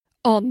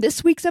On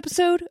this week's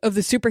episode of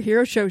the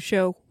Superhero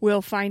Show,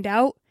 we'll find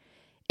out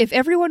if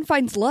everyone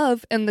finds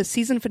love in the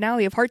season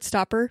finale of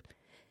Heartstopper,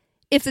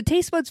 if the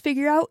taste buds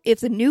figure out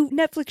if the new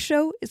Netflix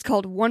show is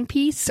called One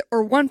Piece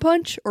or One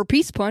Punch or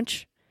Peace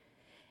Punch,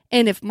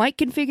 and if Mike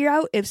can figure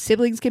out if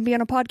siblings can be on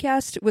a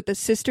podcast with the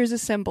sisters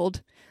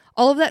assembled.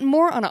 All of that and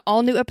more on an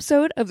all-new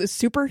episode of the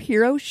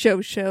Superhero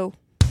Show.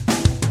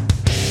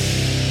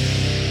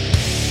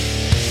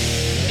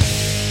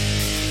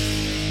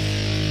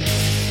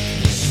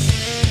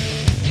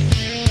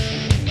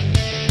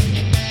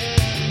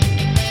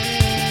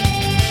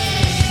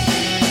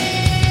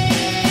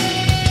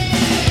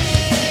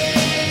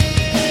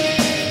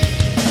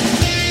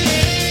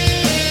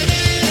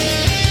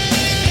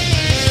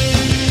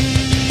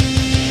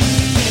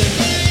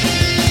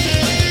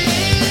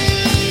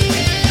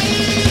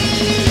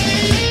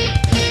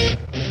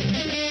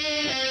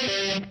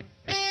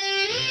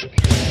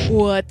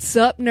 What's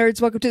up,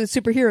 nerds? Welcome to the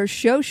Superhero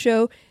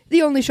Show,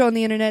 the only show on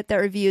the internet that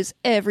reviews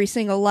every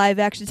single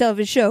live-action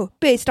television show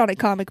based on a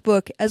comic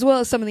book, as well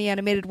as some of the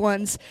animated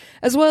ones,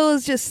 as well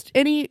as just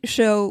any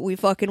show we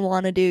fucking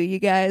want to do, you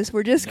guys.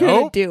 We're just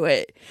gonna do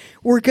it.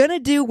 We're gonna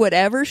do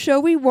whatever show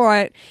we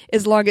want,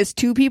 as long as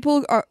two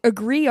people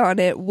agree on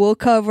it, we'll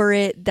cover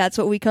it. That's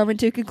what we come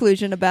into a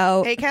conclusion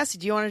about. Hey, Cassie,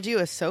 do you want to do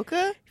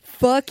Ahsoka?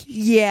 Fuck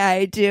yeah,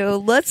 I do.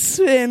 Let's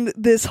spend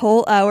this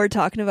whole hour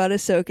talking about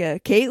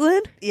Ahsoka.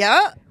 Caitlin?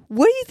 Yeah?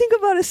 What do you think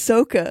about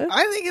Ahsoka?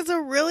 I think it's a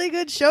really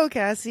good show,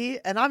 Cassie,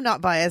 and I'm not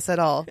biased at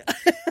all.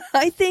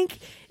 I think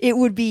it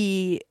would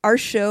be, our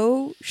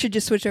show should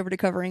just switch over to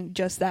covering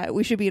just that.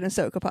 We should be an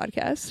Ahsoka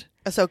podcast.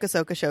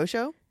 Ahsoka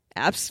show?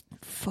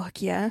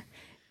 Fuck yeah.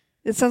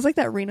 It sounds like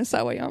that Rina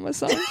Sawayama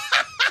song.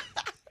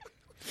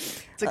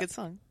 It's a good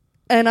song.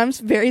 And I'm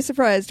very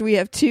surprised we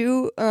have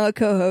two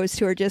co-hosts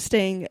who are just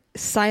staying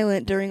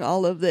silent during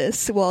all of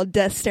this while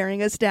death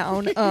staring us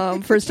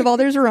down. First of all,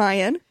 there's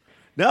Ryan.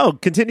 No,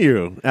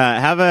 continue.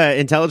 Have an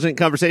intelligent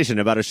conversation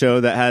about a show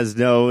that has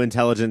no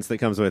intelligence that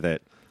comes with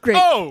it. Great.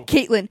 Oh!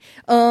 Caitlin.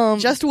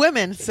 Just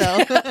women, so.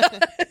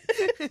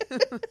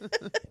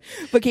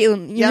 But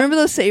Caitlin, you remember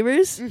those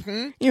sabers?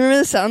 Mm-hmm. You remember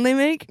the sound they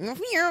make?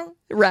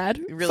 Rad.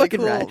 Really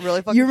fucking cool. Rad.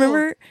 Really fucking You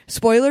remember,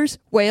 spoilers,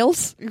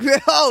 whales?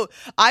 Oh,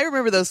 I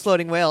remember those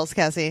floating whales,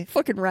 Cassie.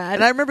 Fucking rad.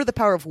 And I remember the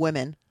power of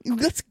women.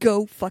 Let's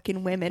go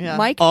fucking women. Yeah.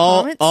 Mike,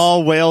 comments?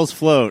 All whales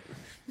float.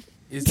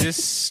 Is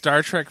this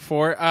Star Trek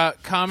 4?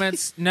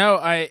 Comments? No,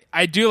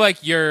 I do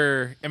like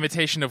your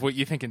imitation of what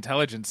you think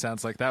intelligence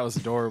sounds like. That was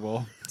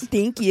adorable.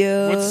 Thank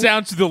you. What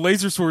sound do the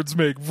laser swords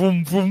make?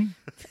 Vroom, vroom.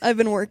 I've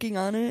been working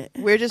on it.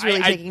 We're just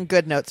really taking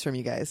good notes from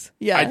you guys.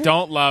 Yeah. I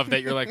don't love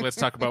that you're like, let's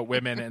talk about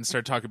women and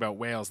start talking about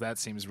whales. That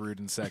seems rude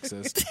and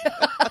sexist.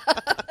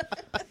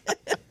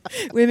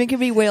 Women can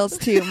be whales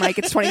too, Mike.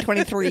 It's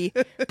 2023.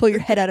 Pull your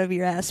head out of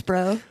your ass,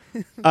 bro.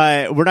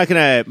 Mike and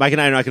I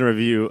are not gonna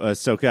review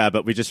Ahsoka,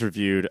 but we just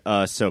reviewed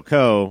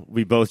Ahsoka.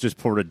 We both just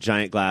poured a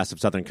giant glass of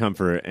Southern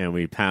Comfort and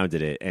we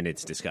pounded it, and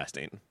it's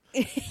disgusting.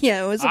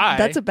 Yeah,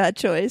 that's a bad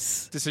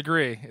choice.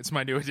 Disagree. It's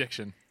my new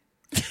addiction.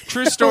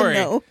 True story.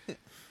 Oh, no.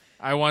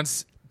 I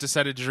once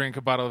decided to drink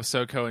a bottle of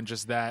SoCo and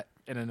just that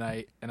in a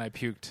night, and I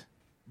puked.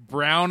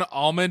 Brown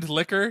almond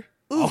liquor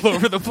all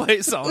over the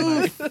place all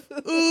night.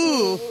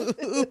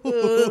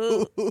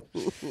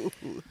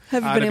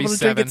 Have you been able to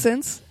drink it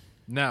since?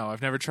 No,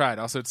 I've never tried.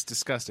 Also, it's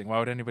disgusting. Why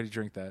would anybody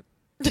drink that?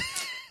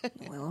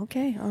 Well,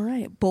 okay. All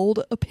right.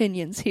 Bold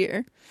opinions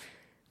here.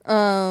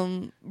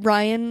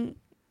 Ryan,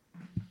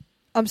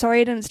 I'm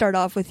sorry I didn't start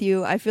off with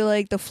you. I feel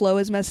like the flow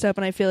is messed up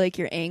and I feel like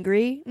you're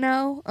angry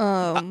now.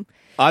 I'm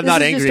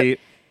not angry.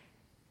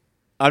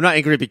 I'm not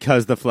angry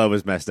because the flow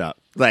is messed up.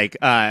 Like,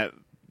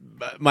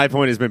 my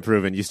point has been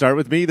proven. You start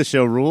with me, the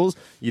show rules.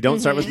 You don't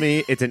start with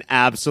me, it's an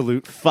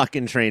absolute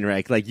fucking train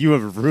wreck. Like, you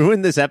have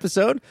ruined this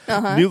episode.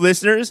 New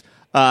listeners,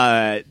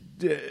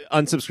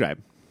 unsubscribe.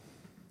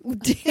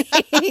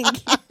 Dang.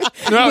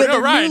 No,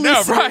 Ryan,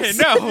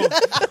 no.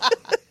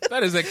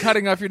 That is like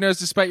cutting off your nose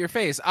to spite your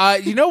face.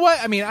 You know what?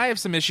 I mean, I have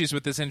some issues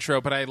with this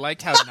intro, but I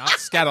like how not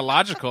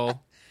scatological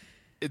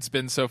it's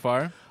been so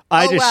far.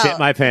 I just shit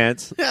my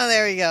pants. Oh,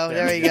 there we go.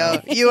 There we go.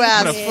 You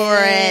asked for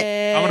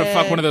it. I'm gonna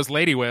fuck one of those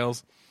lady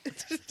whales.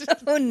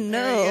 Oh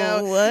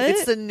no! What?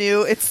 It's the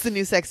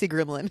new sexy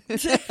gremlin.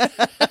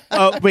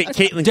 Oh wait,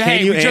 Caitlin, Dang,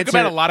 can you we answer? joke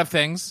about a lot of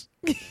things.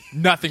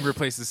 Nothing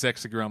replaces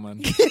sexy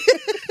gremlin.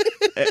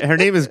 Her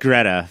name is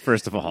Greta.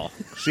 First of all,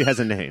 she has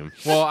a name.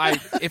 Well,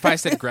 if I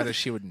said Greta,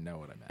 she wouldn't know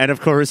what I meant. And of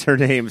course, her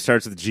name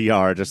starts with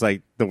GR, just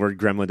like the word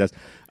gremlin does.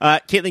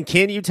 Caitlin,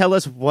 can you tell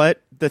us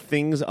what the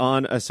things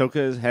on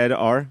Ahsoka's head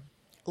are?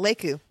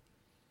 Leiku.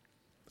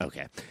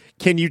 Okay.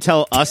 Can you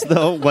tell us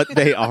though what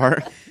they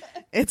are?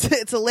 It's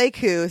a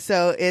Leiku,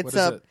 so it's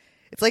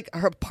like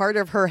her part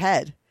of her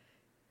head.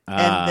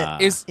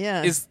 Is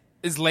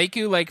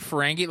Leiku like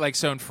Ferengi? Like,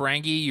 so in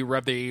Ferengi, you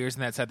rub their ears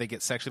and that's how they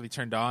get sexually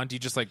turned on? Do you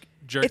just like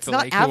jerk it's the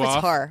not Leiku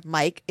Avatar, off?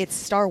 Mike. It's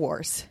Star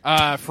Wars.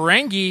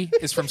 Ferengi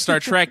is from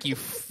Star Trek, you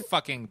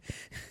fucking...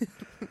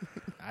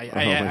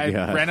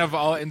 I ran of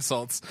all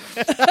insults.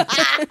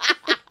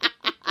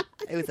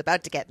 It was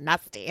about to get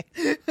nasty.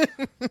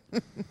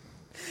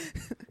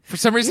 For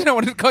some reason, I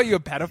wanted to call you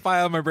a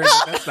pedophile. My brain's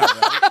like,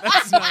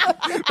 that's not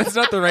right. That's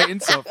not the right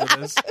insult for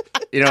this.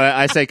 You know,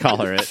 I say call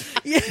her it.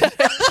 Yeah.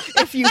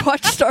 If you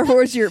watch Star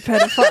Wars, you're a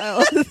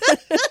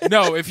pedophile.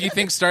 No, if you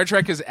think Star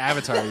Trek is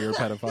Avatar, you're a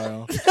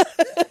pedophile.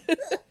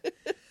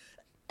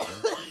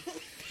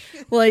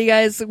 Well, you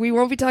guys, we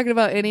won't be talking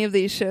about any of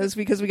these shows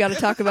because we got to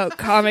talk about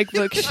comic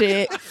book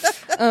shit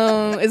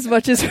as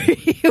much as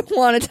we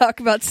want to talk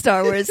about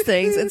Star Wars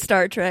things and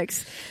Star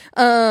Treks.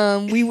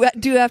 We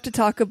do have to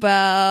talk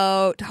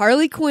about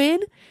Harley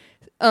Quinn.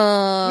 We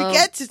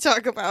get to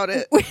talk about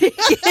it.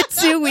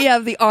 We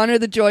have the honor,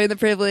 the joy, and the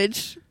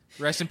privilege.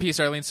 Rest in peace,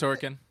 Arlene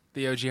Sorkin,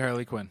 the OG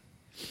Harley Quinn.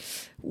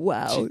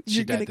 Wow.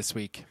 She died this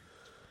week.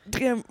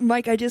 Damn,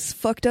 Mike, I just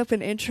fucked up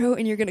an intro,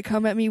 and you're going to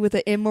come at me with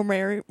an in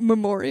memoriam?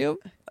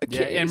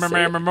 Yeah, in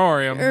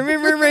memoriam.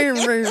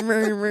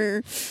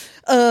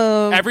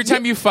 Every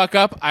time you fuck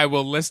up, I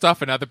will list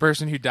off another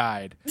person who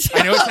died.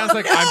 I know it sounds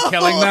like I'm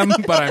killing them,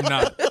 but I'm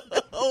not.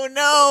 Oh,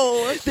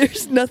 no.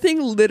 There's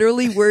nothing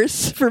literally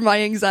worse for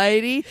my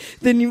anxiety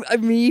than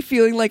me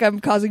feeling like I'm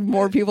causing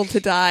more people to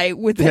die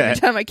with every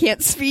time I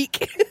can't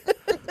speak.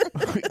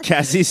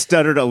 Cassie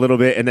stuttered a little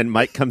bit, and then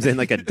Mike comes in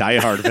like a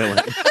diehard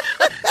villain.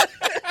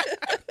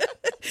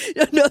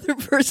 Another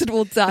person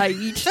will die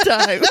each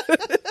time.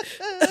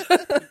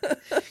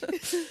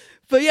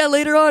 But yeah,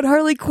 later on,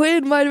 Harley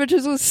Quinn, My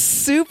Adventures with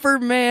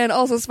Superman,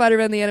 also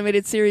Spider-Man the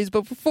Animated Series.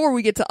 But before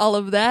we get to all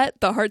of that,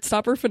 the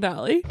Heartstopper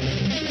finale.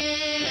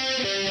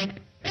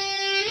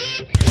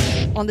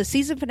 On the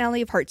season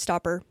finale of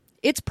Heartstopper,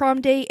 it's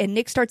prom day and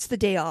Nick starts the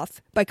day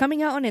off by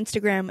coming out on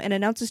Instagram and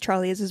announces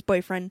Charlie as his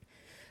boyfriend.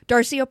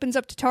 Darcy opens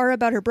up to Tara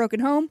about her broken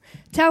home.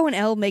 Tao and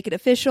Elle make it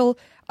official.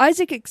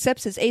 Isaac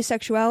accepts his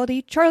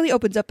asexuality. Charlie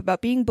opens up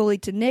about being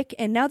bullied to Nick,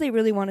 and now they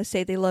really want to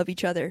say they love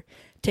each other.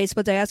 Taste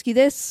buds, I ask you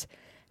this.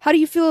 How do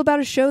you feel about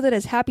a show that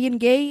is happy and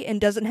gay and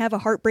doesn't have a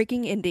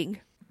heartbreaking ending?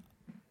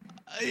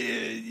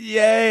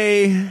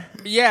 Yay.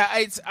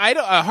 Yeah,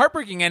 a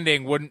heartbreaking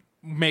ending wouldn't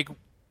make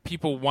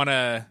people want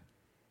to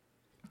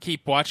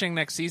keep watching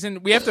next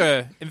season. We have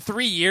to, in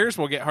 3 years,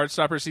 we'll get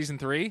Heartstopper season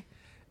 3.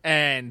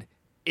 And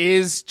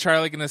is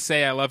Charlie going to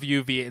say I love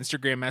you via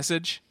Instagram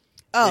message?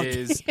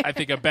 Is, I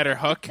think, a better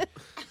hook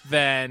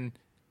than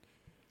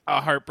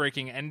a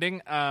heartbreaking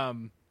ending.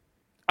 Nut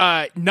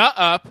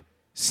up,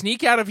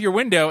 sneak out of your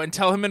window and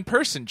tell him in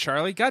person,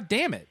 Charlie. God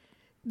damn it.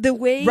 The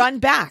way Run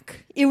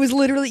back. It was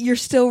literally, you're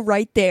still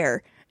right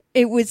there.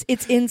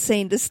 It's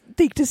insane to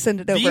think to send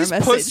it over These a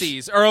message.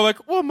 pussies are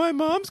like, well, my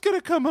mom's going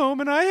to come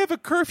home and I have a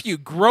curfew.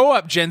 Grow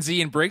up, Gen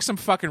Z, and break some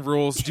fucking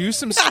rules. Do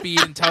some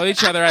speed and tell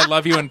each other I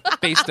love you and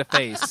face to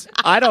face.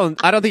 I don't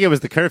think it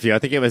was the curfew. I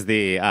think it was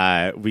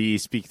the we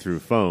speak through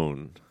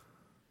phone.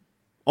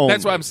 Only.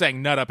 That's why I'm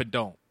saying nut up and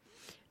don't.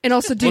 And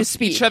also do Look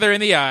speed. each other in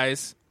the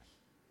eyes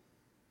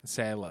and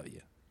say I love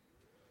you.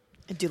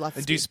 And do lots of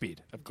And do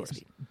speed, of course.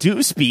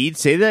 Do speed.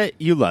 Say that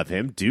you love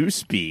him. Do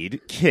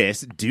speed.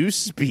 Kiss. Do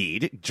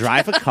speed.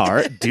 Drive a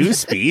car. Do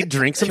speed.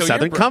 Drink some Kill your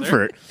Southern brother.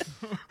 Comfort.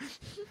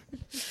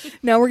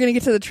 Now we're going to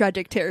get to the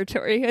tragic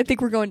territory. I think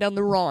we're going down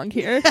the wrong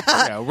here.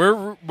 Yeah,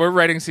 we're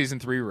writing season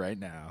 3 right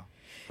now.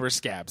 We're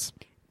scabs.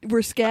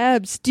 We're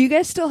scabs. Do you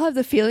guys still have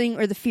the feeling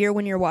or the fear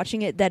when you're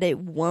watching it that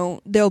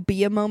there'll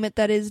be a moment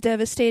that is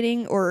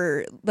devastating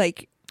or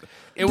like...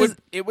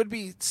 It would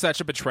be such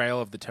a betrayal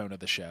of the tone of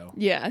the show.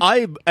 Yeah.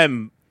 I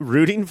am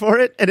rooting for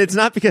it, and it's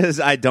not because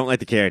I don't like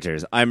the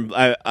characters.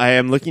 I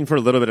am looking for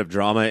a little bit of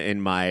drama in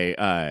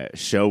my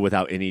show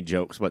without any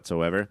jokes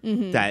whatsoever.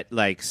 Mm-hmm. That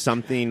like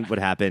something would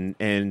happen,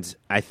 and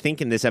I think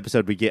in this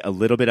episode we get a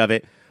little bit of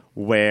it.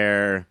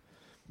 Where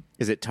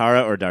is it?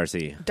 Tara or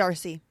Darcy?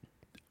 Darcy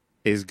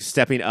is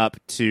stepping up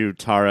to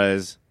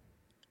Tara's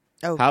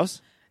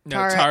house. No,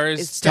 Tara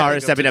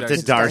Tara's stepping up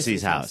to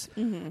Darcy's house.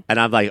 Mm-hmm. And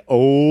I'm like,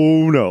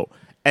 oh no.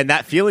 And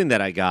that feeling that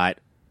I got,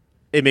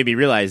 it made me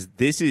realize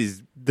this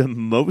is the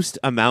most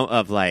amount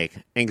of like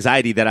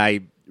anxiety that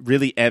I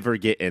really ever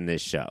get in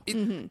this show.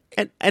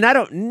 Mm-hmm. And I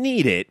don't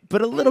need it,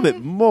 but a little bit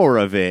more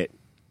of it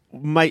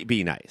might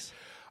be nice.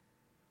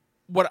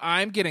 What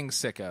I'm getting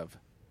sick of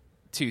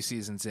 2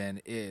 seasons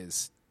in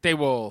is it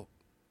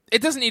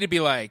doesn't need to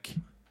be like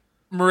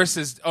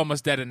Marissa's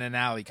almost dead in an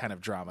alley kind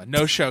of drama.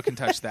 No show can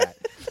touch that.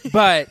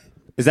 But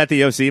is that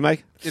the OC,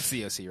 Mike? It's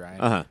the OC,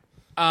 Ryan.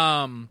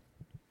 Uh-huh.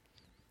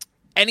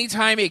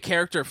 Anytime a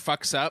character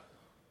fucks up,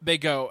 they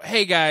go,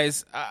 hey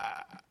guys,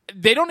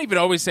 they don't even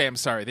always say I'm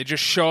sorry. They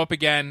just show up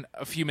again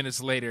a few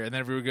minutes later and then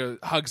everyone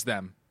hugs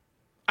them.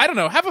 I don't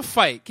know. Have a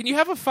fight. Can you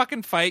have a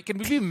fucking fight? Can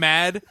we be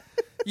mad?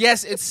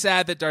 Yes, it's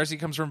sad that Darcy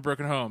comes from a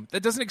broken home.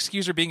 That doesn't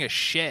excuse her being a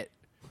shit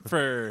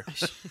for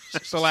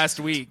the last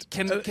week.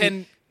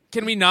 Can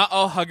we not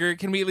all hug her?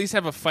 Can we at least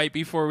have a fight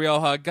before we all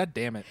hug? God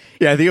damn it.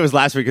 Yeah, I think it was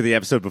last week or the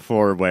episode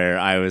before where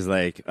I was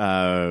like,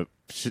 I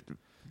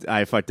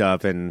fucked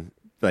up and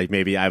like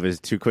maybe I was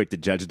too quick to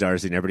judge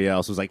Darcy and everybody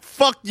else was like,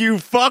 fuck you,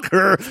 fuck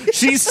her.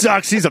 She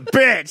sucks. She's a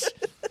bitch.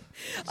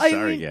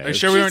 Sorry, guys. Are you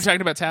sure we weren't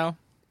talking about Tao?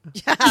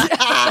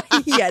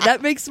 Yeah, that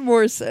makes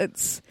more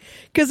sense.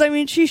 Because, I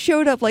mean, she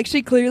showed up, like,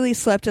 she clearly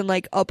slept in,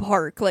 like, a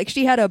park. Like,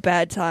 she had a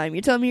bad time.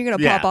 You're telling me you're going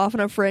to pop off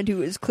on a friend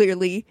who is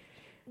clearly...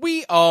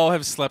 We all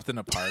have slept in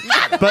a park.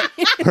 But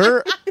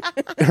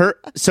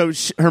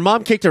her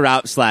mom kicked her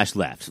out /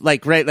 left.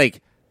 Like, right,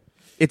 like,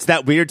 it's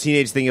that weird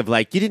teenage thing of,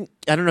 like, I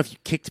don't know if you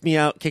kicked me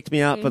out,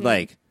 but,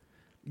 like,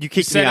 you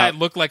kicked me said out. I'd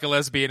look like a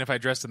lesbian if I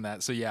dressed in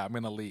that, so yeah, I'm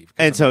going to leave.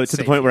 And so to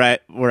the point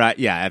where I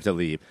have to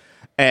leave.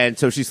 And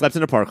so she slept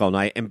in a park all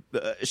night, and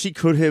she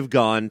could have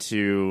gone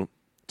to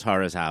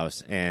Tara's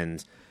house,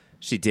 and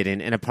she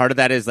didn't. And a part of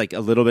that is like a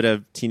little bit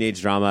of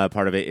teenage drama. A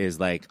part of it is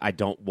like, I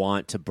don't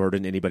want to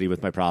burden anybody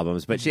with my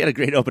problems. But she had a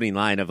great opening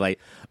line of like,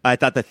 I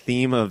thought the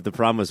theme of the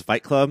prom was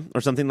Fight Club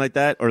or something like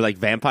that, or like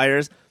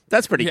vampires.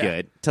 That's pretty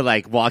good to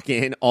like walk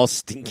in all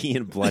stinky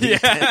and bloody,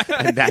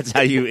 and that's how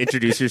you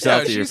introduce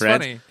yourself to your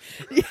friends.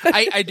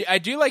 Funny. I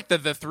do like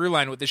the through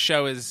line with the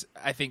show is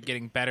I think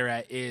getting better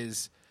at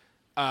is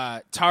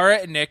Tara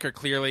and Nick are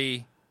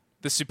clearly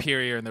the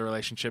superior in the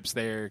relationships.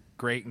 They're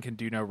great and can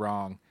do no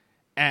wrong,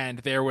 and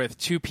they're with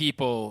two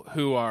people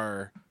who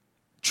are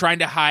trying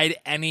to hide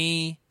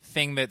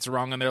anything that's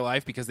wrong in their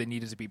life because they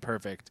need it to be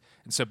perfect.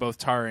 And so both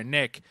Tara and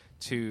Nick,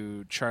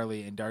 to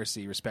Charlie and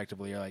Darcy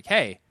respectively, are like,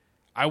 hey,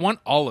 I want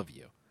all of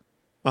you.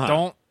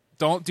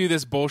 Don't do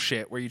this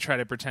bullshit where you try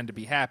to pretend to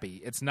be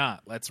happy. It's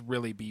not. Let's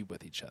really be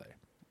with each other.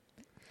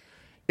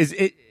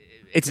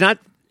 It's not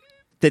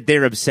that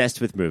they're obsessed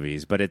with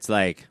movies, but it's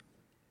like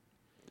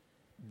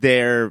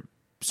they're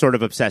sort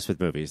of obsessed with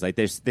movies. Like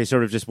they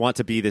sort of just want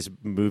to be this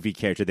movie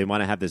character. They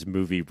want to have this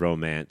movie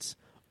romance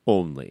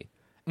only,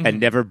 and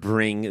never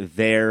bring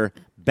their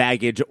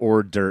baggage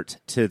or dirt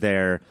to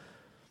their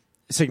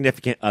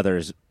significant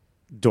other's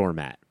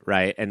doormat,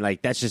 right? And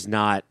like that's just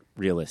not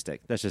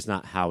realistic. That's just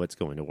not how it's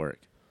going to work.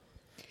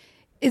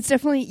 It's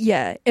definitely,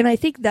 and I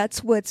think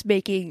that's what's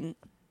making,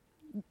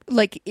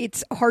 like,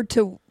 it's hard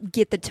to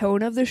get the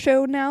tone of the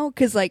show now,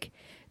 because, like,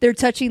 they're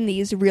touching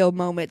these real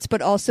moments,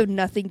 but also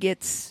nothing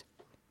gets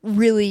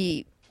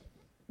really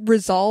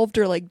resolved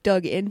or, like,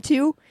 dug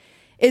into.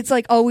 It's,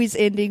 like, always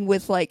ending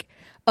with, like,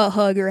 a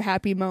hug or a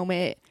happy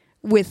moment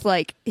with,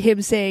 like,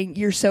 him saying,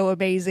 you're so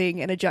amazing,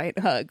 and a giant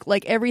hug.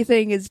 Like,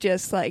 everything is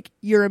just, like,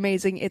 you're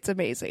amazing, it's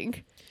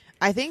amazing.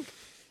 I think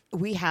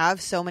we have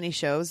so many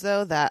shows,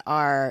 though, that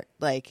are,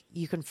 like,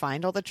 you can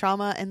find all the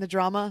trauma and the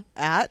drama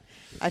at.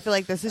 I feel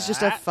like this is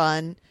just a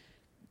fun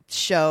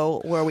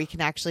show where we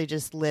can actually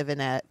just live in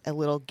a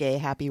little gay,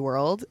 happy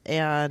world,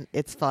 and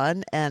it's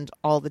fun, and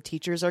all the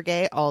teachers are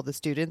gay, all the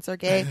students are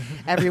gay,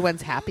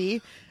 everyone's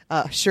happy.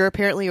 Sure,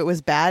 apparently it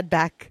was bad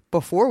back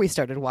before we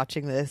started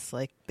watching this.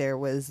 Like, there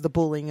was the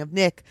bullying of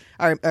Nick,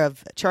 or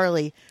of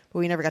Charlie, but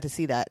we never got to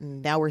see that,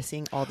 and now we're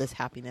seeing all this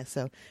happiness.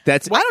 So I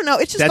don't know.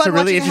 It's just that's fun a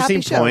really watching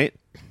interesting a happy point.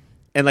 Show.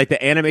 And like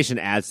the animation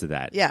adds to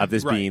that, of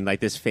this being like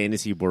this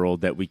fantasy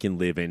world that we can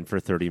live in for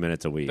 30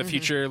 minutes a week. The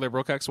future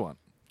liberal cucks want.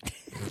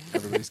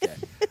 Everybody's gay.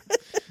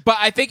 But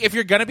I think if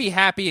you're going to be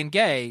happy and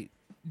gay,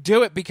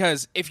 do it,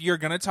 because if you're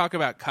going to talk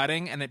about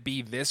cutting and it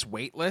be this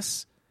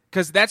weightless,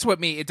 because that's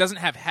what it doesn't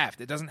have heft.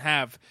 It doesn't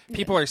have,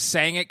 people are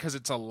saying it because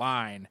it's a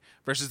line,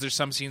 versus there's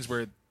some scenes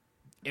where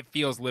it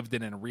feels lived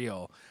in and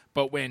real.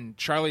 But when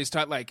Charlie's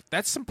taught, like,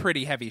 that's some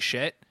pretty heavy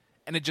shit.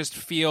 And it just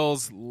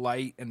feels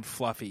light and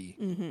fluffy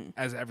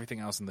as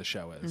everything else in the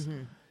show is.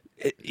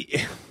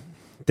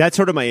 That's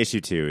sort of my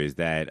issue, too, is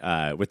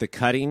that with the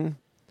cutting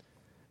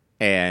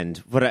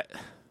and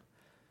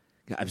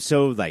I'm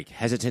so, like,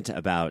 hesitant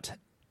about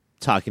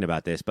talking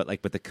about this, but,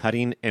 like, with the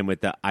cutting and with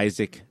the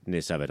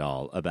Isaac-ness of it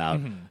all about,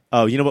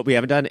 oh, you know what we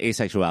haven't done?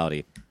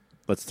 Asexuality.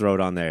 Let's throw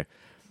it on there.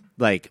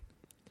 Like,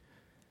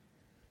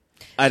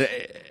 I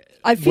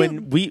feel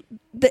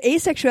the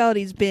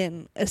asexuality's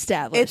been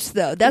established,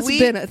 though. That's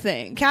been a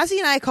thing. Cassie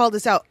and I called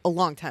this out a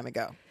long time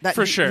ago. That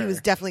For sure. He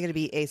was definitely going to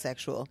be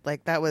asexual.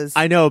 Like, that was...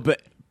 I know, but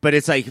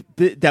it's like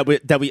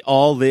that we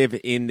all live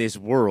in this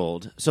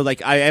world. So,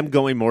 like, I am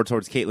going more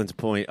towards Caitlin's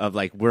point of,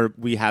 like, where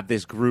we have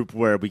this group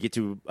where we get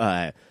to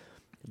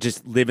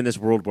just live in this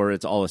world where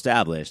it's all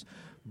established.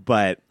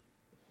 But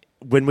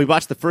when we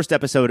watched the first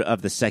episode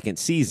of the second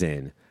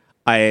season,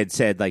 I had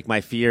said, like,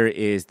 my fear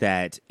is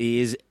that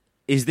is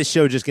this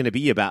show just going to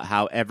be about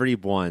how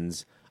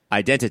everyone's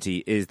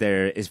identity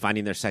is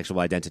finding their sexual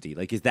identity?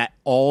 Like, is that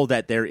all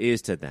that there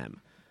is to them?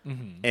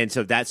 And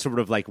so that's sort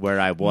of like where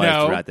I was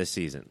throughout this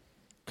season.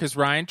 Because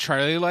Ryan,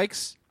 Charlie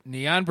likes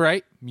neon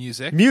bright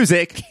music.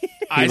 Isaac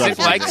Isaac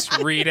likes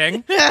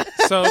reading.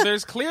 So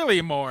there's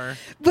clearly more.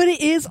 But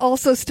it is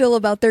also still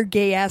about their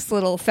gay-ass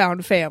little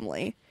found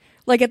family.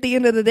 Like, at the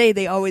end of the day,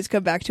 they always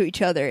come back to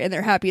each other, and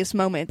their happiest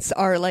moments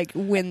are, like,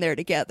 when they're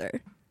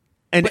together.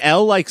 And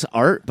Elle likes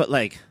art, but,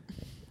 like,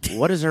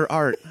 what is her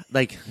art?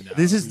 Like,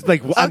 this is,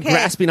 like, I'm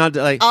grasping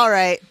onto, like... All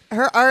right.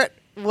 Her art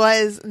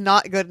was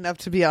not good enough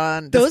to be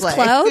on Those display.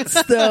 clouds,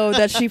 though,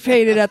 that she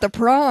painted at the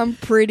prom,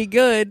 pretty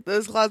good.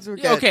 Those clouds were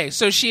good. Okay,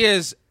 so she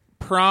is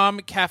prom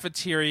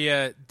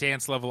cafeteria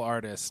dance level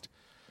artist.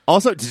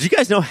 Also, did you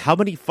guys know how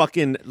many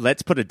fucking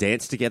let's put a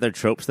dance together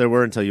tropes there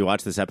were until you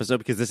watched this episode?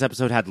 Because this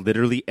episode had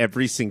literally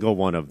every single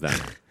one of them.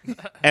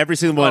 Every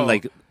single one,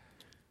 like...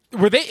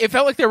 Were they? It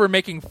felt like they were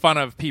making fun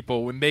of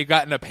people when they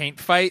got in a paint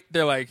fight.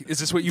 They're like, "Is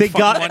this what you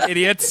want,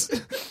 idiots?"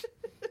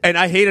 And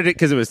I hated it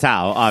because it was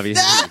Tao,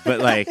 obviously. But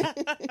like,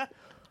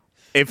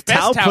 if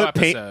Tao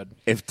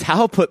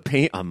put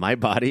paint on my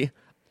body,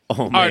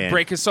 oh man, I'd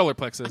break his solar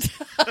plexus.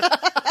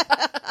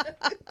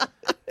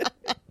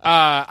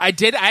 I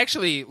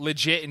actually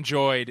legit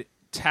enjoyed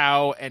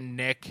Tao and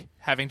Nick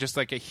having just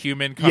like a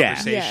human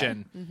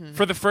conversation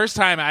for the first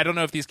time. I don't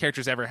know if these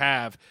characters ever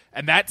have,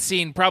 and that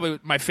scene probably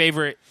my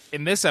favorite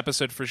in this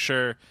episode for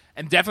sure,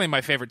 and definitely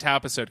my favorite Tao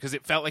episode because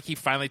it felt like he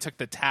finally took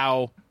the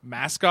Tao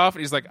mask off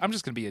and he's like, I'm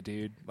just gonna be a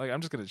dude, like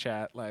I'm just gonna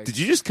chat. Like, did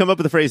you just come up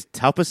with the phrase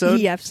Tao episode?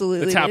 He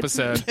absolutely the Tao did.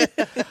 episode.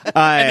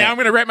 And now I'm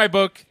gonna write my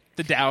book,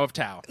 The Tao of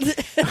Tao.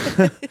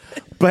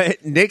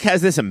 But Nick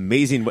has this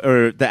amazing,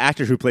 or the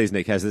actor who plays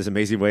Nick has this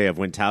amazing way of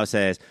when Tao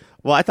says,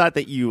 well, I thought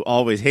that you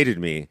always hated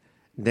me.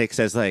 Nick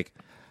says like,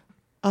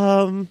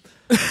 and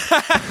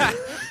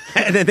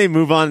then they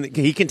move on.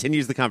 He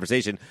continues the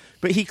conversation,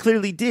 but he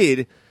clearly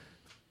did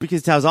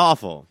because Tao's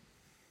awful.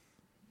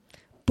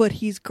 But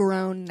he's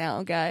grown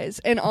now, guys.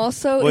 And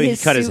also, he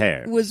his cut suit his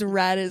hair. was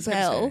rad as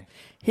hell. hair.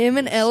 Him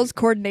and Elle's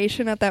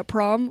coordination at that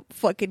prom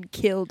fucking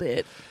killed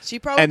it. She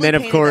probably And then,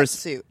 of painted course- that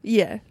suit.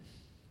 Yeah.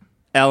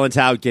 Elle and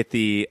Tao get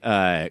the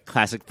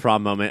classic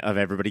prom moment of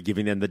everybody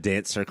giving them the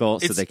dance circle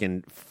so they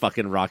can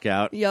fucking rock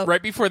out. Yep.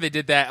 Right before they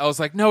did that, I was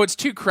like, no, it's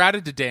too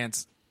crowded to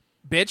dance.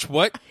 Bitch,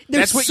 what? They're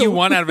That's what so- you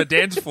want out of a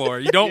dance floor.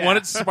 You don't want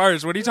it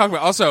sparse. What are you talking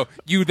about? Also,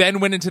 you then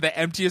went into the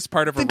emptiest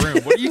part of a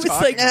room. What are you It was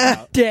talking like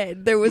about?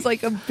 dead. There was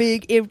like a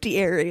big empty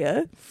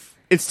area.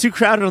 It's too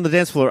crowded on the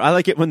dance floor. I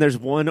like it when there's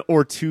one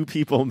or two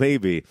people,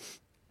 maybe.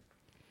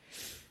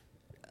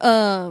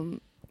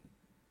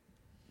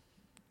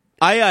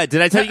 I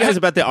did I tell you guys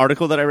about the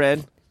article that I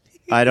read?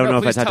 I don't know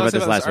if I please talked tell about us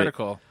this last this week.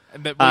 article.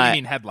 What do you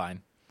mean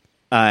headline?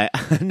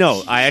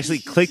 No, I actually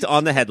clicked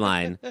on the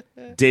headline,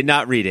 did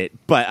not read it,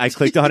 but I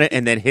clicked on it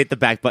and then hit the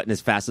back button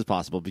as fast as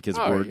possible because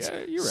words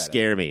you read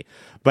scare me.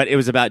 But it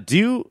was about,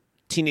 do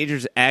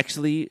teenagers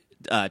actually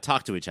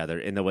talk to each other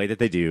in the way that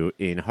they do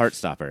in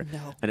Heartstopper?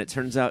 No. And it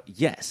turns out,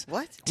 yes.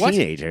 What?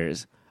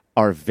 Teenagers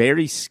are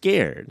very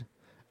scared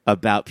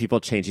about people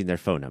changing their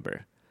phone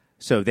number.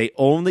 So they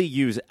only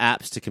use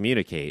apps to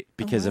communicate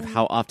because of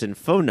how often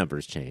phone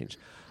numbers change.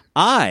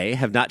 I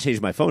have not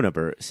changed my phone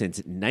number since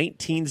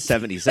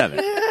 1977.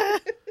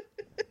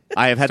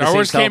 I have had Star the same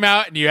Wars came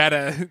out and you had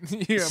to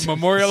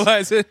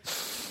memorialize it.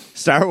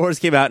 Star Wars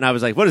came out and I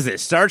was like, what is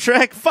this, Star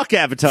Trek? Fuck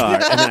Avatar.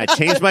 And then I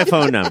changed my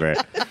phone number.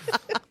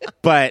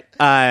 But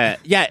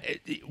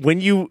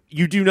when you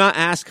do not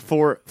ask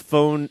for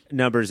phone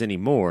numbers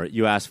anymore,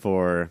 you ask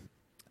for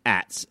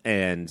 @,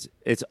 and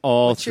it's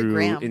all What's your through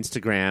gram?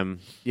 Instagram.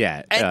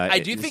 Yeah, And I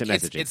do instant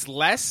think messaging. it's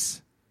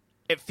less.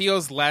 It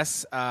feels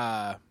less.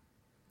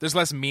 There's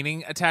less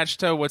meaning attached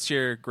to what's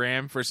your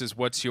gram versus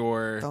what's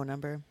your Phone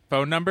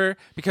number.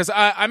 because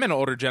I'm an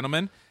older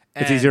gentleman.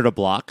 It's and easier to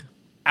block.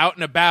 out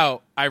and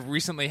about. I've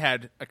recently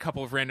had a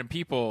couple of random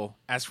people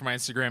ask for my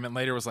Instagram, and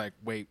later was like,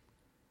 "Wait,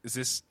 is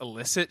this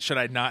illicit? Should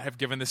I not have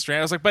given this strand?"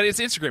 I was like, "But it's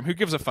Instagram. Who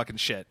gives a fucking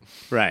shit?"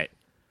 Right.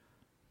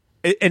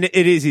 And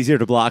it is easier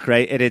to block,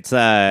 right? And it's,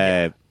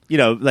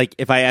 like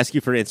if I ask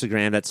you for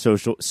Instagram, that's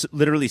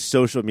literally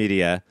social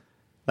media.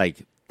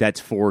 Like, that's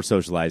for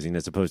socializing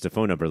as opposed to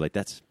phone number. Like,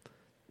 that's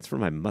for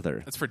my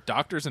mother. That's for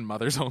doctors and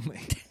mothers only.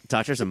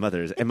 Doctors and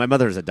mothers. And my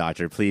mother is a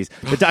doctor, please.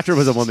 The doctor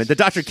was a woman. The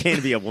doctor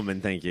can be a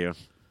woman, thank you.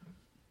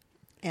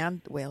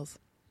 And whales.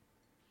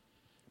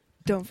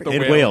 Don't forget.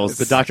 In whale Wales, is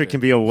the doctor can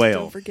be a whale.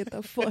 Don't forget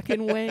the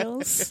fucking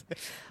whales.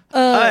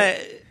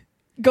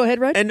 Go ahead,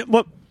 Ryan. And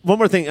one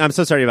more thing. I'm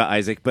so sorry about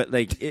Isaac, but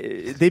like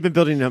they've been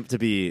building him up to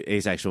be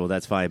asexual.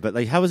 That's fine. But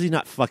like, how is he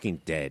not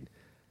fucking dead?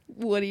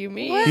 What do you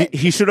mean?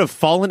 He should have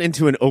fallen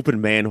into an open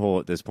manhole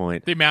at this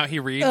point. The amount he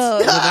reads.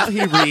 Now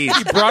he reads.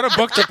 He brought a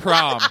book to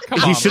prom.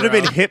 Come on, He should have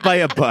bro. been hit by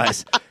a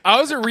bus.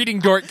 I was a reading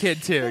dork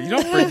kid too. You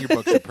don't bring your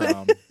book to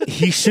prom.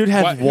 He should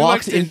have Who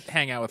likes walked to in.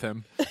 hang out with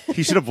him?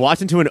 He should have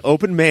walked into an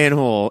open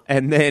manhole,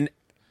 and then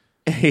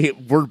a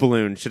word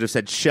balloon should have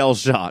said "shell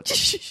shock"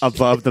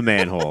 above the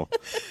manhole.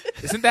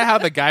 Isn't that how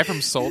the guy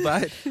from Soul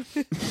died?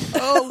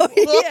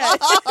 Yeah.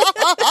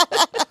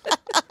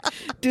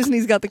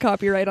 Disney's got the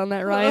copyright on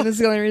that, Ryan. This is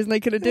the only reason they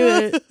couldn't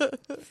do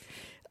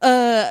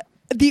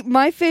it.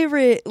 My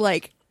favorite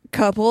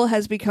couple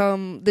has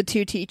become the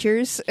two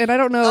teachers, and I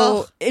don't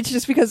know. It's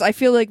just because I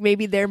feel like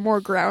maybe they're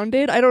more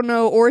grounded. I don't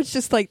know, or it's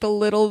just like the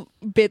little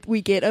bit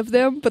we get of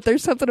them. But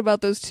there's something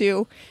about those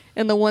two,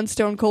 and the one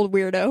stone cold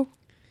weirdo.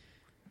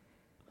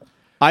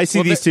 I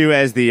see these two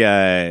as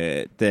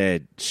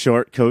the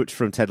short coach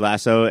from Ted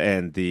Lasso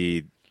and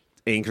the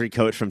angry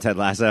coach from Ted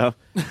Lasso.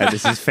 And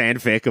this is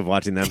fanfic of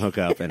watching them hook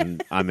up,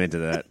 and I'm into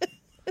that.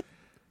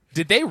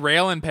 Did they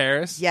rail in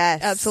Paris?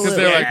 Yes. Absolutely.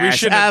 Because they're like, we Yes,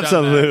 shouldn't have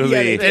done that. absolutely.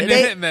 Yeah, they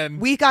did. And then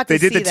We got to They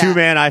did see the that.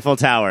 2-man Eiffel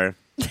Tower.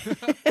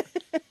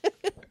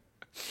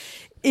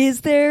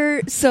 Is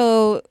there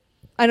so?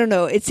 I don't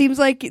know. It seems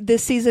like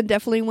this season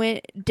definitely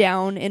went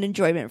down in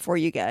enjoyment for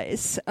you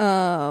guys.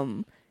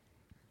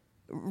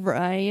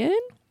 Ryan?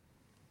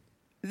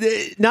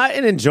 Not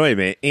in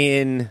enjoyment,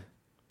 in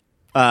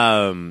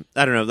I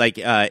don't know, like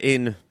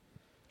in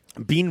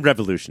being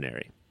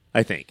revolutionary.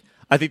 I think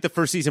the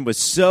first season was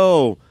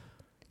so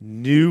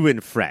new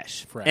and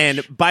fresh.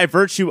 And by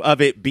virtue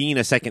of it being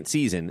a second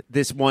season,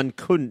 this one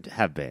couldn't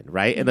have been,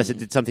 right? Unless it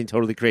did something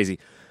totally crazy.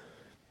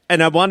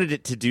 And I wanted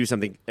it to do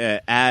something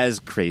as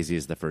crazy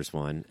as the first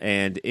one,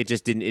 and it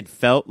just didn't. It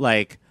felt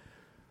like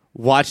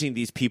watching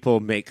these people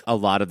make a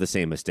lot of the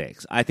same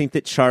mistakes. I think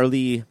that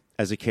Charlie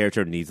as a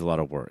character needs a lot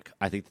of work.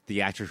 I think that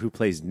the actor who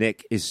plays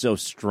Nick is so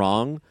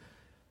strong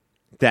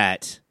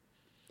that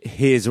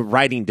his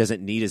writing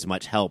doesn't need as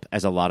much help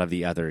as a lot of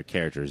the other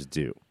characters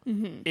do.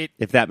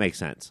 If that makes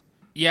sense.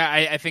 Yeah,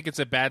 I think it's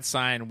a bad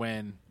sign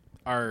when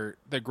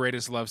the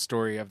greatest love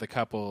story of the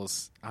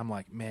couples, I'm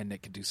like, man,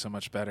 Nick could do so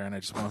much better, and I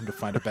just want him to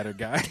find a better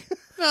guy.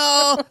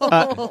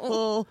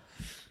 Oh.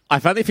 I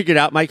finally figured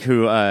out, Mike,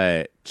 who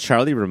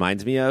Charlie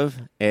reminds me of,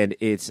 and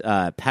it's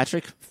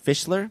Patrick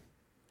Fischler,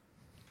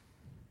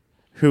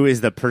 who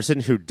is the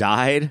person who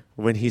died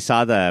when he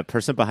saw the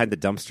person behind the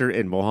dumpster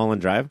in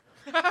Mulholland Drive.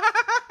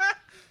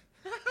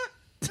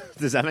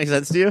 Does that make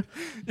sense to you?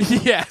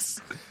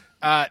 Yes.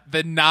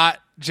 The not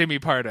Jimmy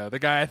Pardo, the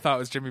guy I thought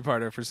was Jimmy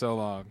Pardo for so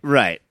long.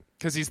 Right.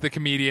 Because he's the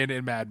comedian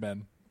in Mad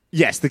Men.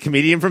 Yes, the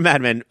comedian from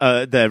Mad Men,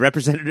 the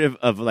representative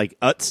of like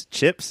Utz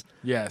Chips.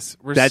 Yes,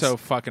 we're so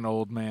fucking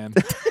old, man.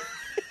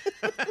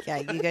 Yeah,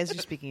 you guys are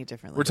speaking a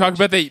different language. We're talking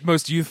about the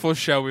most youthful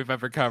show we've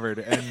ever covered,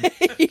 and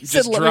You you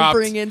said just let me dropped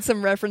bring in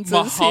some references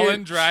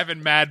Mulholland Drive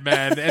and Mad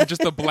Men, and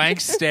just the blank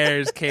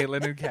stares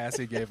Caitlin and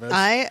Cassie gave us.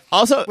 I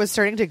Also was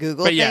starting to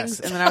Google But things, yes.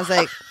 and then I was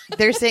like,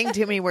 they're saying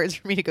too many words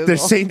for me to Google. they're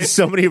saying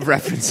so many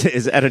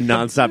references at a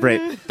nonstop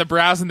rate. The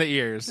brows and the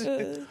ears.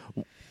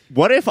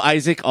 What if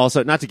Isaac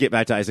also, not to get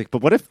back to Isaac,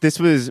 but what if this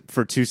was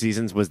for 2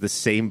 seasons was the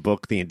same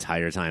book the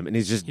entire time and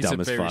he's just He's dumb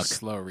a as very fuck?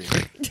 slow reader.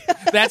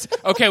 That's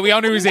okay. We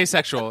all knew he's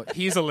asexual.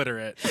 He's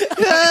illiterate.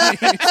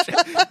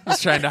 He's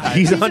trying to hide.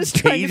 He's He's on just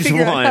trying to page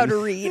figure out how 1. to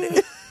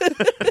read.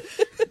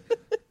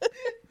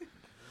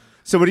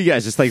 So what do you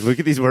guys just like look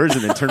at these words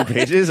and then turn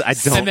pages? I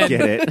don't And then-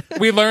 get it.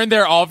 We learned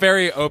they're all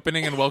very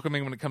opening and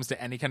welcoming when it comes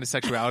to any kind of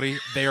sexuality.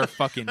 They are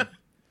fucking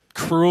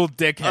cruel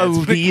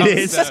dickheads. when it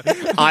comes Elitist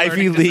to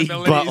Ivy learning League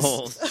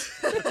disabilities.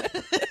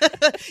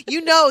 buttholes.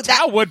 You know that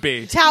Tao would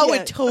be. Tao Yeah.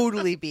 would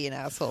totally be an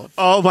asshole.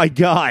 Oh my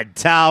god,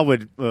 Tao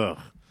would. Ugh.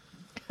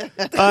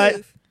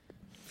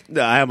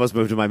 No, I almost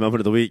moved to my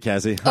moment of the week,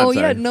 Cassie. I'm Oh,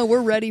 sorry. yeah, no,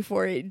 we're ready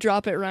for it.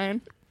 Drop it,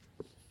 Ryan.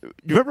 You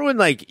remember when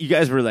like you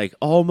guys were like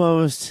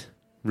almost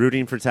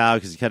rooting for Tao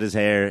because he cut his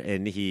hair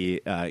and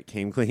he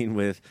came clean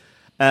with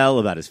Elle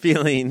about his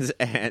feelings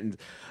and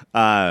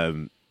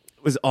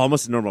was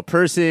almost a normal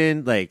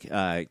person, like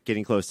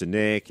getting close to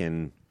Nick,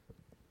 and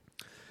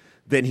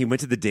then he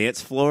went to the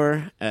dance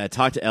floor,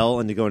 talked to Elle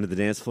into going to the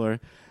dance floor,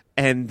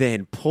 and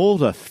then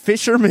pulled a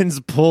fisherman's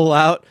pull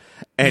out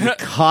and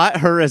caught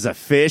her as a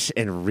fish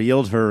and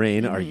reeled her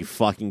in. Are you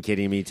fucking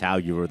kidding me, Tao?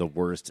 You were the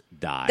worst.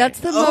 Die. That's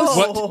the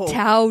Oh. most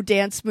Tao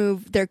dance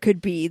move there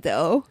could be,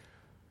 though.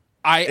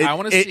 I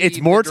want to see. It's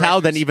more the Tao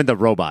than directors- even the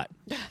robot.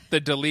 the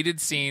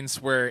deleted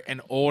scenes where an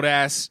old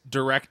ass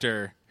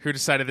director who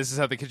decided this is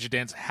how the kids should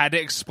dance had to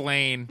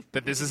explain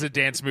that this is a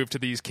dance move to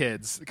these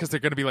kids because they're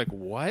going to be like,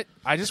 "What?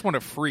 I just want to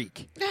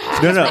freak." No,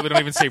 no. Probably don't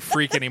even say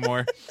freak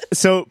anymore.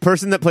 So,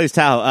 person that plays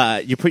Tao,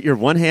 you put your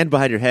one hand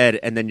behind your head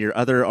and then your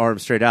other arm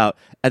straight out,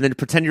 and then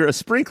pretend you're a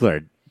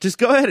sprinkler. Just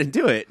go ahead and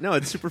do it. No,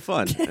 it's super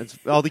fun.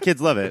 All the kids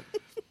love it.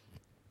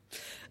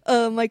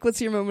 Mike,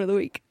 what's your moment of the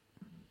week?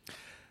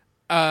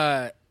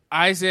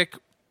 Isaac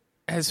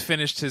has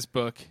finished his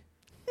book,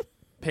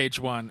 page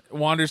 1,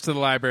 wanders to the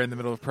library in the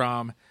middle of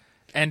prom,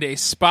 and a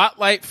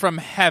spotlight from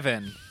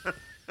heaven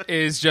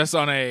is just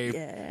on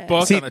a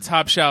book See, on the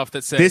top shelf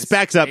that says this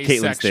backs up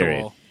Caitlin's asexual.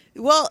 theory.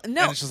 Well,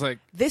 no. And it's just like,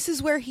 This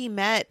is where he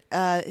met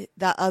that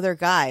other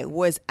guy,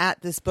 was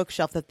at this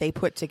bookshelf that they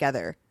put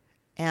together.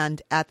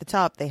 And at the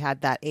top, they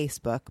had that Ace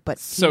book, but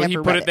so he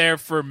never put read it there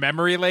for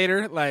memory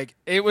later. Like,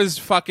 it was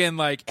fucking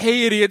like,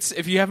 hey, idiots,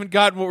 if you haven't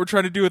gotten what we're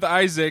trying to do with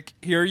Isaac,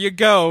 here you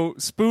go.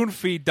 Spoon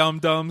feed,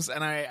 dum-dums.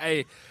 And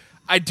I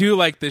do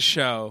like this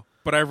show,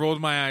 but I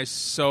rolled my eyes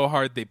so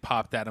hard they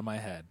popped out of my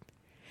head.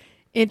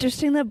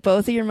 Interesting that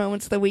both of your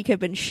moments of the week have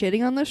been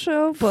shitting on the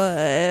show,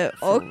 but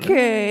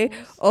okay.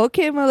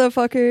 Okay,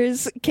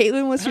 motherfuckers.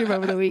 Caitlin, what's your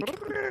moment of the week?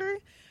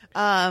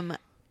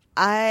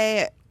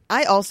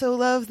 I also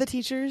love the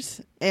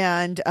teachers,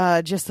 and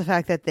just the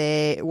fact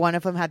that one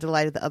of them had to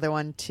lie to the other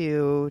one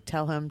to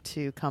tell him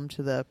to come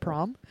to the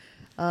prom.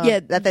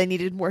 That they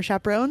needed more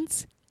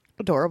chaperones.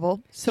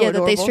 Adorable. So That they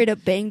adorable. straight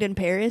up banged in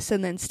Paris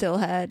and then still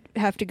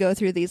have to go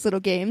through these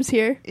little games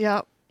here.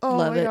 Yeah. Oh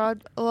Love my it.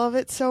 god, I love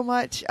it so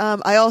much.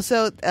 I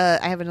also I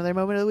have another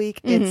moment of the week.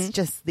 It's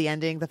just the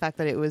ending, the fact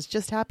that it was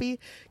just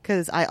happy,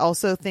 because I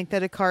also think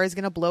that a car is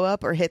going to blow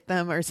up or hit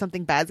them or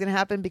something bad's going to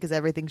happen because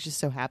everything's just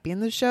so happy in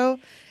the show.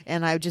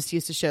 And I'm just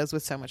used to shows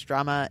with so much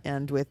drama,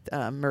 and with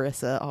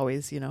Marissa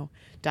always,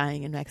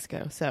 dying in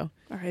Mexico. So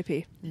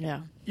R.I.P. yeah.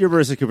 You're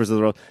Marissa Cooper's of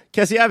the world.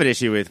 Cassie, I have an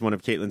issue with one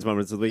of Caitlin's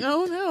moments of the week.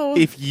 Oh no.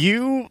 If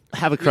you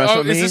have a crush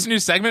on me... Is this a new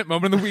segment,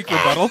 Moment of the Week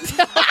rebuttal?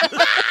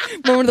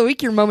 Moment of the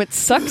week, your moment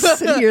sucks,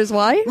 and here's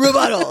why.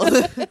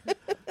 Rebuttal.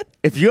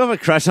 If you have a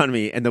crush on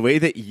me, and the way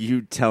that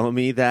you tell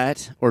me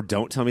that or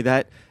don't tell me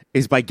that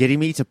is by getting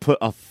me to put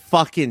a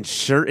fucking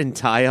shirt and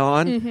tie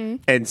on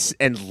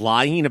and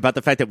lying about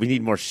the fact that we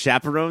need more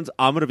chaperones,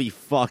 I'm going to be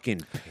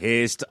fucking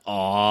pissed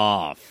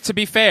off. To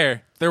be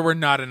fair, there were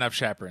not enough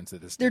chaperones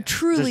at this time. They're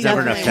truly There's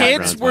never not enough enough.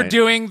 chaperones. Kids were Mike.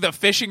 doing the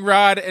fishing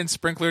rod and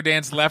sprinkler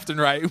dance left and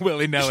right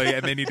willy-nilly,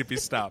 and they need to be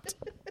stopped.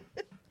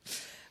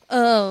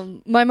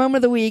 My moment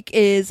of the week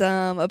is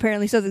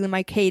apparently something that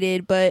Mike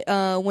hated,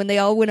 but when they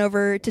all went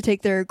over to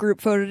take their group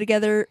photo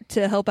together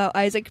to help out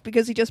Isaac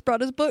because he just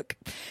brought his book,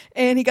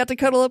 and he got to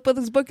cuddle up with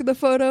his book in the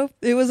photo.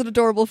 It was an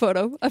adorable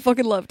photo. I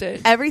fucking loved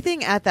it.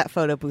 Everything at that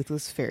photo booth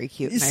was very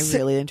cute, and I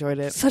really enjoyed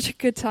it. Such a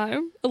good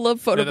time. I love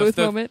photo Yeah, booth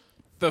moment.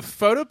 The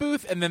photo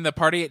booth and then the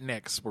party at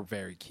Nick's were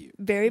very cute.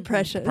 Very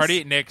precious.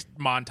 Party at Nick's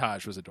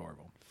montage was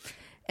adorable.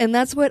 And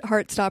that's what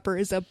Heartstopper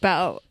is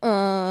about.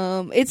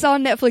 It's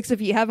on Netflix if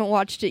you haven't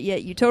watched it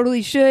yet. You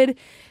totally should.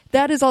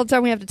 That is all the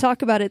time we have to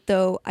talk about it,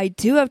 though. I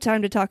do have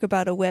time to talk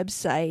about a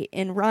website.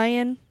 And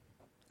Ryan,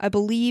 I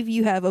believe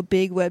you have a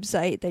big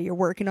website that you're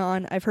working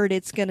on. I've heard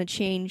it's going to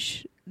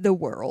change the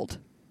world.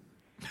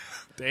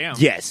 Damn.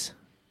 Yes.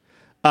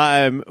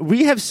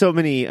 We have so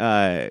many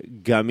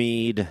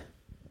gummied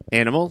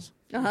animals,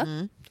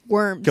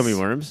 Worms. gummy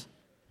worms,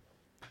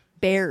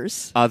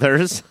 Bears.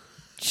 others,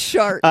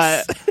 Sharks.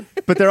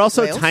 but they're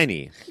also Whales?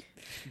 tiny.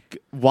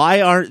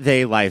 Why aren't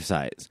they life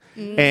size?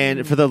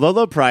 And for the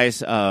low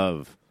price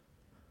of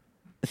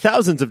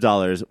thousands of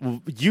dollars,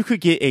 you could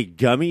get a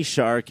gummy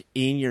shark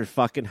in your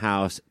fucking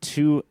house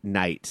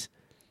tonight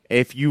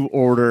if you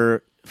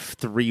order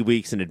 3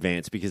 weeks in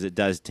advance, because it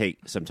does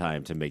take some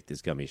time to make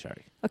this gummy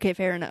shark. Okay,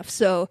 fair enough.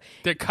 So,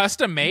 They're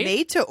custom made?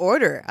 Made to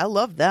order. I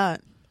love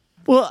that.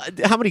 Well,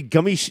 how many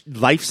gummy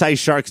life-size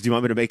sharks do you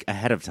want me to make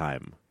ahead of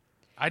time?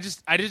 I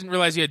didn't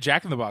realize you had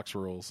Jack in the Box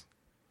rules.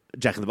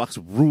 Jack in the Box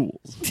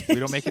rules. We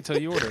don't make it till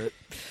you order it.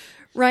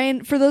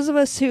 Ryan, for those of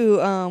us who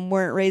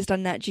weren't raised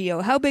on Nat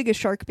Geo, how big a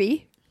shark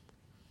be?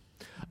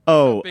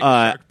 Oh, Big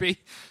shark bee.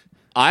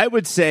 I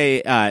would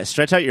say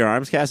stretch out your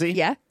arms, Cassie.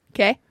 Yeah?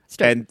 Okay.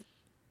 Start. And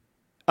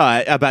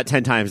about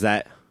 10 times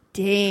that.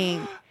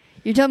 Dang.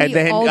 You're telling me And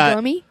then, all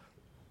gummy?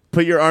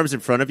 Put your arms in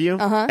front of you,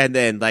 Uh-huh. and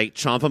then like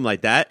chomp them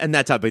like that, and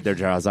that's how big their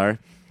jaws are.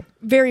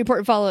 Very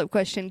important follow-up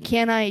question.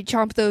 Can I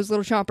chomp those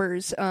little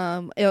chompers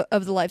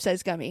of the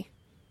life-size gummy?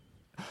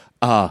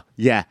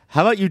 Yeah.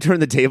 How about you turn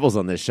the tables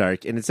on this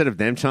shark, and instead of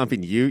them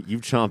chomping you, you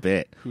chomp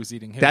it. Who's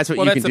eating him? That's what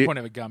well, you that's can the do. point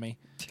of a gummy.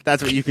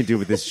 That's what you can do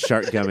with this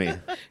shark gummy.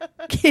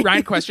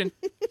 Ryan, question.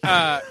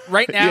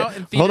 Right now,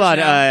 in theaters Hold on.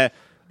 now,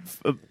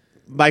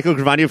 Michael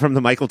Gravano from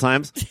the Michael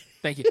Times.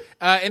 thank you.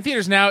 In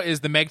theaters now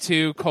is the Meg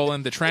 2 :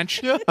 The Trench.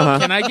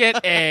 Can I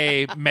get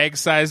a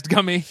Meg-sized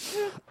gummy?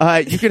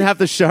 You can have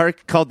the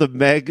shark called the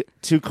Meg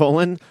 2 :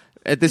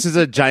 This is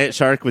a giant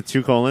shark with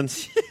 2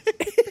 colons.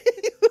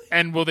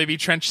 And will they be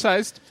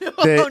trench-sized?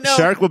 The no.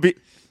 shark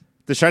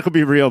will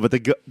be real, but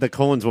the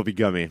colons will be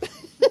gummy.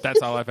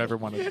 That's all I've ever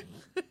wanted.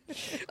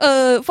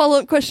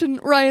 Follow-up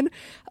question, Ryan.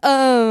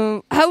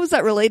 How was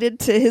that related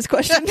to his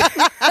question?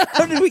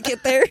 How did we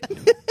get there?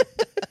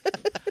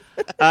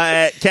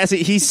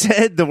 Cassie, he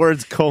said the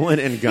words colon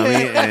and gummy,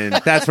 and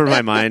that's where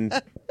my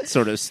mind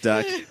sort of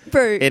stuck.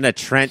 In a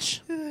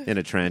trench.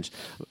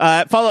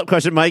 Follow-up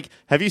question, Mike.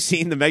 Have you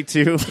seen the Meg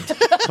 2 :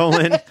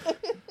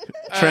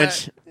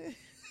 Trench?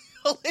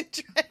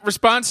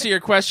 Response to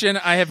your question,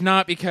 I have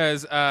not,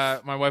 because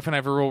my wife and I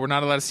have a rule: we're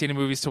not allowed to see any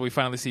movies till we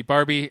finally see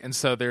Barbie, and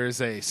so there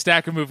is a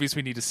stack of movies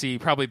we need to see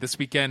probably this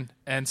weekend,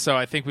 and so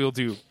I think we will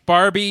do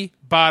Barbie,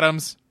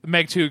 Bottoms,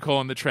 Meg 2: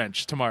 The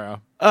Trench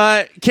tomorrow.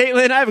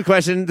 Caitlin, I have a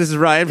question. This is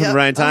Ryan from the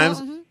Ryan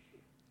Times.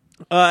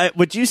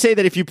 Would you say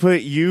that if you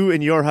put you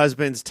and your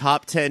husband's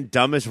top 10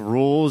 dumbest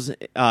rules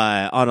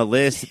on a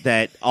list,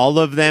 that all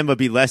of them would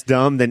be less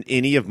dumb than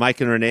any of Mike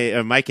and Renee,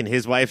 or Mike and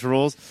his wife's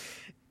rules?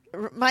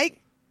 Mike,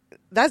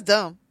 that's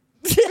dumb.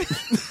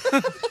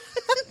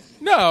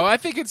 No, I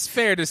think it's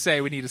fair to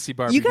say we need to see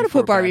Barbie. You gotta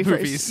before put Barbie bad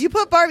first. movies. You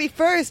put Barbie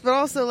first, but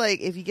also,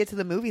 like, if you get to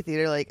the movie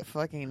theater, like,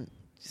 fucking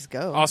just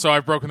go. Also,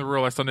 I've broken the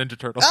rule. I saw Ninja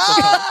Turtles.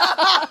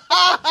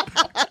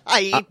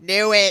 I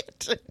knew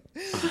it.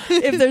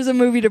 If there's a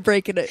movie to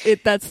break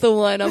it, that's the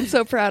one. I'm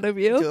so proud of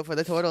Do you. it for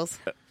the turtles.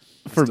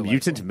 For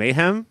Mutant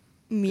Mayhem?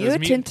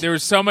 Mutant. There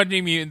was so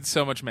many mutants,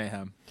 so much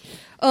mayhem.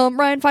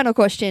 Ryan, final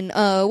question.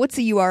 What's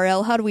the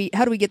URL? How do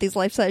we get these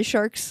life-size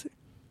sharks?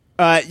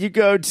 You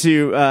go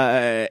to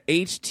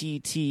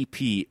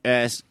https://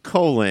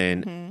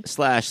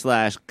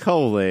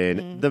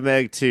 the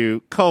Meg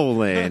 2 :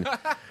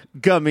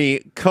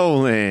 gummy :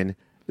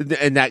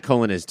 and that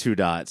colon is 2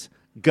 dots.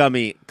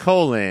 Gummy :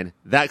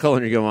 that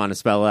colon you're going to want to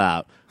spell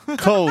out.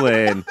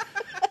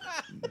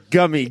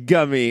 Gummy :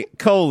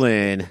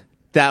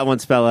 that one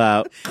spell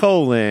out.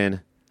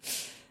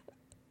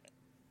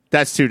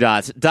 That's 2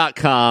 dots.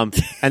 .com.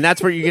 And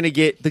that's where you're going to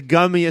get the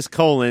gummiest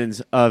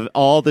colons of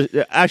all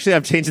the... Actually,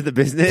 I'm changing the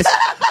business.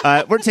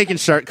 We're taking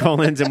shark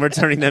colons and we're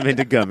turning them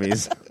into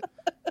gummies.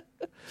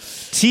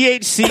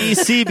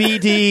 THC,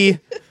 CBD,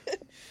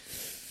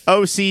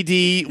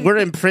 OCD. We're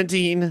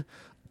imprinting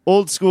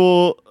old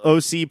school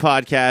OC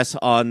podcasts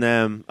on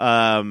them.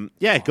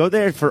 Go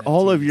there for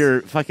all of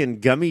your fucking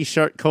gummy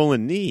shark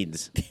colon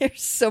needs.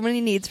 There's so many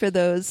needs for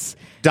those.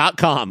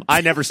 .com.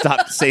 I never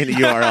stopped saying the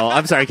URL.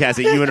 I'm sorry,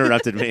 Cassie. You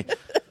interrupted me.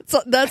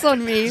 So that's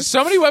on me.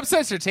 So many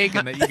websites are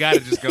taken that you got to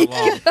just go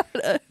long.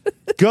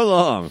 Go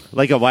long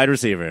like a wide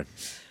receiver.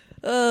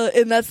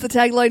 And that's the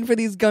tagline for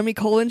these gummy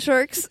colon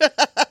sharks.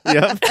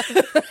 Yep.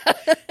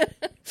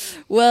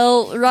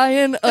 Well,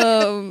 Ryan,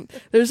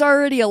 there's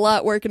already a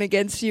lot working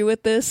against you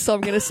with this, so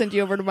I'm going to send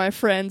you over to my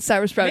friend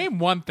Cybersprout. Name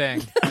one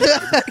thing.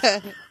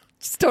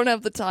 Just don't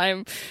have the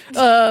time.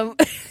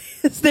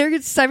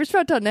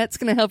 Cybersprout.net's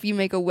going to help you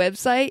make a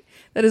website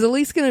that is at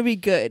least going to be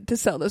good to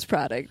sell this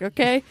product,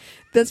 okay?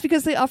 That's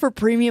because they offer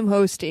premium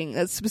hosting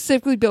that's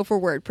specifically built for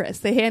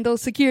WordPress. They handle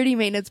security,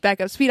 maintenance,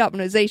 backup, speed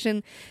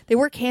optimization. They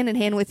work hand in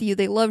hand with you.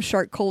 They love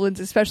shark colons,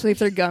 especially if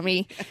they're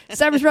gummy.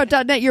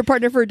 Cybersprout.net, your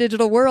partner for a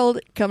digital world.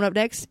 Coming up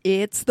next,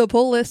 it's the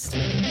pull list.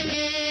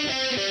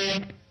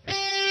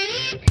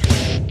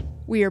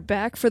 We are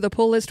back for the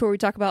pull list where we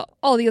talk about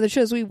all the other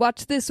shows we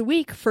watched this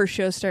week. First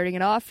show starting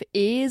it off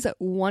is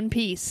One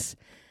Piece.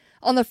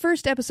 On the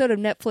first episode of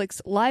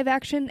Netflix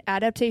live-action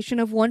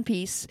adaptation of One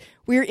Piece,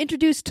 we are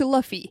introduced to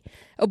Luffy,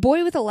 a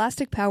boy with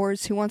elastic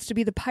powers who wants to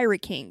be the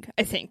Pirate King,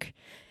 I think.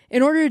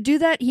 In order to do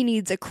that, he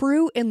needs a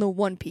crew in the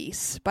One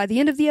Piece. By the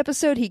end of the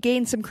episode, he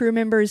gains some crew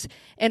members,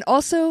 and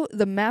also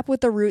the map with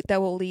the route that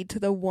will lead to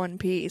the One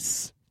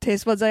Piece.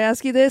 Taste buds, I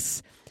ask you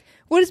this.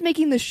 What is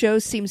making the show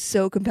seem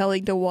so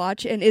compelling to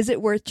watch, and is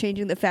it worth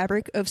changing the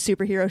fabric of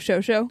superhero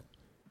show?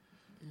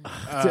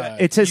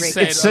 It's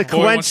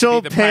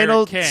sequential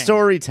panel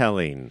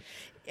storytelling.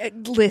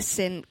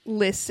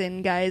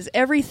 Listen, guys.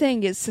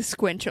 Everything is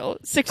sequential.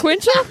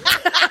 Sequential?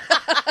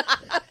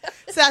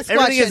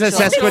 Everything is a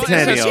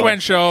sesquicentennial.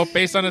 Sequential,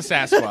 based on a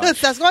Sasquatch.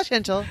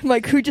 Sasquatch.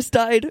 Mike, who just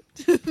died?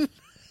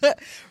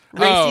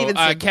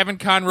 Kevin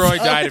Conroy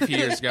died a few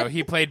years ago.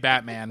 He played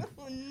Batman.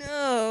 Oh,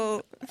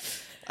 no.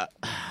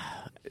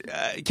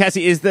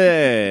 Cassie, is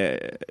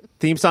the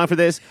theme song for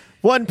this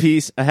One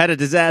Piece ahead of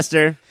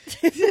disaster?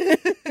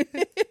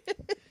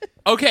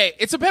 Okay,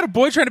 it's about a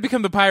boy trying to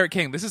become the Pirate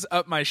King. This is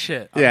up my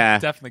shit. I'm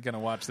definitely going to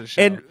watch this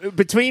show. And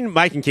between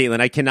Mike and Caitlin,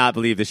 I cannot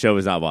believe the show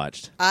was not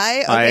watched.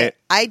 I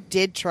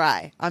did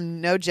try.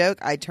 I'm no joke.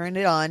 I turned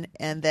it on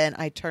and then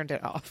I turned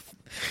it off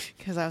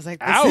because I was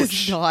like,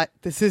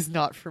 this is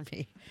not for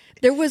me.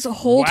 There was a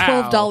whole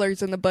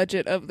 $12 in the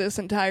budget of this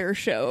entire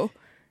show.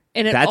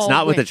 And that's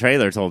not what the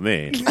trailer told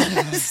me.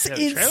 That's the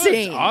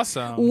insane.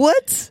 Awesome.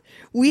 What?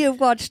 We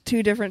have watched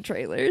 2 different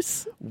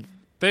trailers.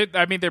 There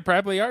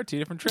probably are 2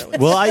 different trailers.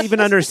 Will I even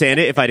understand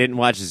it if I didn't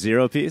watch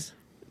Zero Piece?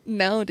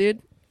 No,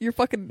 dude. You're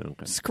fucking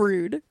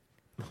screwed.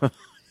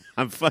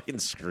 I'm fucking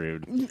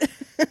screwed.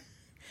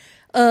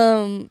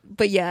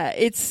 But yeah,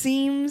 it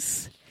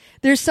seems...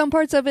 There's some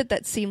parts of it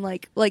that seem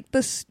like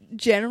the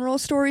general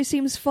story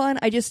seems fun.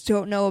 I just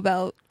don't know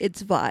about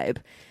its vibe.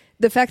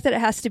 The fact that it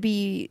has to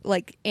be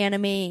like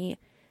anime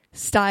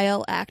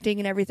style acting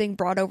and everything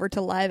brought over to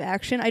live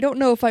action, I don't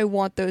know if I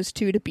want those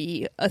 2 to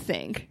be a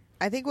thing.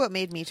 I think what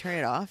made me turn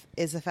it off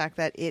is the fact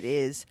that it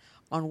is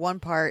on one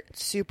part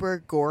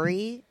super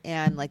gory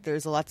and like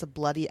there's lots of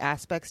bloody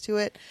aspects to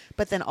it,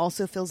 but then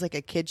also feels like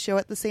a kid show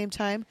at the same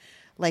time.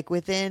 Like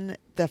within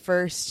the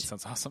first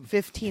sounds awesome.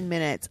 15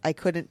 minutes, I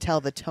couldn't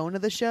tell the tone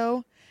of the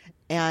show,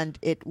 and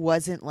it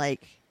wasn't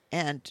like,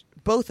 and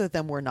both of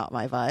them were not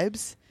my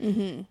vibes,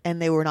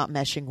 and they were not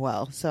meshing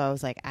well. So I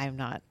was like, I'm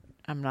not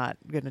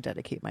going to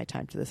dedicate my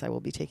time to this. I will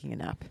be taking a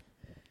nap.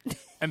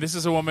 And this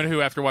is a woman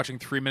who, after watching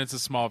 3 minutes of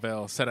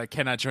Smallville, said, I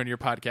cannot join your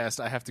podcast.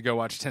 I have to go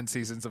watch 10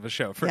 seasons of a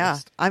show first. Yeah,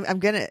 I'm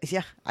going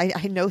to,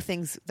 I know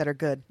things that are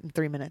good in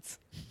 3 minutes.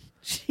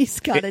 She's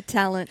got a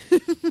talent.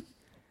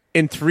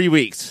 In 3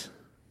 weeks,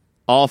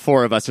 all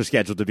 4 of us are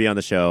scheduled to be on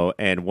the show,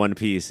 and One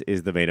Piece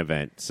is the main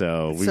event.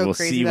 So we will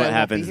see what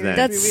happens then.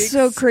 That's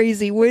so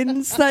crazy.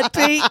 When's that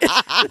date?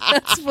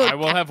 I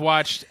will have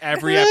watched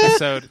every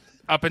episode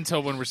up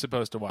until when we're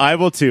supposed to watch. I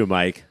will too,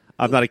 Mike.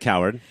 I'm not a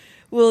coward.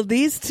 Well,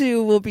 these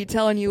 2 will be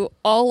telling you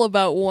all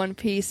about One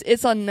Piece.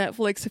 It's on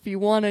Netflix if you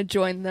want to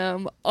join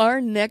them.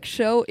 Our next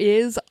show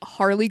is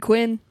Harley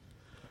Quinn.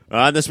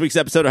 On this week's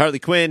episode of Harley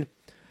Quinn,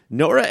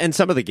 Nora and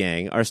some of the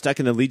gang are stuck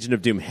in the Legion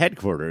of Doom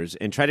headquarters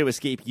and try to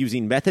escape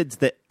using methods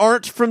that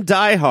aren't from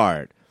Die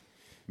Hard.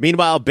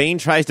 Meanwhile, Bane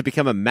tries to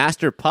become a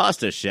master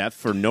pasta chef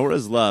for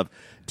Nora's love.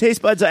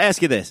 Taste buds, I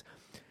ask you this.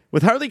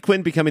 With Harley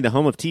Quinn becoming the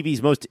home of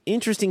TV's most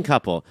interesting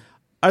couple,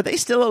 are they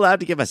still allowed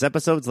to give us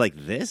episodes like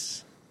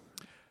this?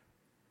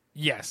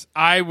 Yes,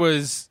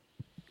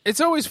 it's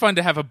always fun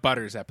to have a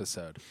Butters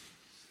episode.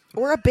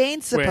 Or a Bane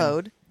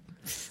episode.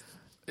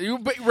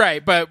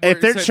 Right, but if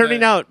they're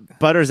churning out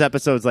Butters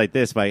episodes like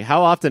this, Mike,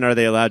 how often are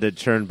they allowed to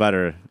churn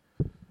butter?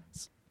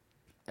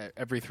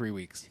 Every 3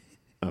 weeks.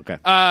 Okay.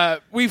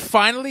 We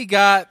finally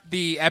got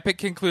the epic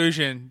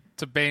conclusion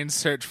to Bane's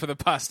search for the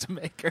pasta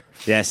maker.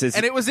 Yes,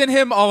 and it was in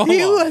him all along.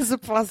 He was a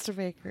pasta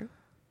maker.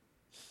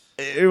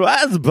 It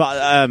was,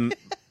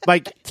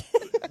 Mike.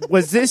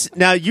 Was this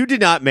now? You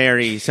did not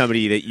marry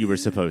somebody that you were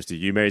supposed to.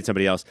 You married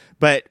somebody else.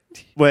 But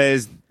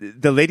was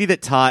the lady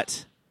that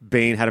taught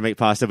Bane how to make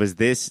pasta? Was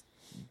this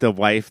the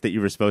wife that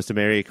you were supposed to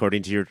marry,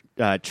 according to your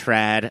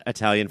trad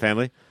Italian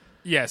family?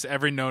 Yes,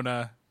 every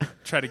Nona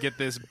tried to get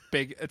this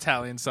big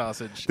Italian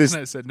sausage. This-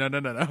 and I said, no.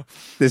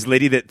 This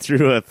lady that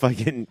threw a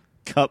fucking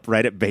cup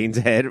right at Bane's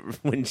head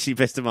when she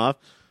pissed him off.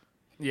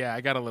 Yeah,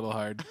 I got a little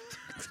hard.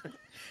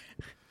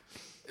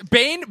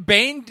 Bane,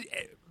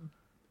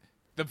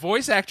 the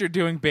voice actor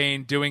doing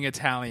Bane doing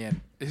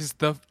Italian is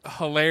the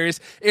hilarious.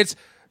 It's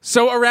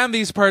so around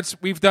these parts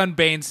we've done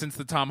Bane since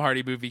the Tom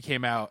Hardy movie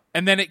came out,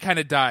 and then it kind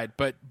of died.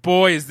 But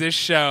boy, is this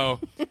show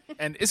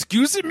and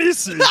excuse me,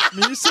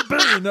 Mr.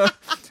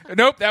 Bane.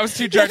 Nope, that was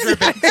 2 Jar Jar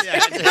Binks.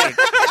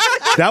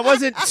 That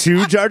wasn't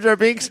 2 Jar Jar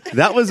Binks.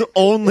 That was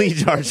only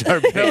Jar Jar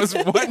Binks. That was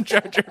 1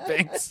 Jar Jar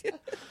Binks.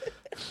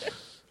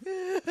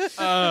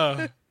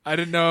 I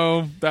didn't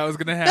know that was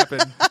gonna happen,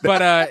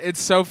 but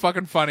it's so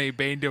fucking funny.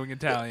 Bane doing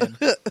Italian.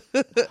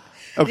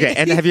 Okay,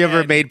 and have you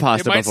ever made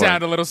pasta It might before?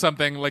 sound a little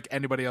something like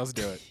anybody else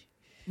do it.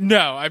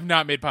 No, I've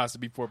not made pasta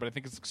before, but I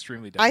think it's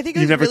extremely different. I think it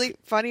You've was never- really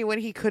funny when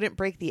he couldn't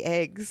break the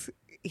eggs.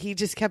 He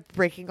just kept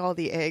breaking all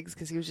the eggs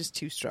because he was just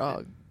too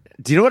strong.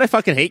 Do you know what I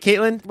fucking hate,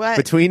 Caitlin? What?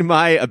 Between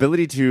my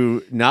ability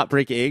to not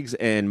break eggs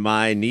and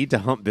my need to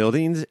hump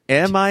buildings,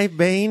 am I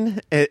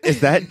Bane?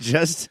 Is that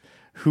just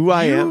who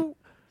I am? You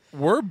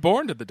were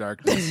born to the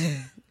darkness.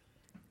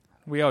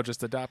 We all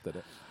just adopted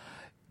it.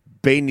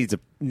 Bane needs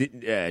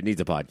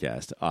a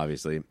podcast,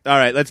 obviously. All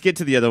right, let's get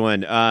to the other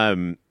one.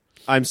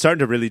 I'm starting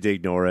to really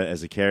dig Nora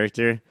as a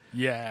character.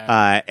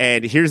 Yeah.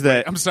 And here's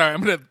the... I'm sorry.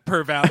 I'm going to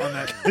perv out on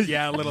that.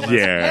 Yeah, a little less.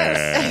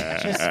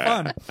 Yeah. Just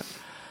fun.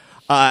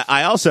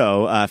 I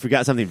also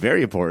forgot something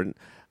very important.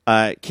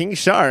 King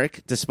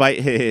Shark, despite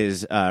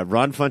his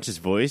Ron Funches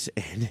voice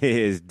and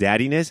his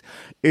daddiness,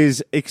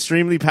 is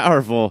extremely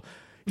powerful.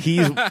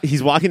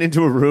 He's walking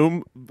into a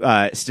room,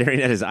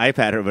 staring at his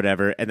iPad or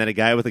whatever, and then a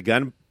guy with a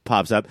gun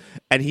pops up,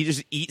 and he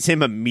just eats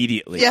him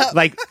immediately, Yep.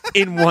 like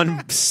in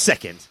 1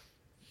 second.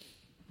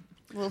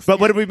 But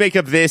what did we make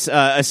of this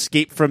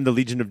escape from the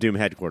Legion of Doom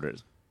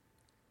headquarters?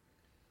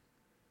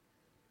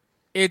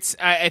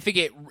 I think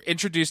it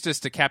introduced us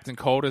to Captain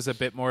Cold as a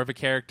bit more of a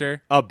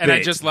character. A bit, and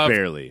I just love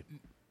barely.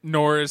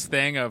 Nora's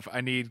thing of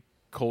I need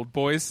cold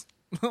boys.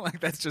 Like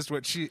that's just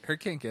what her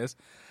kink is.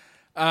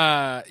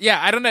 Yeah,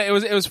 I don't know.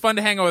 It was fun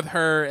to hang out with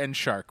her and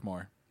Shark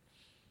more.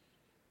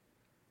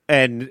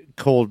 And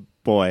Cold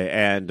Boy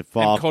and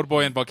Cold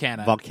Boy and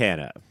Volcana.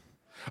 Volcana.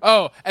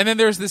 Oh, and then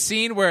there's the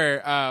scene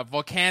where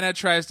Volcana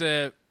tries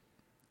to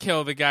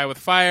kill the guy with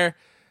fire.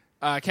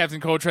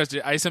 Captain Cold tries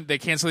to ice him. They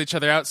cancel each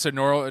other out, so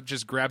Nora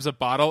just grabs a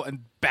bottle and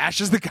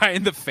bashes the guy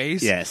in the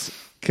face. Yes,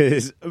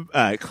 because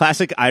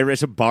classic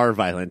Irish bar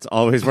violence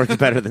always works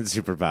better than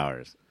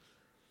superpowers.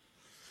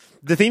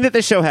 The thing that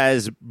this show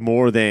has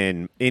more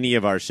than any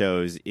of our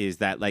shows is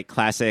that like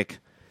classic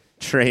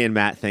Trey and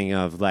Matt thing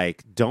of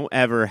like, don't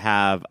ever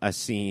have a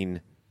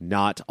scene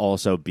not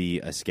also be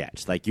a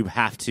sketch. Like you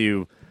have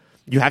to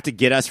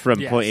get us from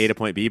point A to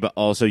point B, but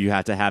also you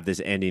have to have this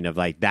ending of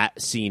like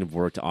that scene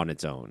worked on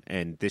its own.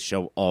 And this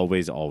show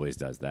always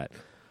does that.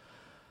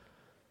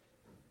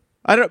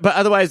 But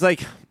otherwise,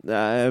 like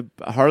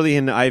Harley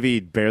and Ivy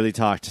barely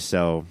talked,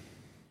 so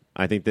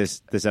I think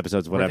this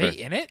episode's whatever. Were they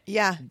in it?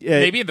 Yeah.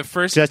 Maybe in the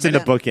first just minute.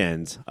 in the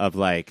bookends of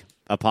like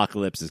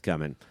apocalypse is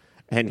coming,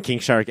 and King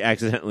Shark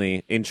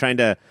accidentally, in trying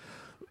to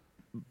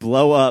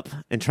blow up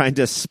and trying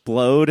to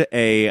explode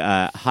a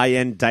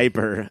high-end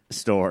diaper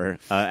store,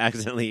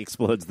 accidentally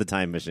explodes the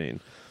time machine.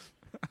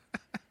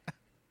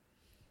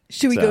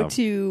 Should we go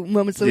to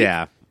moments of the week?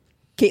 Yeah.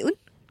 Caitlin?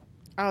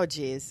 Oh,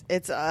 geez.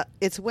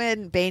 It's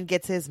when Bane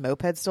gets his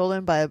moped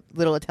stolen by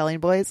little Italian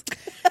boys.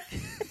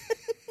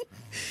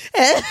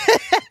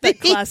 That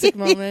classic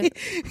moment.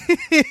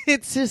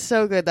 It's just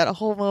so good, that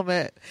whole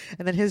moment.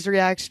 And then his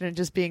reaction and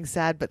just being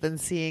sad, but then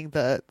seeing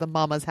the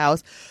mama's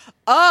house.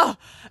 Oh,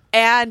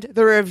 and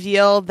the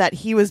reveal that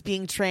he was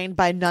being trained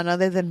by none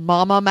other than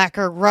Mama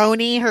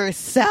Macaroni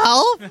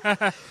herself.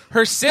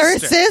 Her sister. Her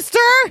sister?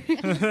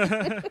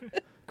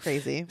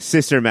 Crazy.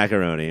 Sister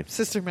Macaroni.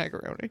 Sister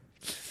Macaroni.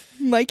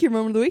 Mike, your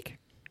moment of the week?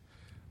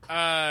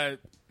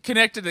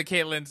 Connected to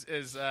Caitlin's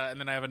is, and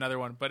then I have another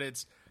one, but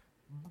it's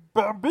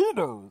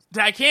Bambinos.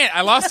 I can't.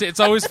 I lost it. It's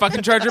always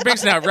fucking Jar Jar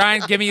Binks now.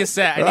 Ryan, give me a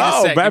set. I need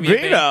a set. Give me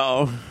a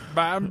Bambino.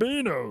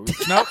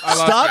 Bambinos. Nope, I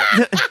lost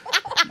it. Stop.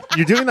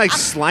 You're doing like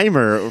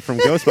Slimer from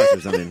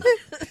Ghostbusters. I mean,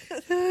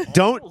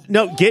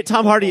 get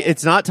Tom Hardy.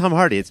 It's not Tom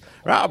Hardy. It's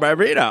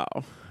Bambino.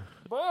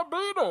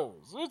 Bambinos.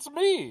 It's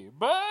me,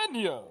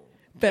 Banyo.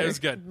 Better. It was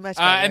good. Much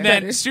better. And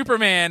then Better.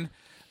 Superman,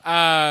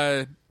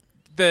 the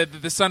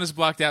sun is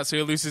blocked out, so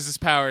he loses his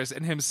powers,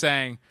 and him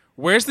saying,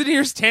 "Where's the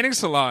nearest tanning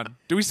salon?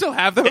 Do we still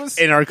have those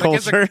In our Like,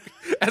 culture?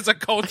 As a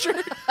culture?"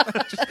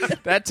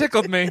 That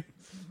tickled me.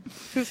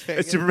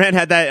 Superman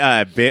had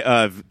that bit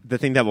of the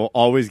thing that will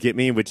always get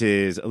me, which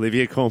is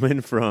Olivia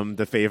Colman from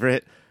The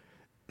Favorite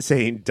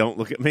saying, "Don't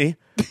look at me."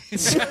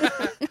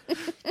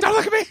 Don't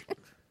look at me.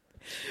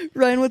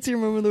 Ryan, what's your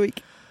moment of the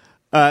week?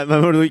 My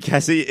moment of the week,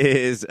 Cassie,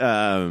 is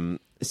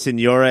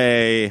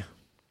Signore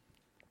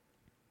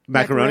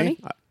Macaroni.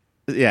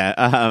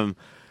 Yeah.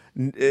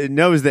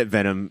 Knows that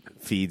Venom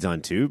feeds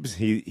on tubes.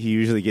 He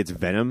usually gets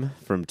venom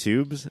from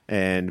tubes,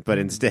 but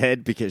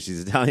instead, because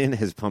she's Italian,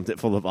 has pumped it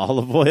full of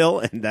olive oil,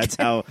 and that's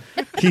how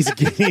he's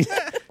getting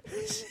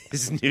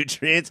his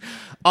nutrients.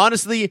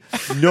 Honestly,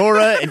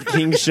 Nora and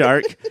King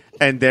Shark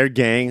and their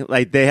gang,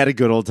 like, they had a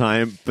good old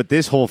time, but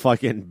this whole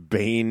fucking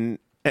Bane,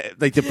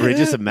 like the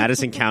Bridges of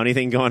Madison County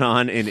thing going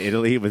on in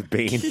Italy with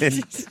Bane and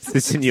the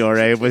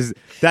Signore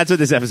that's what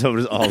this episode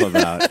was all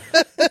about.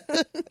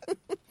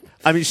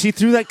 I mean, she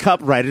threw that cup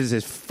right at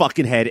his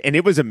fucking head, and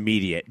it was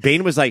immediate.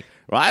 Bane was like,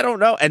 well, I don't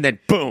know. And then,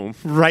 boom,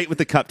 right with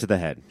the cup to the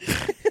head.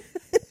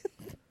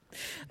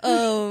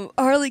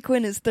 Harley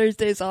Quinn is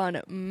Thursdays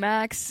on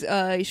Max.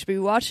 You should be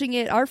watching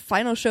it. Our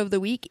final show of the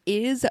week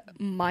is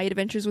My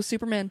Adventures with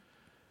Superman.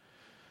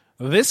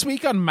 This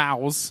week on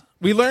Mouse,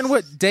 we learn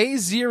what Day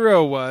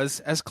Zero was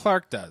as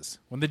Clark does.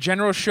 When the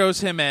General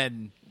shows him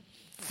an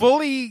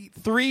fully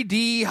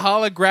 3D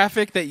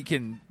holographic that you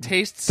can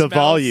taste, The smell,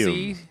 volume.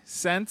 see,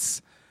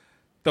 sense.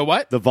 The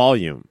what? The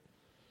volume.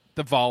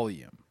 The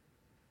volume.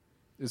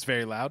 It was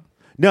very loud.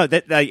 No,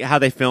 that like, how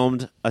they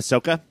filmed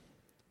Ahsoka.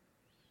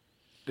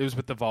 It was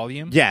with the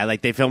volume? Yeah,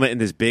 like they film it in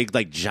this big,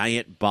 like,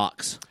 giant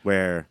box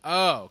where...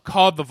 Oh,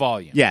 called the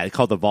volume. Yeah, it's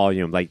called the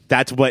volume. Like,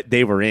 that's what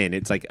they were in.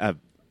 It's like a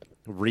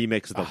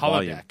remix of the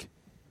volume. Holodeck.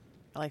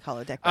 I like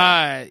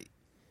holodeck.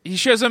 He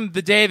shows him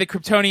the day the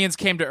Kryptonians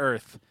came to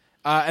Earth.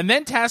 And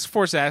then Task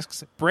Force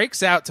X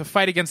breaks out to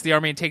fight against the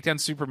army and take down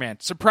Superman,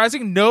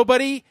 surprising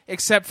nobody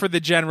except for the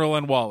General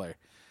and Waller.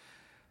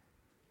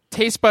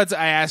 Taste buds,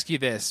 I ask you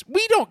this.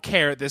 We don't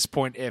care at this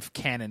point if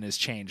canon has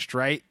changed,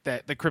 right?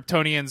 That the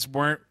Kryptonians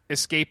weren't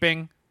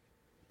escaping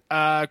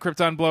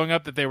Krypton blowing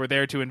up, that they were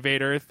there to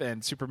invade Earth,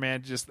 and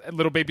Superman,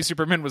 little baby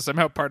Superman was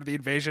somehow part of the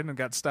invasion and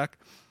got stuck.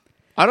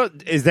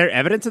 Is there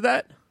evidence of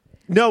that?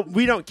 No,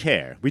 we don't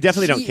care. We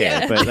definitely don't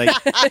care. But, like,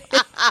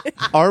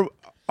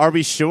 are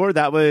we sure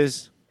that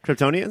was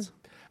Kryptonians?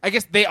 I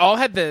guess they all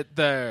had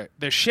their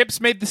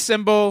ships made the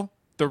symbol.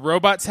 The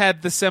robots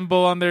had the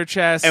symbol on their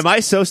chest. Am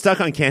I so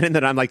stuck on canon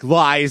that I'm like,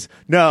 lies?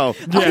 No,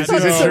 this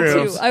isn't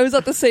true. Too. I was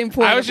at the same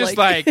point. I was just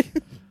like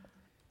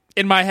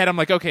in my head, I'm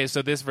like, okay,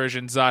 so this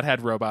version, Zod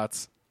had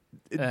robots.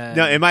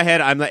 No, in my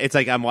head, it's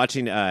like I'm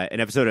watching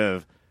an episode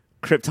of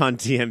Krypton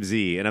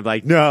TMZ, and I'm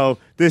like, no,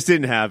 this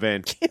didn't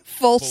happen.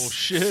 False.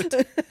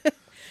 Bullshit.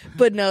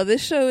 But no,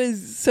 this show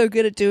is so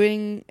good at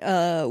doing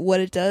what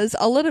it does.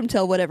 I'll let them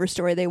tell whatever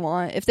story they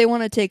want. If they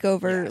want to take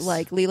over,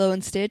 like, Lilo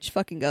and Stitch,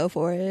 fucking go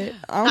for it.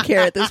 I don't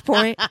care at this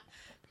point. Is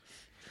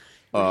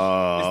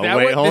that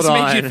wait, what this hold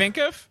made on. you think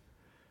of?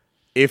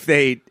 If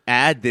they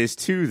add this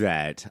to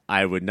that,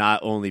 I would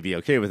not only be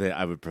okay with it,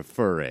 I would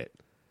prefer it.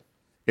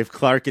 If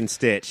Clark and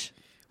Stitch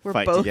We're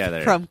fight both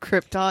together. from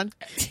Krypton.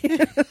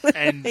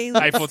 And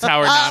Eiffel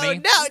Tower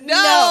Nani?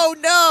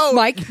 No.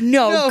 Mike,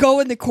 no,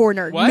 go in the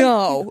corner. What?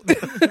 No.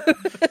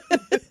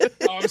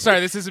 Oh, I'm sorry,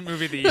 this isn't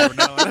movie of the year. We're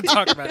not allowed to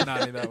talk about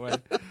Nani that way.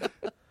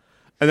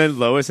 And then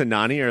Lois and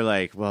Nani are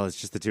like, well, it's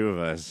just the two of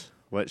us.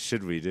 What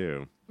should we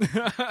do?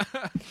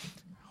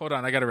 Hold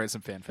on, I got to write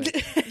some fanfic.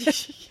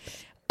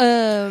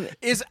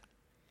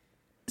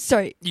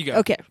 Sorry. You go.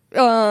 Okay.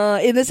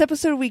 In this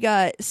episode, we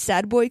got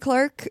Sad Boy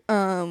Clark.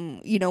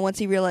 Once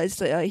he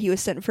realized he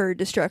was sent for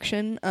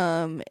destruction.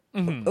 How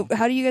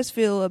do you guys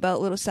feel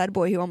about little Sad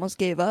Boy who almost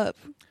gave up?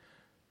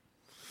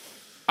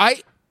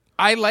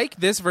 I like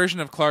this version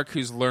of Clark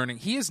who's learning.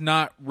 He is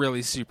not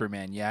really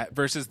Superman yet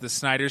versus the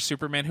Snyder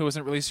Superman who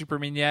wasn't really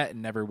Superman yet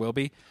and never will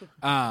be.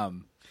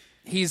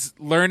 He's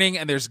learning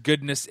and there's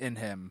goodness in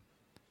him.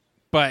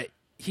 But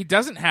he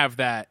doesn't have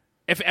that.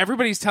 If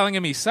everybody's telling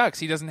him he sucks,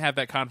 he doesn't have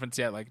that confidence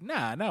yet. Like,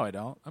 nah, no, I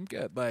don't. I'm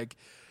good. Like,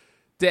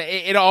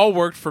 it all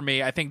worked for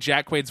me. I think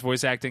Jack Quaid's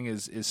voice acting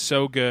is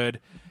so good.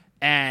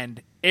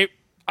 And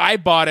I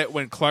bought it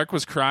when Clark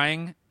was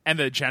crying and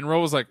the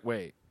General was like,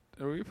 wait.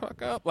 Did we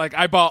fuck up? Like,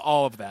 I bought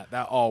all of that.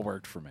 That all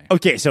worked for me.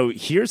 Okay, so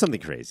here's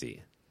something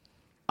crazy.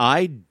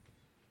 I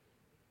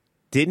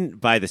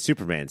didn't buy the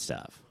Superman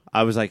stuff.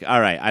 I was like,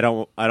 all right, I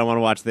don't want to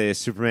watch this.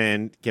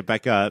 Superman, get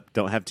back up.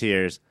 Don't have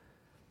tears.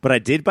 But I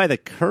did buy the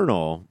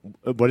Colonel.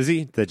 What is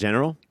he? The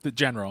General? The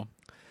General.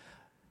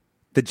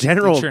 The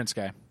General. The insurance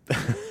guy.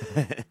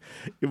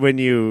 When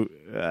you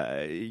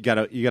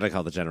gotta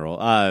call the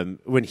General.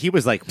 When he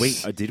was like,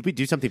 wait, did we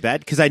do something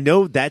bad? Because I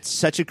know that's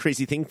such a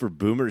crazy thing for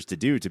boomers to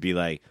do, to be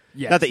like,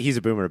 yes. Not that he's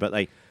a boomer, but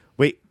like,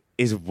 wait,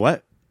 is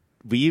what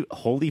we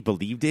wholly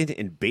believed in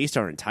and based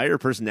our entire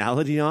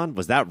personality on,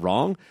 was that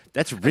wrong?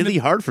 That's really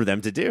hard for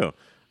them to do.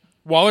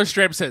 Waller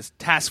straight up says,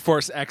 Task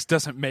Force X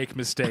doesn't make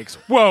mistakes.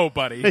 Whoa,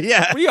 buddy.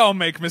 Yeah. We all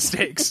make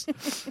mistakes.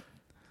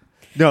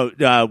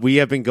 No, we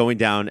have been going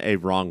down a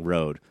wrong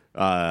road.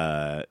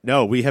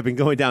 No, we have been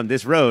going down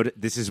this road.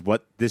 This is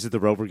the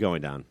road we're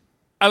going down.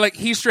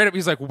 He's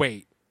like,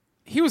 wait,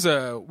 he was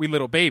a wee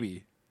little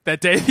baby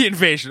that day of the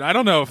invasion. I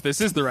don't know if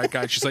this is the right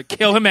guy. She's like,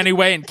 kill him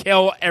anyway and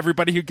kill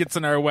everybody who gets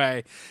in our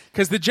way.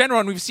 Because the General,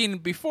 and we've seen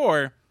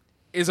before,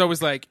 is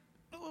always like,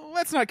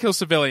 let's not kill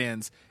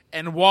civilians.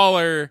 And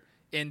Waller,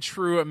 in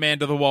true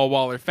Amanda the Wall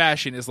Waller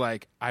fashion, is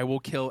like, I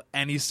will kill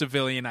any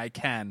civilian I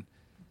can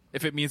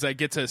if it means I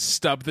get to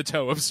stub the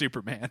toe of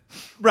Superman.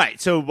 Right.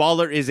 So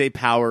Waller is a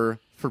power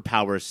for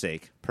power's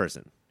sake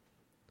person.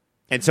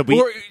 And so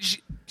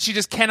she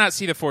just cannot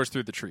see the forest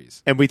through the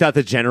trees. And we thought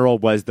the general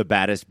was the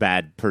baddest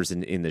bad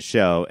person in the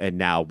show, and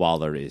now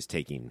Waller is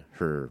taking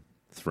her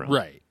throne.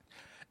 Right.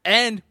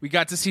 And we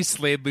got to see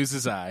Slade lose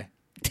his eye.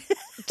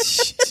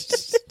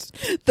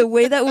 The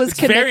way that was It's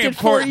very connected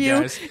for important, you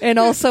guys. and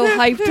also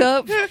hyped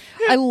up.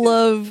 I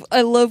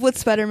love with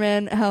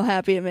Spider-Man how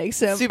happy it makes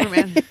him.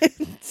 Superman.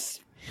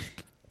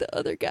 The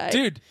other guy.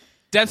 Dude,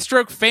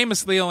 Deathstroke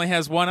famously only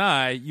has one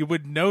eye. You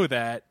would know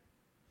that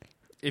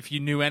if you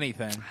knew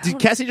anything. Did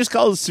Cassie just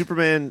call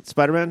Superman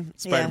Spider-Man?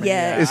 Spider-Man.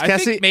 Yeah. Is I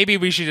Cassie- think maybe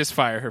we should just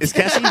fire her. Is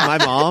Cassie my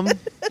mom?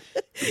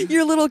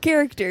 Your little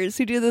characters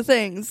who do the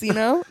things, you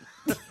know?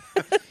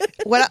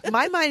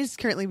 My mind is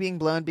currently being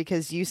blown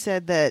because you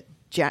said that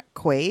Jack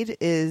Quaid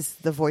is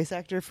the voice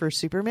actor for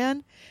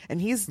Superman, and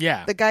he's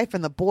the guy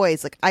from The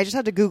Boys. Like, I just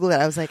had to Google it.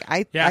 I was like,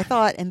 I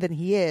thought, and then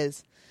he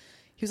is.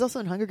 He was also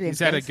in Hunger Games.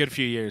 He's had a good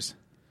few years.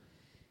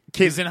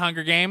 He's in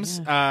Hunger Games.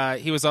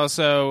 He was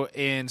also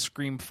in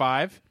Scream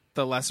 5,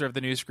 the lesser of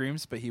the new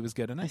Screams, but he was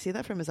good in I it. see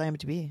that from his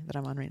IMDb that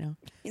I'm on right now.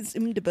 He's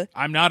IMDb.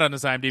 I'm not on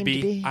his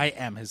IMDb. IMDb. I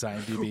am his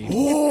IMDb.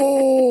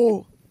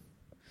 Oh,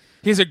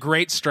 He has a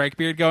great strike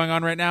beard going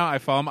on right now. I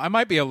follow him. I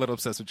might be a little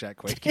obsessed with Jack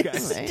Quaid, you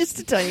guys. Right. Just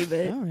a tiny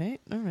bit. all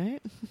right.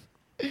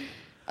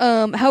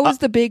 How was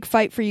the big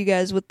fight for you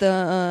guys with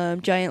the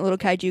giant little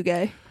kaiju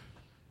guy?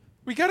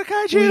 We got a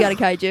kaiju. We got a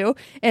kaiju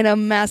and a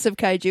massive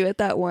kaiju at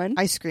that one.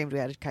 I screamed we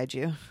had a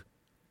kaiju.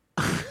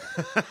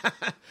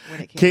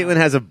 Caitlin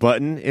has a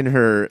button in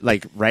her,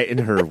 like, right in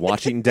her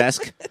watching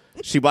desk.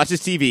 She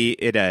watches TV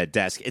at a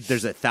desk.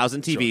 There's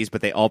 1,000 TVs,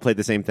 but they all play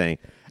the same thing.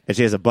 And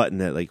she has a button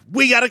that, like,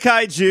 we got a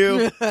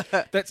kaiju.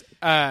 That's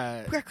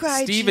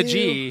kaiju. Steve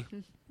G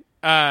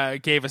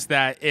gave us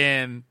that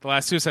in the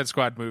last Suicide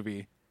Squad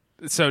movie.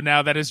 So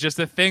now that is just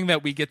a thing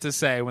that we get to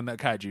say when the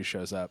kaiju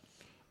shows up.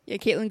 Yeah,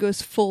 Caitlin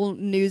goes full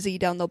newsy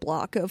down the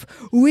block of,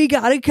 we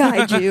got a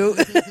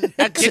kaiju.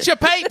 Get your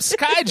pipes,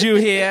 kaiju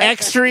here.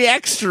 Extra.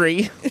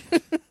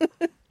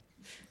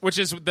 Which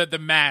is the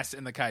mass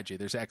in the kaiju.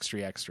 There's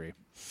extra.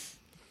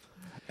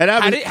 And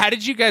How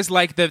did you guys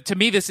like the? To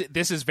me, this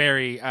is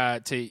very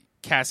to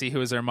Cassie, who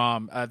is her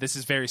mom. This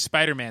is very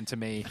Spider-Man to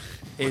me.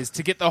 Is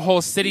to get the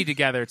whole city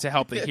together to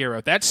help the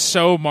hero. That's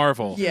so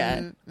Marvel.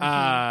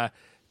 Yeah.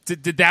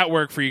 Did that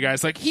work for you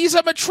guys? Like, he's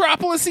a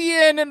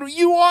Metropolisian, and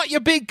you want your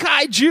big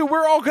kaiju?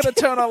 We're all going to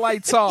turn our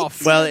lights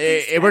off. Well,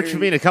 it worked for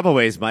me in a couple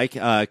ways, Mike,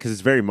 because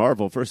it's very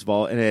Marvel, first of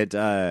all. And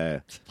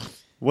it,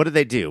 what did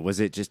they do? Was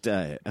it just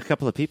a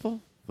couple of people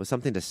with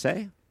something to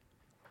say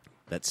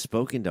that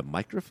spoke into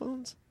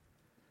microphones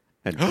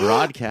and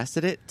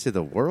broadcasted it to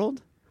the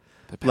world?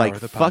 The power Like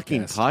of the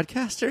fucking podcast.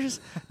 podcasters?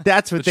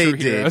 That's what The they true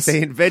did. heroes.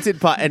 They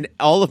invented and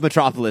all of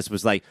Metropolis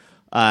was like,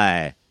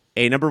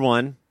 number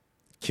 1,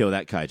 kill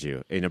that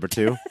kaiju. Number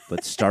 2,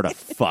 let's start a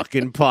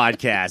fucking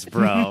podcast,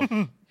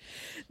 bro.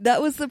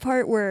 That was the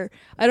part where,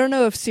 I don't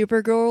know if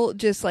Supergirl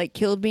just like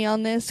killed me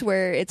on this,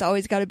 where it's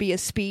always got to be a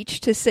speech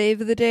to save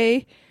the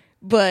day.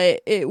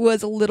 But it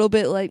was a little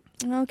bit like,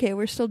 okay,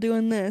 we're still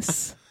doing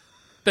this.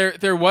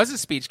 There was a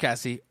speech,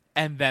 Cassie,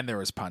 and then there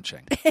was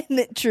punching.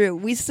 And true,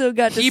 we still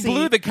got to He see.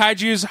 blew the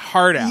kaiju's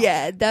heart out.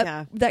 Yeah,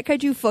 that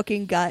kaiju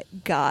fucking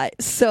got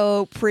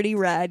so pretty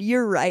rad.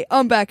 You're right.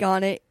 I'm back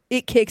on it.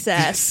 It kicks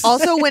ass.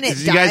 Also, when it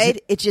Did you guys-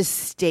 died, it just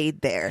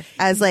stayed there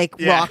as like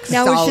rock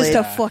Now solid. it's just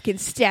a fucking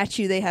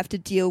statue they have to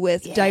deal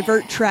with.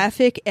 Divert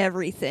traffic,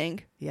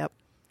 everything. Yep,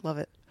 love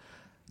it.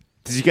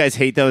 Did you guys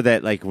hate, though,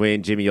 that like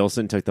when Jimmy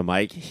Olsen took the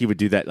mic, he would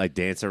do that like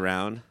dance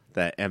around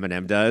that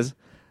Eminem does?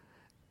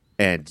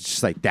 And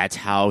just like that's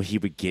how he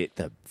would get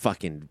the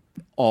fucking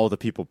all the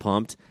people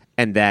pumped.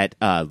 And that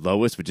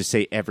Lois would just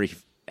say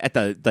at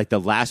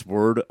the last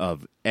word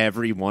of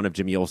every one of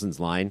Jimmy Olsen's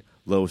line,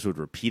 Lois would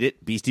repeat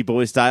it, Beastie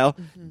Boys style.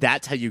 Mm-hmm.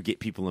 That's how you get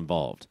people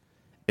involved.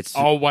 It's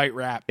All white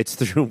rap. It's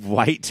through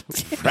white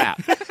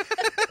rap.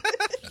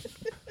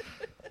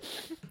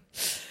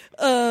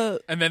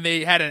 And then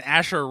they had an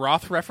Asher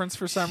Roth reference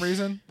for some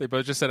reason. They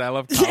both just said, I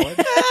love college.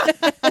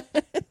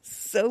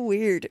 So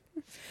weird.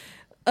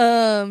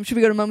 Should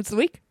we go to Moments of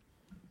the Week?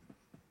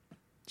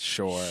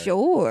 Sure.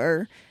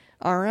 Sure.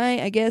 All right.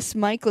 I guess,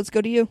 Mike, let's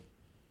go to you.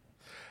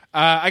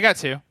 I got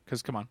 2,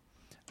 because come on.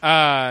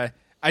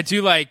 I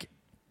do like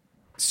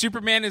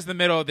Superman is the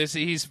middle of this.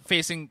 He's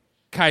facing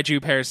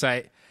Kaiju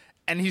Parasite,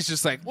 and he's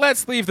just like,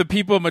 let's leave the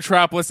people of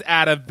Metropolis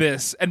out of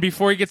this. And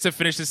before he gets to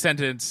finish his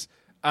sentence,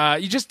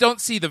 you just don't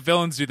see the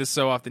villains do this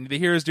so often. The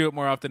heroes do it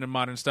more often in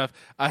modern stuff.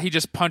 He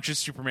just punches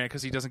Superman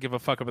because he doesn't give a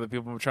fuck about the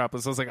people of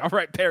Metropolis. I was like, all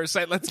right,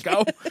 Parasite, let's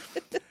go.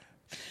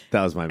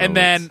 That was my moment.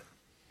 And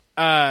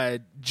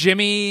then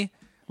Jimmy,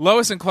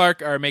 Lois, and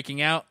Clark are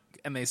making out,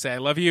 and they say, I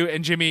love you.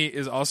 And Jimmy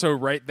is also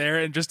right there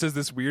and just does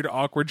this weird,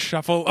 awkward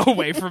shuffle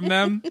away from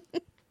them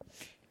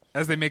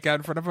as they make out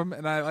in front of him.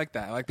 And I like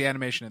that. I like the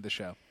animation of the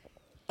show.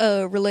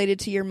 related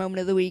to your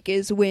moment of the week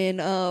is when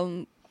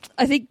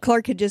I think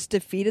Clark had just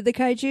defeated the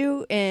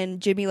kaiju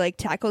and Jimmy like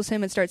tackles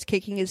him and starts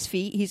kicking his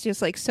feet. He's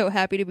just like so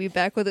happy to be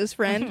back with his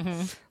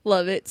friend.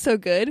 Love it. So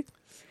good.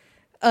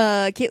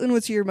 Caitlin,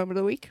 what's your moment of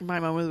the week? My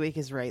moment of the week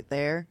is right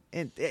there.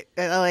 I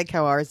like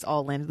how ours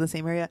all land in the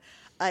same area.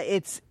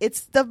 It's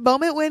the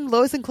moment when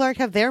Lois and Clark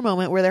have their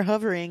moment where they're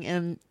hovering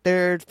and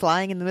they're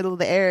flying in the middle of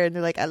the air and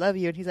they're like, I love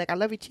you. And he's like, I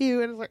love you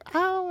too. And it's like,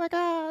 oh my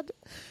God.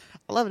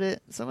 I loved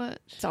it so much.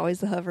 It's always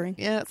the hovering.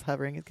 Yeah, it's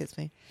hovering. It gets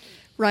me.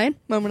 Ryan,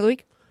 moment of the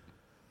week?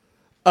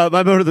 My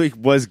moment of the week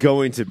was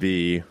going to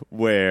be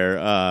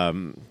where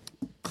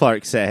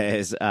Clark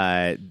says,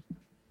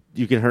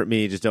 you can hurt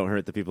me, just don't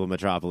hurt the people of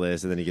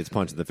Metropolis, and then he gets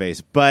punched in the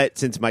face. But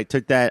since Mike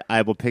took that,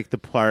 I will pick the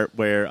part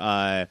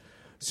where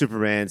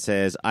Superman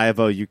says,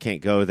 Ivo, you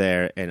can't go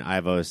there, and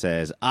Ivo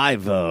says, I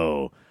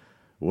vote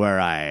where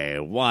I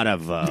want to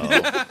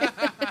vote.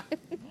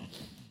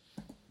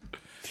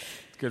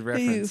 Good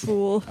reference. You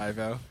fool.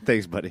 Ivo.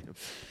 Thanks, buddy.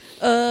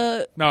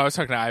 No, I was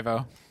talking to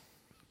Ivo.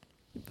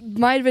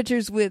 My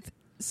Adventures with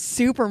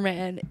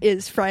Superman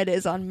is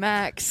Fridays on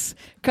Max.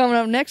 Coming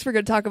up next, we're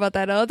going to talk about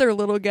that other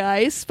little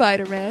guy,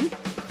 Spider-Man.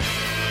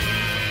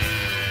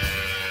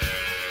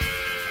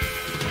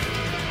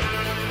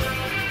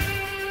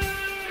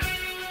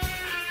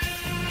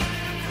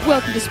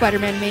 Welcome to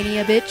Spider-Man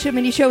Mania, bitch, a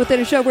mini show within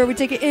a show where we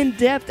take an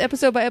in-depth,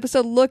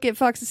 episode-by-episode look at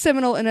Fox's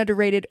seminal and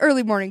underrated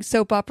early morning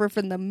soap opera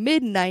from the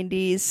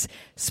mid-90s,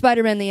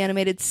 Spider-Man the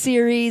Animated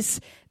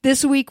Series.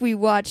 This week we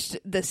watched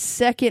the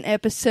second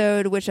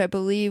episode, which I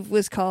believe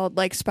was called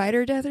like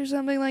Spider Death or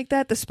something like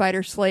that. The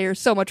Spider Slayer,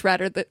 so much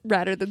rather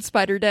than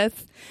Spider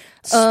Death.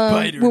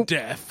 Spider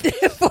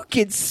Death.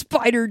 Fucking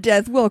Spider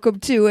Death. Welcome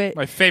to it.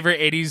 My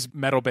favorite 80s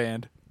metal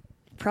band.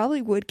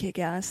 Probably would kick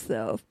ass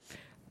though.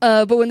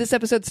 But when this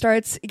episode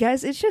starts,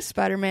 guys, it's just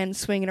Spider-Man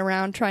swinging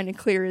around trying to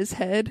clear his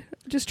head,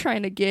 just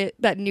trying to get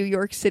that New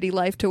York City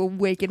life to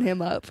awaken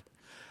him up.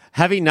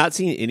 Having not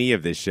seen any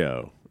of this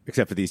show,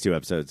 except for these 2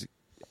 episodes,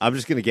 I'm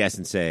just going to guess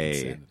and say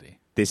Insanity.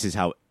 This is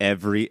how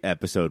every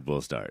episode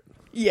will start.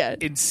 Yeah.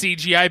 In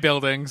CGI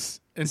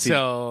buildings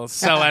until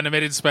cell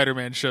animated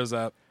Spider-Man shows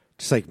up.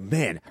 Just like,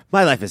 man,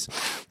 my life is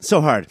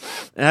so hard,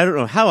 and I don't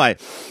know how I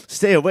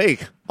stay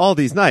awake all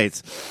these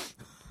nights.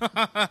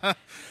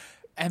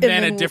 And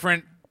then a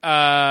different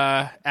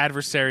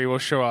adversary will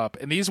show up.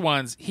 And these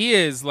ones, he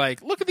is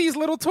like, look at these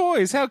little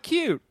toys. How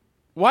cute.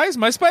 Why is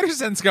my spider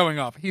sense going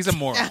off? He's a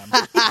moron.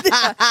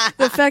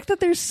 The fact that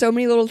there's so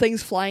many little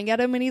things flying at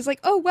him and he's like,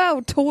 oh,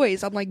 wow,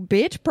 toys. I'm like,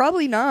 bitch,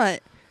 probably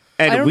not.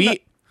 And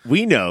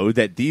we know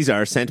that these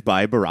are sent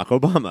by Barack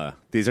Obama.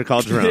 These are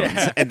called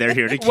drones, and they're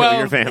here to kill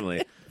your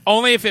family.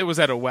 Only if it was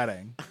at a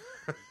wedding.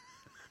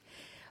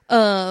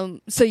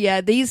 So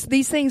yeah, these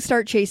things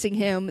start chasing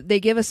him. They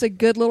give us a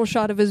good little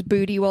shot of his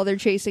booty while they're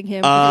chasing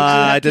him.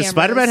 Does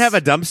Spider-Man have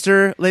a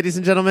dumpster, ladies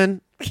and gentlemen?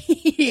 Yeah.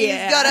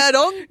 He's got a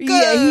donka.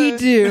 Yeah, he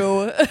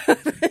do.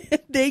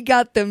 They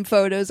got them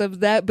photos of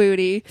that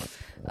booty.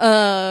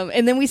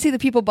 And then we see the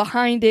people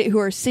behind it who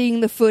are seeing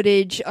the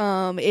footage.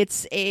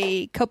 It's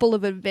a couple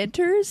of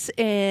inventors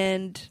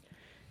and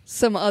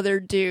some other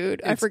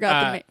dude. I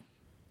forgot the name.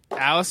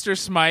 Alistair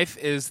Smythe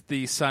is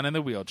the son in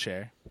the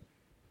wheelchair.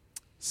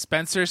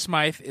 Spencer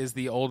Smythe is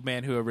the old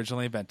man who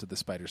originally invented the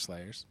Spider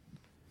Slayers.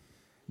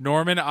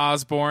 Norman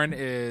Osborn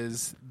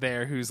is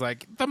there, who's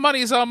like, the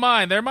money's all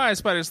mine. They're my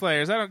Spider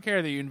Slayers. I don't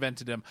care that you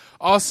invented them.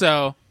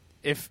 Also,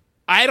 if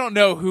I don't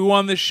know who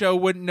on the show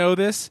wouldn't know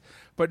this,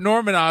 but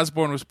Norman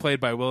Osborn was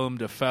played by Willem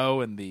Dafoe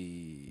in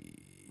the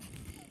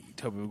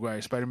Tobey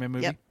Maguire Spider-Man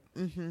movie. Yep.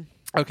 Mm-hmm.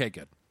 Okay,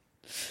 good.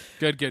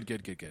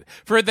 Good.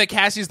 For the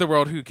Cassie's the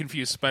world who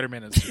confused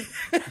Spider-Man as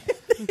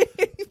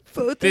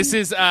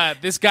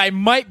this guy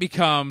might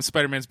become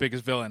Spider-Man's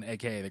biggest villain,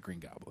 a.k.a. the Green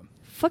Goblin.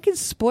 Fucking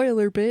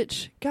spoiler,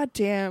 bitch. God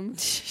damn.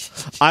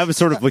 I was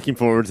sort of looking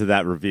forward to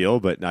that reveal,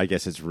 but I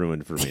guess it's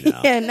ruined for me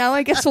now. Yeah, now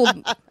I guess we'll...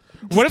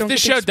 What if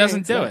this show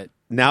doesn't do it?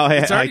 Now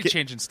it's already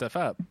changing stuff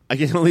up. I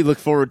can only look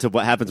forward to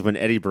what happens when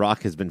Eddie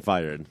Brock has been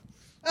fired.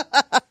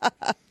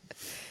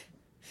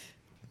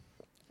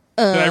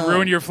 Did I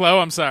ruin your flow?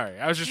 I'm sorry.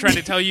 I was just trying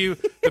to tell you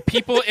the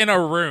people in a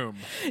room.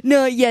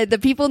 No, yeah, the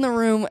people in the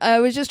room. I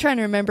was just trying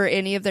to remember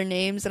any of their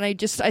names, and I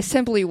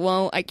simply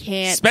won't. I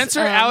can't. Spencer,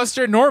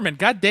 Alistair, Norman.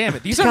 God damn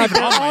it. These aren't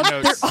even on my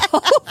notes. They're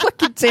all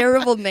fucking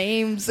terrible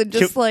names, and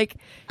just I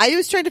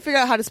was trying to figure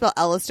out how to spell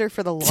Alistair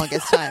for the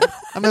longest time.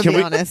 I'm going to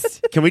be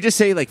honest. Can we just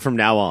say, like, from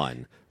now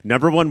on,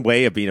 number one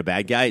way of being a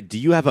bad guy, do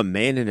you have a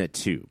man in a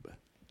tube?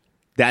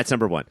 That's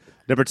number one.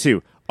 Number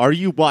two, are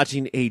you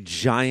watching a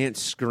giant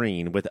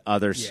screen with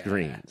other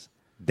screens?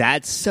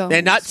 That's so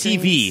and not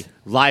TV,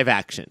 live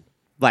action.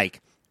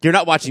 Like, you're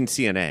not watching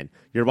CNN.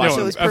 You're watching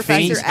So is things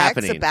Professor X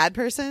happening. a bad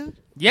person?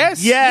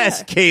 Yes.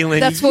 Yes, Kaylin.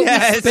 That's what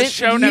yes. we spent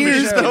show never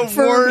years showed. The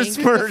worst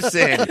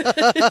confirming.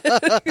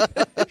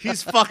 person.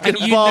 He's fucking And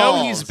you balls.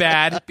 know he's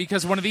bad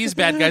because one of these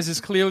bad guys is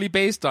clearly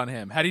based on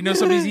him. How do you know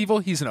somebody's evil?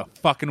 He's in a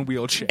fucking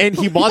wheelchair. And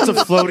he wants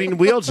a floating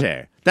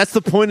wheelchair. That's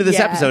the point of this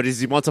Yeah. episode is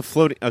he wants a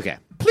floating... Okay.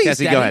 Please,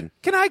 Cassie, Daddy, go ahead.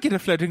 Can I get a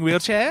floating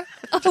wheelchair?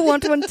 I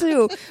want one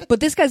too. But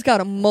this guy's got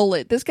a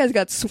mullet. This guy's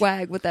got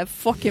swag with that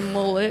fucking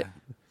mullet.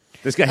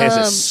 This guy has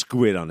a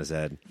squid on his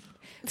head.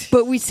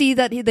 But we see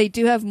that they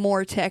do have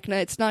more tech. Now,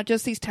 it's not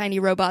just these tiny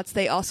robots.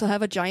 They also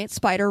have a giant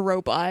spider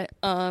robot,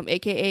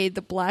 a.k.a.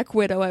 the Black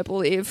Widow, I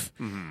believe.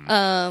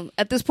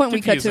 At this point, we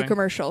cut to a Confusing.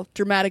 commercial.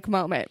 Dramatic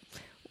moment.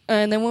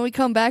 And then when we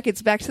come back,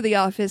 it's back to the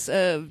office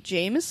of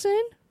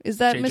Jameson. Is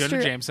that J. Mr.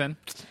 Jonah Jameson.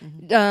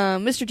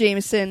 Mr.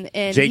 Jameson?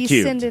 And J he's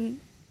cubed.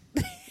 sending...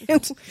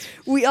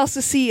 We also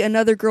see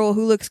another girl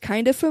who looks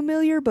kind of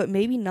familiar, but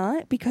maybe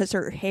not, because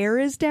her hair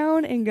is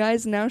down. And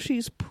guys, now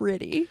she's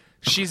pretty.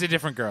 She's a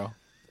different girl.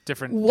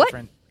 Different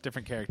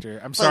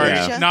character. I'm sorry.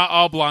 Felicia? Not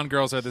all blonde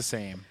girls are the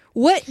same.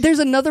 What? There's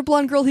another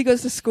blonde girl he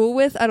goes to school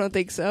with? I don't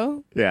think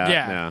so.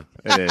 Yeah.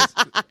 No, it is.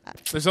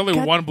 There's only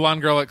one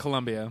blonde girl at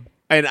Columbia.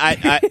 And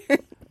I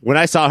when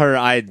I saw her,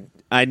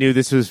 I knew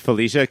this was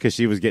Felicia because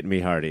she was getting me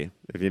hardy,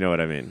 if you know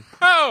what I mean.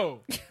 Oh!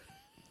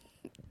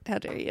 How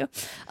dare you?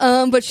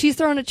 But she's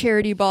throwing a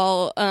charity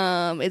ball.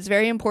 It's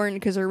very important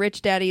because her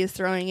rich daddy is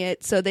throwing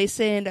it. So they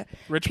send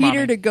Rich Peter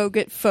mommy. to go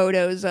get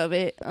photos of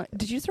it.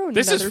 Did you throw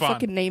This is another fun.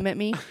 fucking name at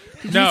me?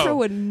 Did No. you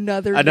throw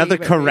another Another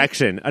name at me?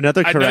 correction.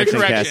 Another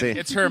correction, Cassie.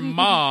 It's her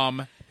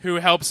mom who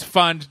helps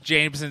fund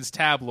Jameson's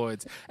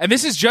tabloids. And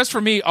this is just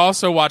for me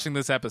also watching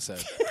this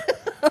episode.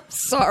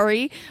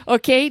 Sorry.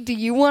 Okay, do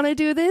you want to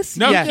do this?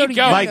 No, Yeah. keep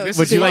going. Mike, This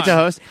would is you like to fun.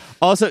 host?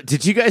 Also,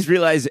 did you guys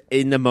realize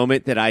in the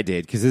moment that I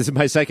did, because this is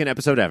my second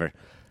episode ever,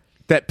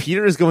 that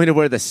Peter is going to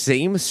wear the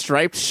same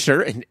striped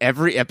shirt in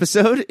every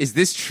episode? Is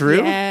this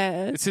true?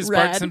 Yeah, It's his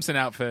rad. Bart Simpson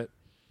outfit.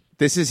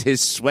 This is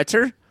his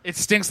sweater? It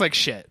stinks like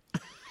shit.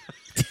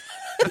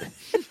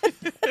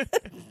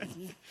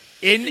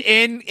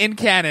 In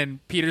canon,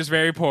 Peter's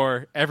very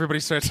poor. Everybody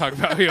starts talking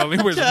about how he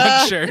only wears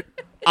one shirt.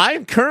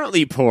 I'm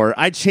currently poor.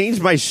 I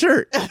changed my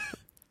shirt.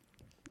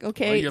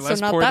 Okay, Well, you're so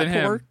less not poor that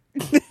than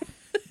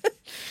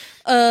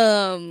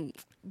poor.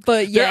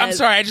 But yeah, I'm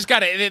sorry, I just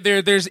got it.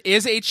 There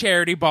is a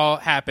charity ball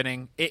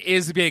happening. It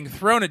is being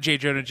thrown at J.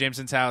 Jonah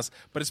Jameson's house,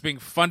 but it's being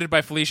funded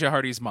by Felicia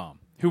Hardy's mom,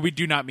 who we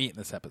do not meet in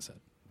this episode.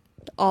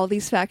 all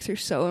these facts are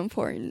so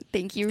important.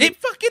 Thank you. It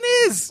fucking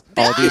is.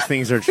 All these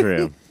things are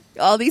true.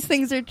 All these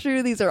things are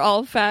true. These are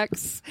all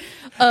facts.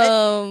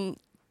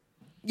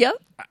 Yep.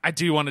 I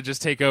do want to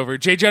just take over.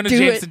 J. Jonah Do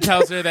Jameson it.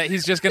 tells her that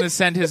he's just going to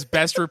send his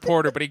best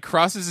reporter, but he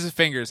crosses his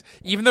fingers.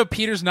 Even though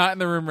Peter's not in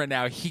the room right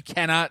now, he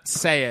cannot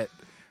say it.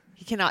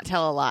 He cannot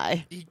tell a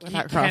lie He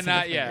without crossing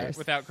cannot, his fingers.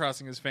 without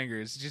crossing his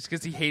fingers, just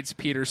because he hates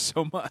Peter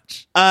so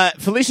much.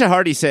 Felicia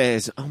Hardy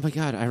says, "Oh my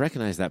God, I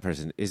recognize that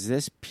person. Is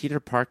this Peter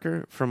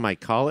Parker from my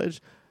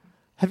college?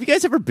 Have you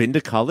guys ever been to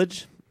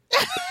college?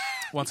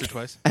 Once or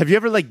twice. Have you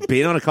ever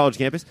been on a college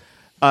campus?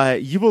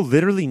 You will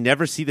literally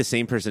never see the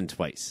same person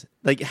twice.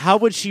 Like, how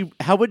would you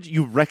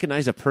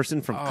recognize a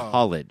person from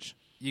college?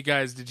 You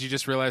guys, did you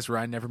just realize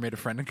Ryan never made a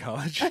friend in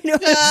college? I know.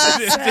 It's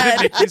Did it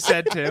sad. make you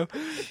sad too?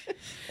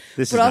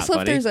 This But is also,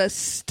 not if funny. there's a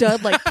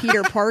stud like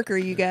Peter Parker,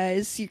 you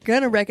guys, you're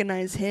gonna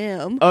recognize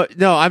him. Oh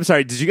no, I'm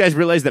sorry. Did you guys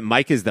realize that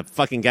Mike is the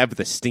fucking guy with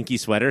the stinky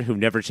sweater who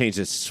never changed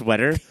his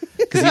sweater?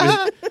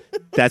 Because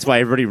that's why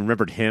everybody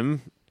remembered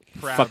him.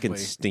 Proudly. Fucking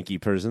stinky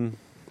person.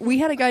 We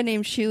had a guy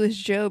named Shoeless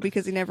Joe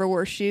because he never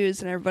wore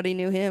shoes, and everybody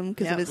knew him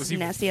because Yep. of his Was he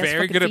nasty ass very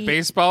fucking good at feet.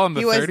 baseball in the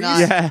He was 30s? not.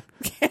 Yeah,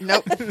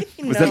 Nope.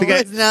 was that the guy?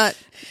 It's not.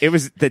 It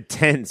was the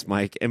tents,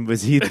 Mike. And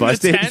was he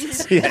busted?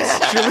 tents?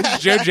 Yes. Shoeless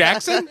Joe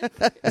Jackson?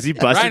 Was he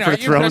busted Ryan, for aren't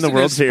you throwing the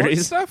impressed World with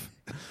his sports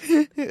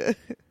Series?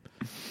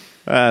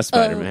 Stuff?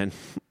 Spider-Man.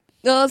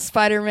 Oh,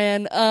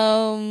 Spider-Man.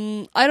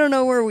 I don't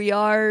know where we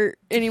are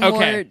anymore.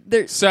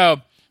 Okay,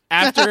 so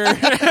after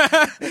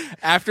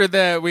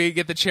we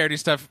get the charity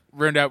stuff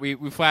ruined out, we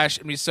flash.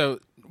 So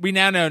we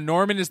now know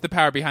Norman is the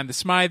power behind the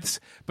Smythes,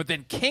 but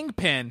then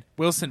Kingpin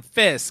Wilson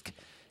Fisk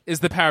is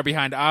the power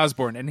behind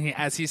Osborn, and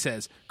as he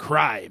says,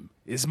 "Crime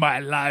is my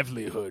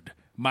livelihood,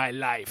 my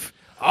life,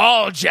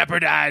 all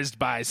jeopardized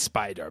by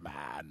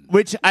Spider-Man."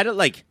 Which I don't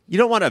like. You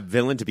don't want a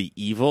villain to be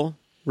evil,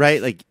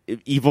 right? Like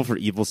evil for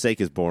evil's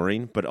sake is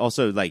boring, but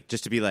also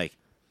just to be like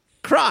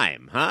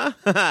crime, huh?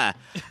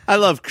 I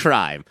love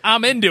crime.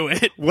 I'm into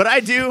it. What I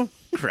do,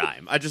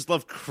 crime. I just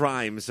love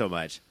crime so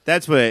much.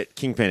 That's what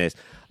Kingpin is.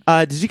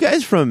 Did you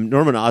guys from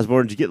Norman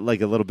Osborn? Did you get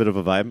a little bit of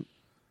a vibe?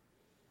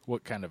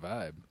 What kind of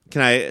vibe?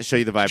 Can I show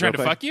you the vibe? Trying real to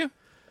quick? fuck you?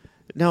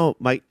 No,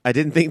 Mike. I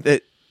didn't think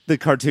that the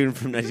cartoon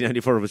from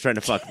 1994 was trying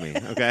to fuck me.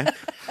 Okay,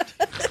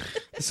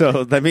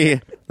 so let me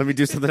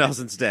do something else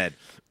instead.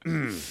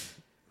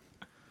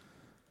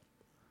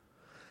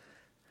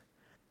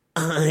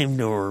 I'm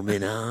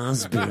Norman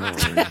Osborn,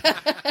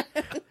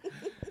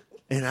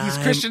 and He's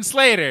Christian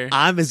Slater.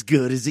 I'm as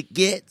good as it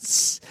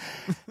gets.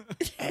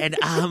 And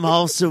I'm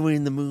also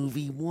in the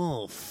movie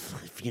Wolf,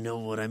 if you know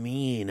what I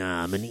mean.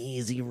 I'm an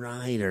easy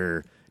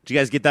rider. Do you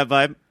guys get that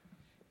vibe?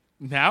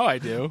 Now I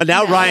do.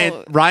 Now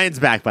No. Ryan's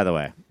back, by the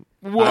way.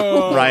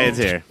 Whoa. Ryan's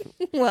here.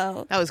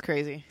 Well, That was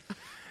crazy.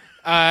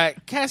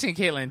 Cassie and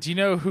Caitlin, do you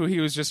know who he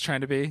was just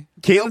trying to be?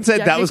 Caitlin said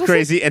Jack that was Nicholson?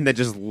 crazy and then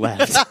just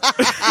left.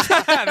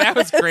 That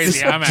was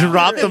crazy. I'm out.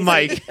 Dropped the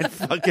mic and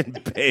fucking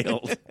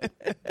bailed.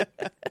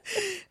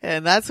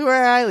 And that's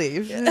where I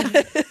leave.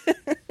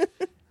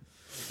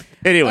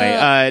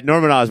 Anyway,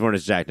 Norman Osborn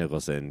is Jack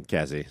Nicholson.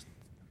 Cassie,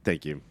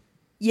 thank you.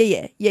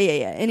 yeah.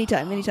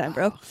 Anytime,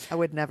 bro. I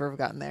would never have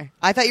gotten there.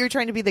 I thought you were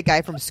trying to be the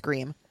guy from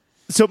Scream.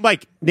 So,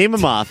 Mike, name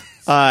him off.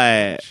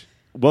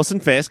 Wilson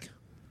Fisk.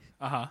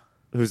 Uh-huh.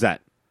 Who's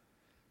that?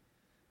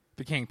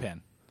 The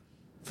Kingpin.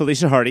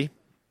 Felicia Hardy.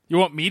 You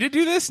want me to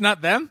do this,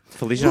 not them?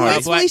 Felicia Who Hardy.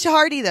 is Black- Felicia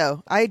Hardy,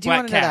 though? I do Black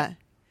want to know Cat. that.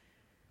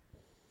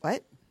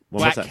 What? What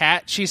Black was that?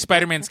 Cat. She's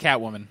Spider-Man's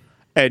Catwoman.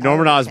 Hey,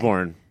 Norman Oh, okay.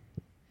 Osborn.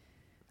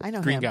 I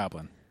know Green him.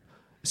 Goblin.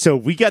 So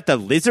we got the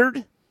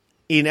lizard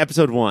in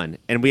episode 1,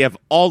 and we have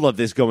all of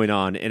this going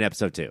on in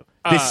episode 2.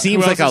 This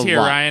seems who like else a is here,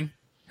 lot. Ryan?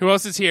 Who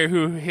else is here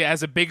who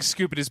has a big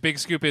scoop, and his big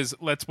scoop is,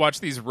 let's watch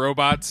these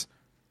robots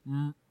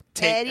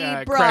Eddie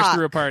crash Brock.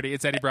 through a party.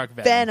 It's Eddie Brock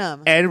Venom.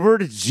 Venom.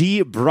 Edward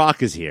G.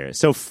 Brock is here.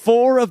 So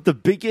 4 of the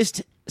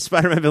biggest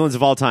Spider-Man villains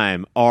of all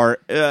time are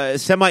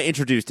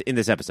semi-introduced in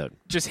this episode.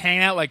 Just hang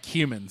out like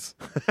humans.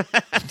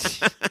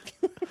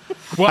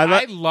 What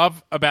I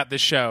love about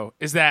this show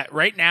is that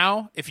right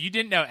now, if you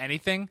didn't know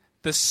anything,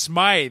 the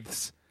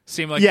Smythes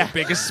seem like Yeah. the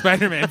biggest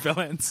Spider-Man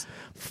villains.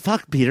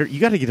 Fuck, Peter, you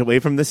got to get away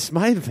from this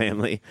Smythe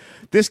family.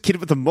 This kid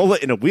with a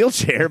mullet in a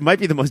wheelchair might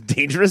be the most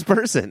dangerous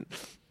person.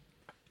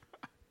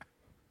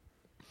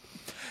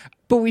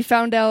 But we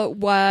found out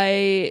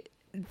why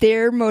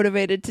they're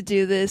motivated to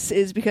do this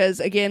is because,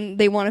 again,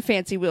 they want a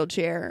fancy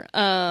wheelchair.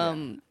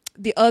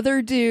 The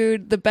other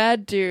dude, the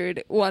bad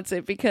dude, wants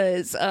it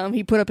because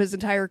he put up his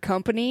entire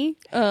company.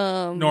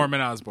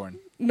 Norman Osborn.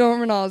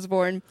 Norman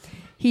Osborn.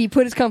 He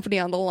put his company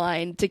on the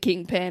line to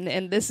Kingpin,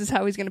 and this is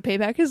how he's going to pay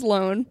back his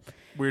loan.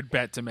 Weird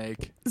bet to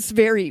make. It's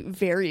very,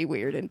 very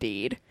weird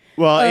indeed.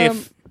 Well,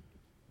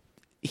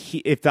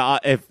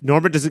 if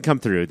Norman doesn't come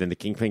through, then the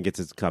Kingpin gets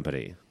his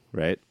company,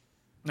 right?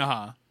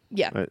 Uh-huh.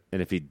 Yeah.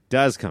 And if he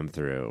does come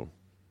through,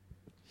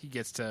 He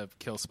gets to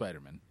kill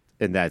Spider-Man.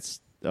 and that's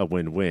a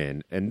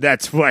win-win, and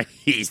that's why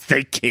he's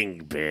the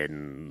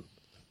Kingpin.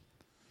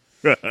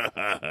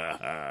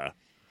 At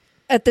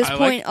this I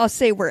point, like- I'll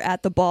say we're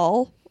at the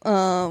ball.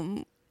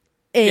 And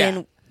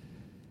Yeah.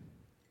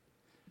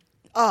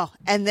 Oh,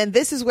 and then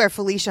this is where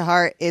Felicia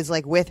Hart is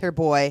like with her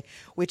boy,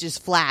 which is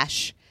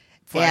Flash.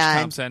 Flash And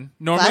Thompson.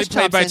 Normally Flash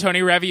played by Thompson.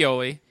 Tony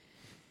Ravioli.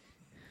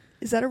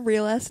 is that a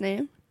real last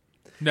name?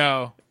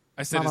 No,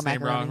 I said Mama his name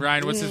Macaroni. wrong.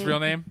 Ryan, what's his real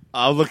name?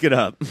 I'll look it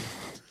up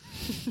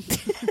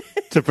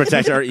to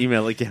protect our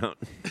email account.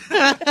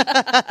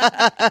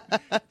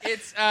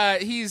 It's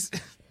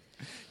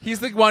he's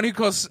the one who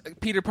calls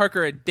Peter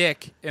Parker a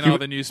dick in all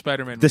the new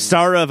Spider-Man The movies.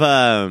 star of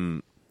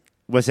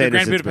Wes The Grand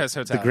Anderson's- Budapest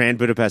Hotel. The Grand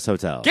Budapest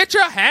Hotel. Get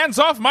your hands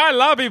off my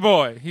lobby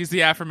boy. He's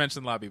the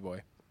aforementioned lobby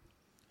boy.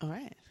 all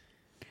right.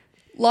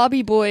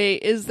 Lobby Boy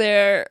is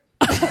there.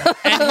 And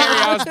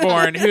Harry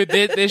Osborn, who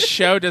this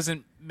show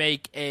doesn't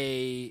make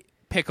a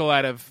pickle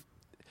out of,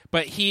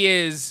 but he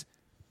is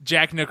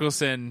Jack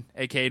Nicholson,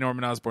 a.k.a.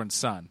 Norman Osborn's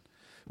son.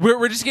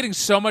 We're just getting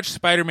so much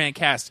Spider-Man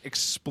cast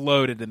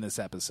exploded in this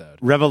episode.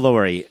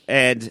 Revelori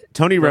and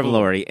Tony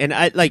Revelori. And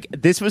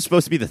this was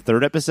supposed to be the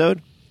 3rd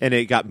episode, and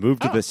it got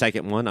moved to the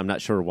 2nd one. I'm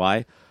not sure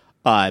why.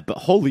 But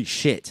holy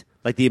shit.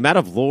 Like the amount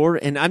of lore,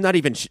 and I'm not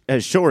even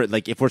sure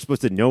if we're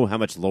supposed to know how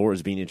much lore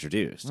is being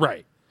introduced.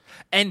 Right.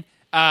 And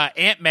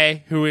Aunt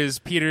May, who is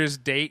Peter's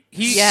date,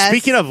 Yes.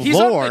 Speaking of he's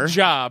lore, on the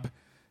job.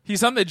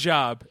 He's on the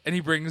job, and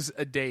he brings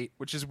a date,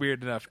 which is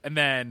weird enough. And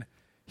then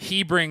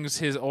he brings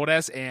his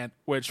old-ass aunt,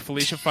 which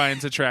Felicia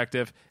finds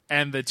attractive,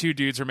 and the 2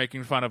 dudes are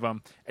making fun of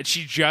him. And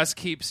she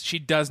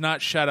does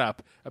not shut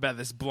up about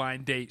this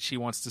blind date she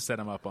wants to set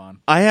him up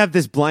on. I have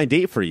this blind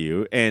date for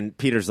you. And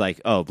Peter's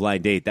like, oh,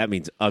 blind date, that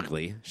means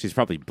ugly. She's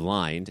probably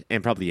blind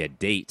and probably a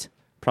date.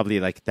 Probably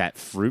like that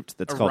fruit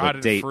that's A called a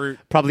rotted date. fruit.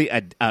 Probably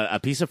a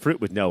piece of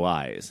fruit with no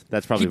eyes.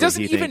 That's probably He what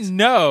doesn't he thinks. even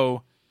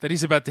know that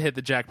he's about to hit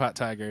the jackpot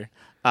tiger.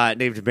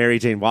 Named Mary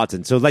Jane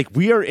Watson. So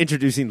we are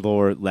introducing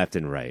lore left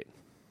and right.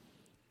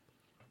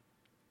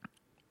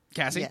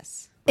 Cassie?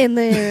 Yes. And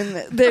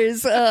then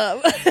there's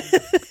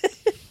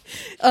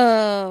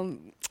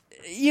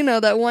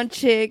that one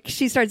chick,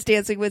 she starts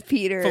dancing with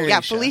Peter. Felicia. Yeah,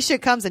 Felicia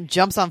comes and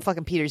jumps on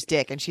fucking Peter's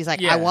dick, and she's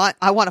like, Yeah.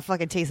 I want a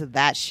fucking taste of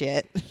that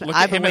shit. Look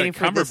I've at been him in a waiting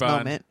for this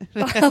cummerbund.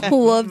 moment. I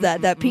love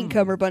that pink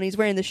cover bunny's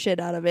wearing the shit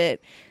out of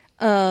it.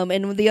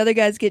 And the other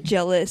guys get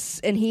jealous,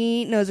 and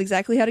he knows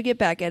exactly how to get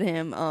back at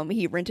him.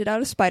 He rented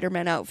out a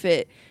Spider-Man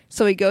outfit,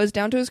 so he goes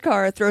down to his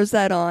car, throws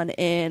that on,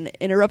 and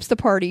interrupts the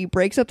party,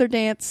 breaks up their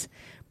dance,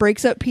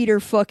 breaks up Peter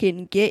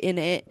fucking getting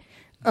it.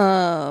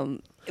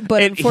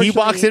 But And he walks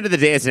unfortunately- into the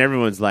dance, and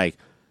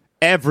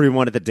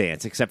everyone at the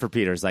dance, except for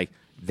Peter, is like,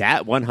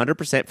 that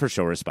 100% for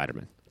sure is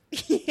Spider-Man.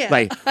 Yeah,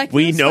 Like I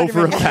we know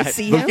for a Spider-Man when I fact.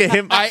 see Look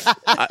him. at him.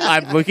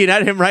 I'm looking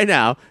at him right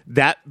now.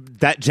 That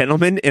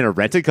gentleman in a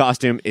rented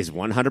costume is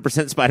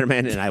 100%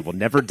 Spider-Man, and I will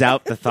never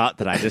doubt the thought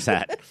that I just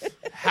had.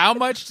 How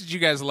much did you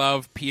guys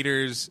love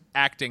Peter's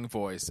acting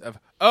voice of,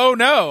 "Oh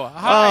no,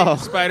 hi,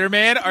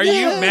 Spider-Man, are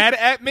you mad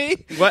at me?"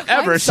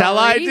 Whatever I'm shall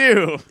I sorry.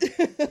 do?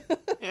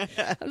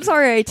 I'm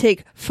sorry I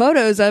take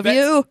photos of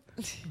you.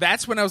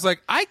 That's when I was like,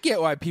 I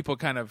get why people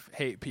kind of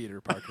hate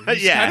Peter Parker.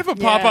 He's Yeah. kind of a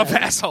pop-up Yeah.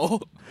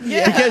 asshole.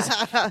 Because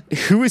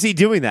who is he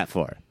doing that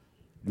for?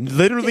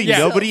 Literally Yeah.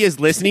 nobody is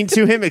listening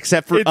to him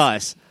except for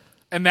us.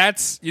 And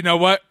that's, you know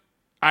what?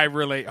 I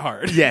relate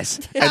hard. Yes,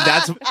 and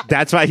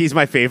that's why he's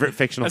my favorite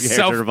fictional A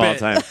character of all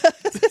self-bit.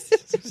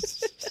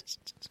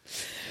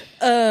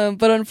 time.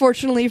 But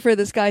unfortunately for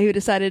this guy who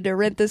decided to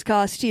rent this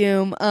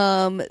costume,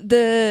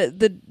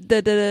 the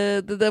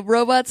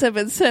robots have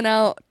been sent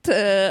out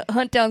to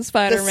hunt down The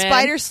Spider-Man.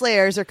 Spider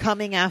Slayers are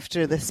coming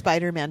after the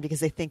Spider-Man because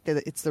they think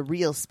that it's the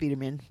real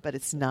Spider-Man, but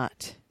it's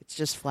not. It's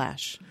just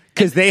Flash.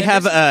 Because they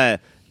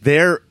have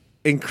their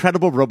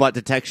incredible robot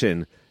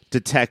detection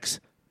detects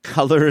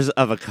colors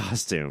of a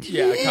costume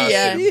Yeah, a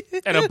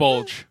costume. And a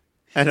bulge.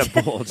 and a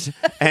bulge.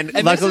 And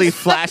luckily,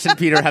 Flash and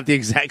Peter have the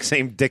exact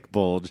same dick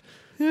bulge.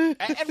 And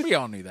we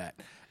all knew that.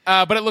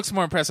 But it looks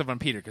more impressive on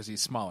Peter because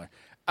he's smaller.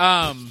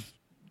 And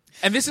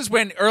this is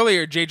when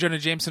earlier J. Jonah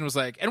Jameson was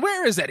like, "And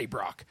where is Eddie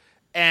Brock?"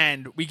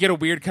 And we get a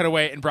weird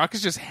cutaway, and Brock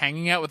is just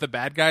hanging out with the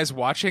bad guys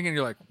watching, and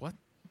you're like, what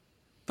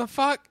the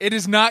fuck? It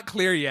is not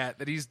clear yet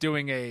that he's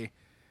doing a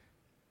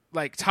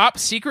top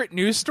secret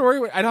news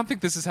story. I don't think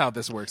this is how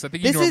this works. I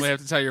think you normally have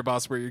to tell your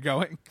boss where you're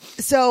going.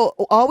 So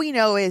all we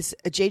know is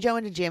J.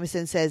 Jonah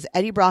Jameson says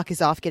Eddie Brock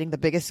is off getting the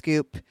biggest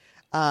scoop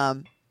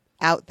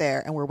out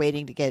there, and we're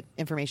waiting to get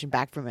information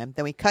back from him.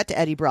 Then we cut to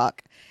Eddie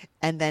Brock,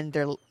 and then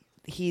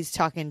he's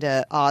talking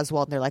to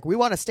Oswald, and they're like, "We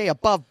want to stay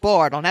above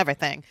board on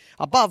everything.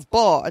 Above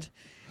board."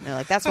 And they're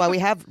like, "That's why we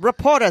have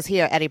reporters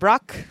here, Eddie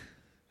Brock."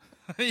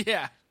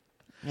 Yeah.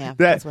 Yeah,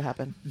 that's what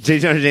happened. J.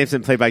 Jonah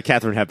Jameson, played by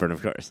Katharine Hepburn,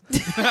 of course.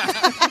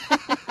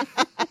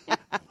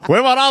 We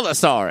want all the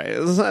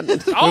stories. And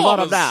we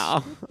want them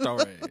now.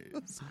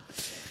 Stories.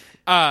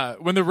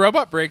 When the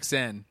robot breaks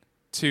in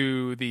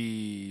to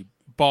the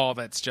ball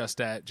that's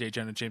just at J.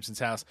 Jonah Jameson's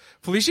house,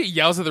 Felicia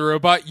yells at the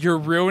robot, "You're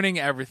ruining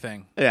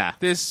everything. Yeah.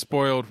 This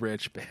spoiled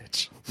rich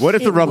bitch." What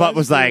if the It robot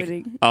was was like,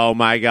 ruining. "Oh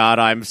my god,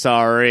 I'm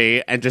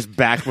sorry," and just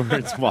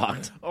backwards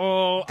walked?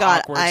 Oh, God,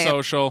 awkward I am-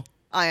 social.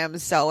 I am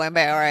so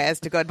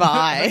embarrassed.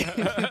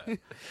 Goodbye.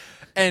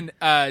 And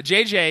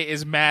JJ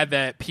is mad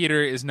that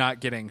Peter is not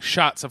getting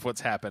shots of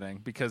what's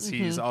happening because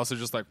he's also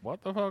just like,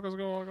 what the fuck is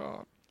going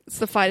on? It's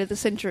the fight of the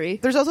century.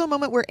 There's also a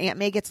moment where Aunt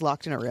May gets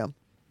locked in a room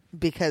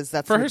because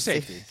that's For what her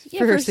it's- safety. Yeah,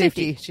 for for her her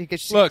safety. safety. She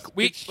gets Look,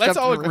 gets let's shoved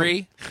all in a room.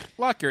 agree.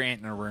 Lock your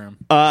aunt in a room.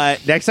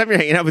 Next time you're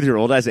hanging out with your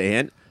old ass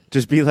aunt,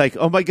 just be like,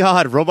 "Oh my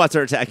god, robots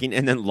are attacking,"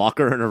 and then lock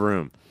her in a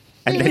room,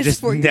 and then It's just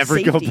for your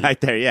never go safety.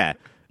 back there. Yeah,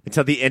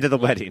 until the end of the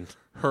wedding.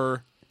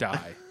 Her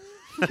die.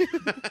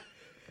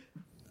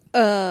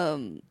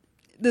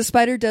 The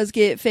spider does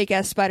get fake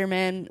ass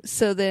Spider-Man,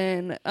 so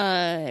then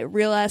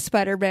real ass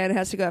Spider-Man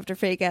has to go after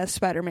fake ass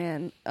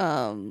Spider-Man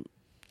and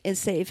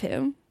save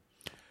him.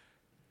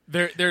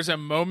 There's a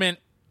moment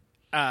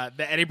that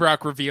Eddie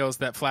Brock reveals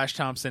that Flash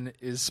Thompson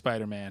is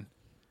Spider-Man.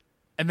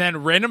 And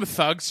then random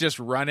thugs just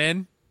run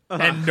in,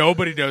 and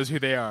nobody knows who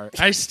they are.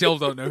 I still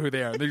don't know who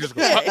they are. They just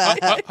go, "Huh,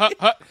 huh, huh,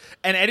 huh."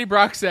 And Eddie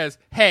Brock says,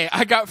 "Hey,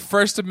 I got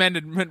First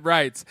Amendment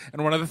rights."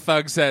 And one of the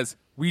thugs says,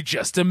 "We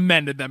just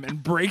amended them,"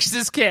 and breaks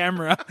his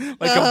camera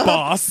like a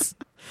boss.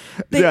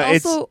 They Yeah,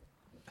 it's- also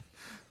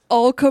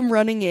all come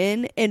running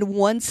in, and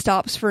one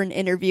stops for an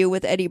interview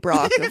with Eddie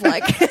Brock of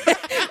like,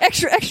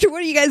 extra,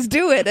 what are you guys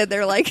doing? And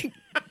they're like,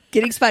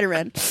 getting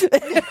Spider-Man.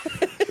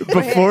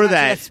 Before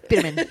that,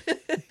 Spiderman.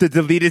 the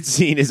deleted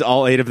scene is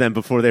all 8 of them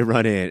before they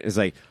run in. It's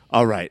like,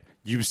 "All right,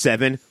 you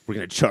 7, we're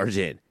gonna charge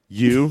in.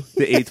 You,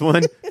 the 8th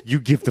one, you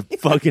give the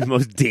fucking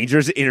most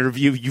dangerous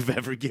interview you've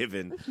ever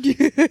given.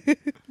 And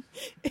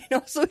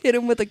also hit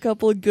him with a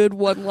couple of good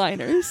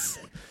one-liners.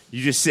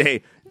 You just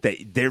say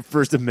that their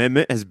First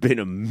Amendment has been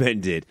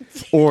amended."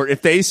 Or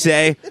if they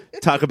say,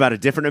 talk about a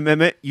different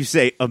amendment, you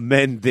say,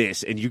 "Amend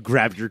this," and you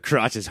grab your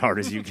crotch as hard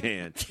as you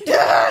can.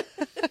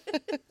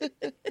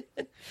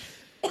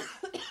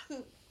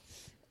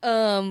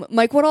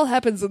 Mike, what all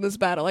happens in this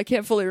battle? I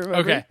can't fully remember.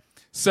 Okay.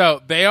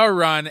 So they all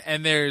run,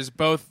 and there's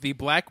both the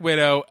Black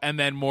Widow and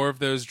then more of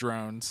those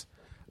drones.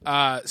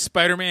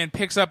 Spider-Man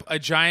picks up a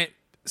giant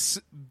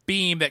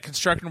beam that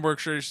construction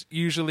workers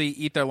usually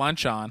eat their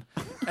lunch on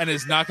and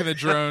is knocking the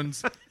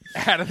drones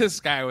out of the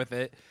sky with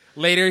it.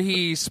 Later,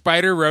 he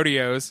spider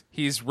rodeos.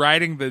 He's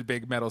riding the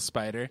big metal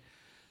spider.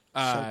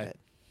 So good.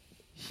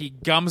 He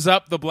gums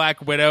up the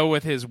Black Widow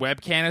with his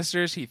web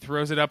canisters. He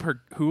throws it up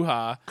her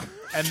hoo-ha,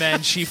 and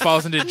then she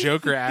falls into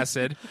Joker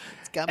acid.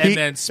 Gummy. And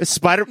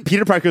then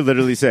Peter Parker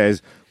literally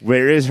says,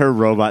 "Where is her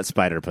robot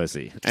spider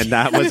pussy?" And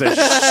that was a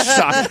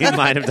shocking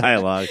line of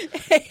dialogue.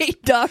 Hey,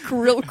 Doc,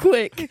 real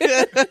quick.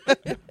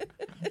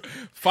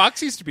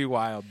 Fox used to be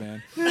wild,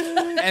 man.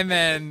 And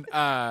then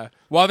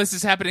while this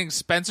is happening,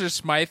 Spencer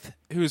Smythe,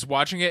 who's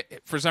watching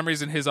it, for some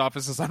reason his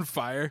office is on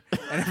fire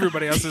and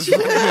everybody else is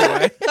running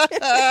away.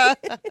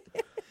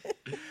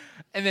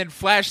 And then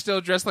Flash, still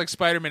dressed like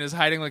Spider-Man, is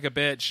hiding like a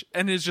bitch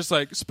and is just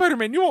like,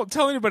 Spider-Man, you won't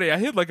tell anybody I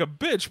hid like a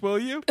bitch, will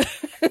you?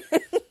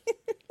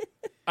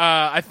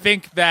 I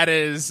think that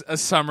is a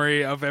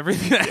summary of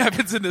everything that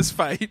happens in this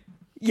fight.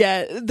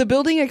 Yeah, the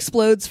building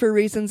explodes for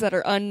reasons that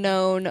are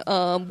unknown.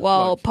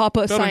 While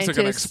Papa Buildings are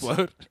going to Scientist,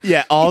 explode.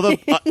 Yeah,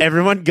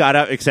 everyone got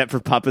out except for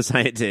Papa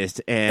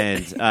Scientist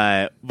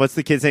and what's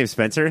the kid's name?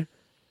 Spencer?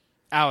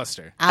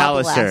 Alistair.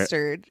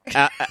 Alabaster. It's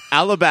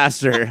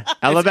Alistair,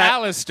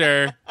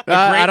 a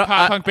great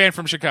pop-punk band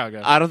from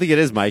Chicago. I don't think it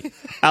is, Mike.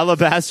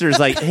 Alabaster's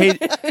like, hey,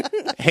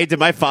 did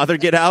my father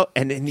get out?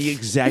 And in the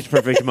exact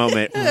perfect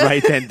moment,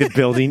 right then, the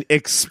building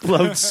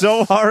explodes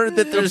so hard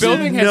that there's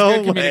building has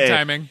no good comedic way.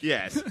 timing.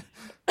 Yes.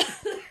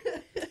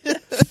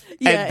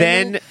 yeah, And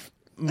then,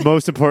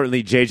 most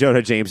importantly, J.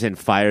 Jonah Jameson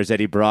fires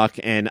Eddie Brock.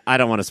 And I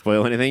don't want to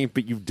spoil anything,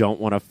 but you don't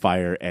want to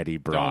fire Eddie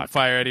Brock. Don't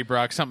fire Eddie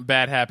Brock. Something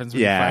bad happens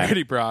when you Yeah. fire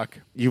Eddie Brock.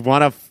 You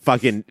want to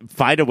fucking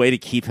find a way to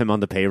keep him on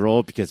the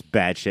payroll because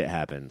bad shit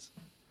happens.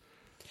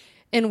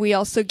 And we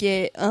also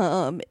get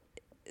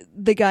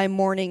the guy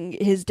mourning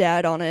his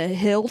dad on a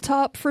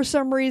hilltop for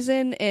some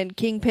reason, and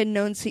Kingpin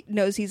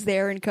knows he's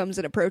there and comes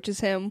and approaches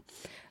him.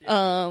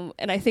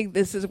 And I think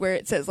this is where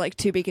it says like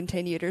to be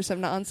continued or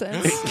some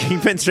nonsense.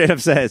 Kingpin straight up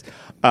says,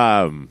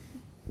 "Oh,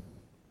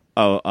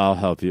 I'll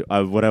help you.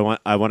 I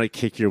want to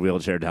kick your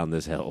wheelchair down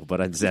this hill,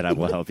 but instead I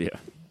will help you."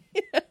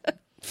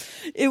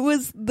 It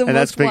was the And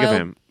that's most big of wild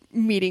him.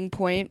 meeting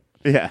point.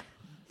 Yeah.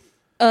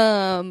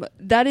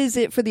 That is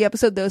it for the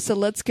episode, though. So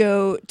let's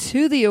go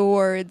to the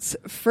awards.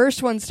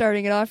 First one,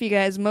 starting it off, you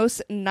guys.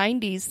 Most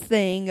 90s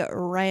thing.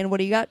 Ryan, what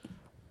do you got?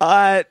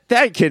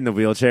 That kid in the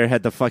wheelchair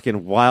had the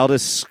fucking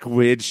wildest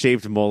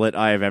squid-shaped mullet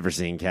I have ever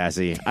seen,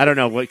 Cassie. I don't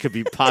know what could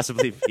be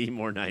possibly be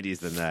more 90s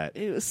than that.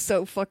 It was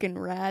so fucking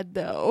rad,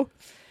 though.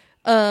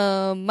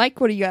 Mike,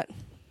 what do you got?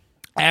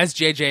 As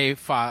JJ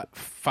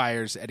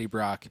fires Eddie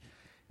Brock,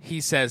 he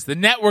says, "The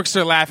networks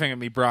are laughing at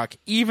me, Brock,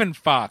 even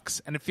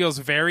Fox, and it feels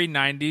very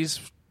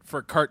 90s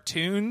for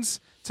cartoons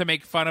to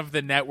make fun of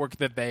the network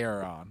that they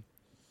are on."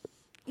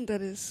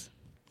 That is.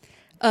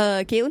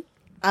 Caitlin?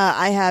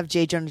 I have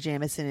J. Jonah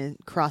Jameson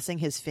crossing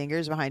his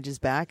fingers behind his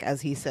back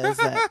as he says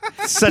that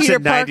Such Peter a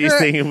 90s Parker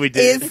thing we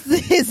did.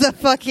 is the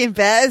fucking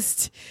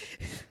best.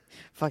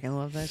 Fucking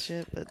love that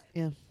shit, but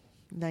yeah,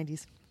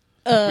 90s.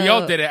 We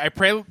all did it. I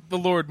pray the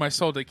Lord my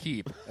soul to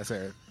keep, as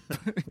her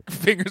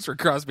fingers were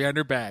crossed behind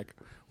her back,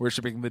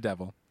 worshiping the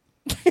devil.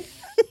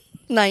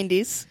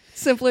 90s.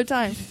 Simpler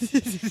time.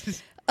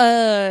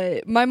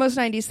 My most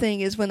 90s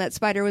thing is when that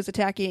spider was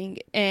attacking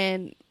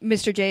and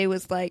Mr. J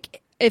was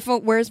like,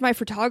 where's my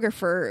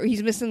photographer?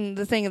 He's missing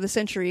the thing of the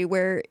century,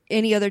 where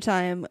any other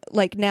time,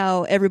 like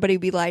now, everybody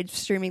would be live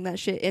streaming that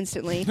shit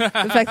instantly. The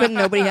fact that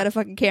nobody had a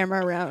fucking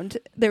camera around.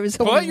 There was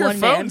only Pull out your one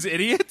phones, man.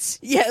 idiots.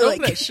 Yeah, Film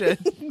like that shit.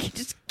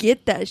 just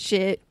get that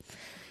shit.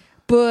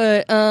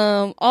 But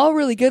all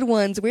really good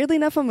ones. Weirdly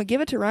enough, I'm gonna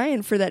give it to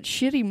Ryan for that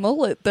shitty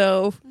mullet,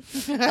 though.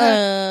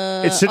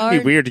 It shouldn't be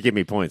weird to give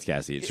me points,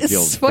 Cassie. It should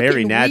feel It's very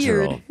fucking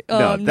natural. weird. No,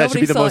 that should Nobody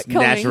be the saw most it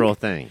coming. natural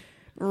thing.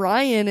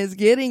 Ryan is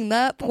getting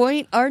that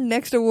point. Our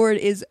next award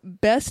is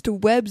Best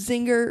Web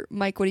Zinger.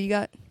 Mike, what do you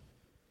got?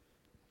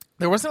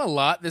 There wasn't a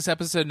lot this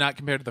episode, not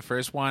compared to the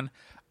first one.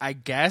 I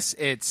guess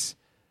it's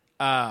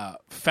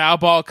foul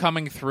ball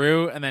coming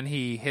through, and then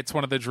he hits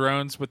one of the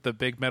drones with the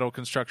big metal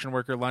construction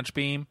worker lunch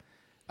beam,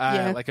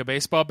 like a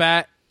baseball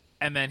bat,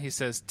 and then he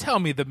says, "Tell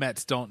me the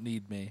Mets don't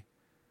need me."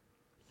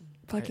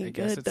 Fucking I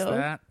guess good, it's though.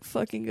 that.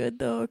 Fucking good,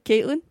 though.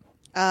 Caitlin?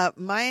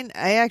 Mine,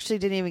 I actually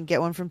didn't even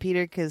get one from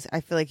Peter because I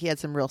feel like he had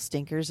some real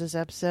stinkers this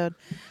episode.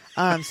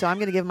 So I'm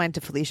going to give mine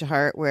to Felicia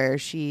Hart, where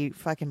she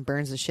fucking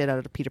burns the shit out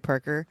of Peter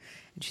Parker.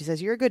 And she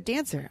says, "You're a good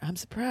dancer. I'm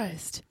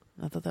surprised."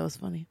 I thought that was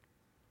funny.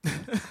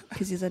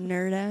 Because he's a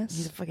nerd ass.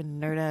 He's a fucking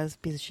nerd ass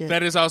piece of shit.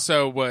 That is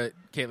also what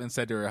Caitlin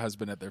said to her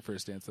husband at their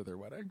first dance at their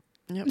wedding.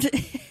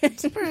 Yep.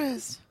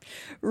 Surprised.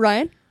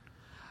 Ryan?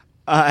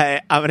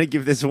 I'm going to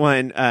give this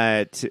one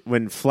to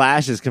when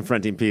Flash is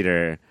confronting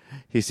Peter.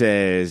 He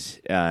says,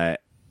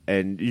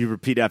 and you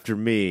repeat after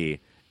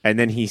me. And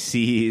then he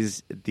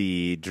sees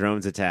the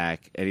drones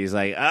attack, and he's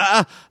like,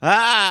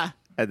 ah.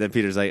 And then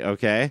Peter's like,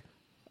 okay.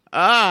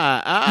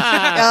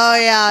 Oh,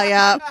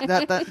 yeah.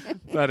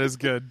 That is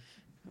good.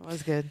 That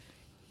was good.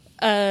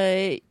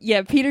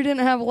 Yeah, Peter didn't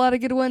have a lot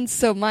of good ones,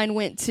 so mine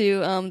went to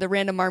the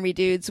random army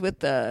dudes with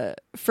the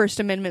First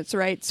Amendment's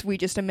rights. We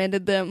just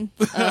amended them.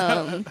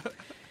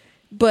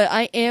 But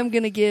I am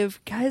going to give,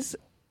 guys,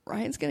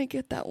 Ryan's going to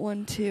get that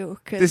one too.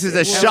 This is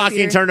a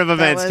shocking turn of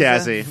events,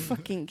 Cassie.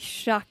 Fucking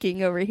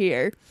shocking over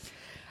here.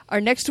 Our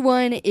next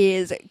one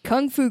is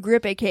Kung Fu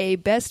Grip, aka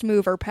Best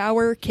Move or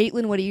Power.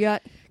 Caitlin, what do you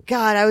got?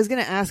 God, I was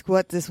going to ask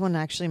what this one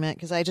actually meant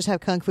because I just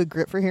have Kung Fu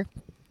Grip for here.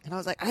 And I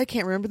was like, I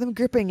can't remember them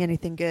gripping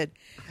anything good.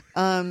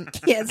 Yeah,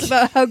 it's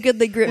about how good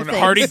they grip When things.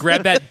 Hardy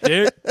grabbed that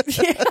dick.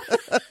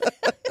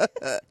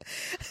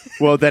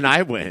 Well, then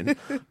I win.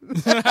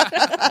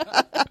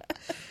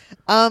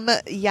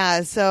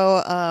 Yeah,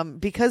 so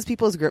because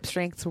people's grip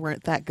strengths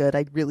weren't that good,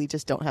 I really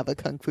just don't have a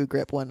kung fu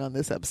grip one on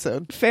this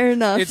episode. Fair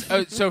enough.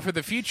 It's so for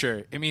the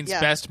future, it means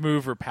best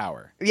move or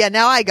power. Yeah,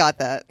 now I got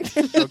that.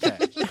 Okay.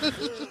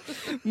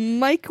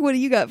 Mike, what do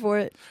you got for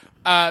it?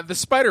 The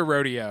spider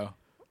rodeo,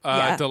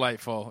 Yeah.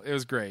 delightful. It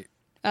was great.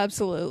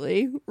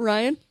 Absolutely.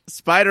 Ryan?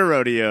 Spider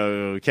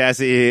Rodeo,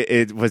 Cassie,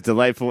 it was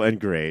delightful and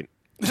great.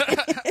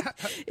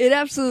 It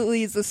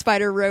absolutely is the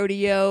spider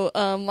rodeo.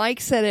 Mike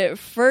said it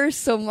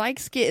first, so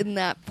Mike's getting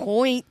that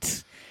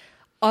point.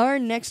 Our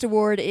next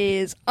award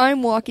is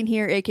I'm Walking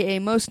Here, a.k.a.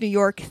 Most New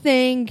York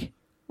Thing.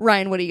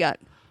 Ryan, what do you got?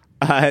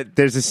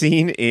 There's a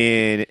scene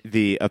in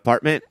the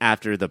apartment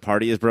after the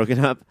party is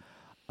broken up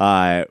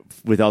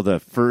with all the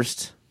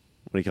first,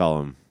 what do you call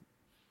them,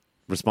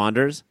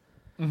 responders.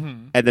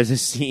 Mm-hmm. And there's a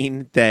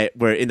scene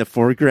where in the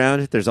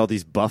foreground there's all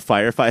these buff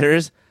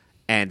firefighters,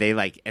 and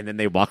then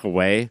they walk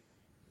away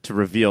to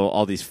reveal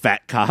all these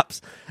fat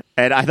cops.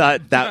 And I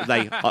thought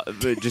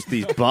that just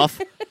these buff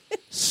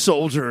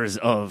soldiers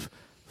of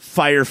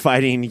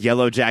firefighting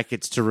yellow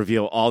jackets to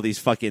reveal all these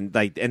fucking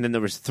and then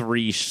there was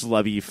 3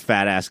 schlubby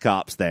fat ass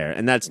cops there,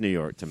 and that's New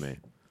York to me.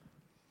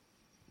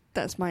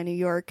 That's my New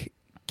York.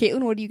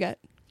 Caitlin, what do you got?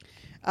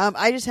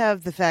 I just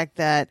have the fact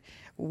that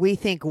we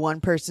think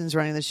one person's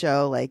running the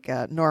show, like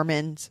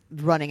Norman's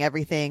running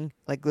everything,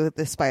 like with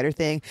the spider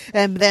thing,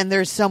 and then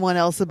there's someone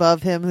else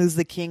above him who's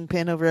the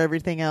kingpin over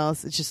everything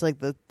else. It's just like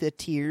the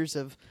tiers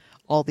of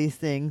all these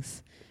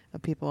things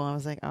of people. I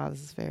was like, oh,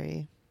 this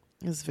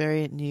is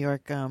very New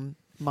York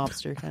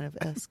mobster kind of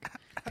esque.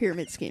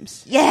 Pyramid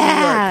schemes.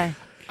 Yeah.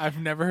 I've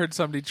never heard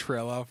somebody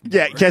trail off.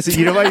 Yeah, Cassie,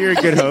 you know why you're a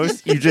good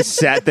host? You just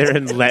sat there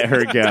and let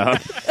her go.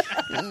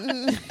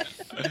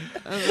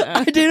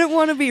 I didn't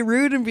want to be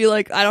rude and be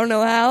like, I don't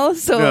know how.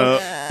 So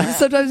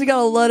sometimes you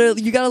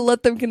gotta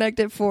let them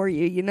connect it for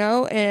you, you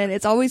know. And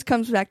it always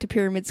comes back to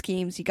pyramid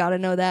schemes. You gotta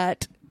know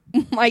that.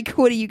 Mike,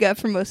 what do you got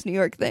for Most New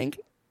York Thing?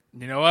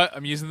 You know what?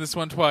 I'm using this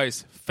one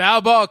twice. Foul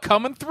ball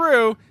coming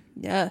through.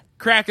 Yeah.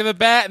 Crack of the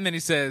bat, and then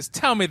he says,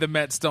 "Tell me the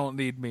Mets don't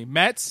need me."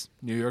 Mets,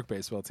 New York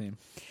baseball team.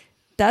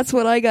 That's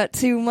what I got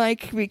too,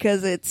 Mike,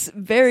 because it's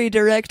very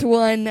direct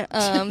one.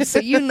 So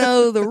you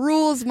know the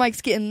rules.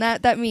 Mike's getting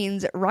that. That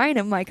means Ryan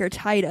and Mike are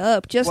tied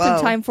up just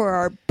in time for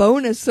our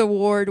bonus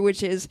award,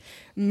 which is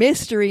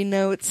mystery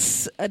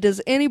notes.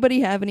 Does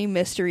anybody have any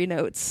mystery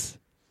notes?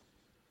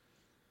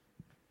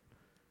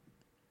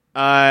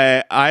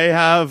 I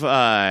have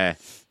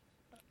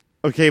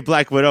okay,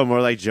 Black Widow,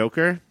 more like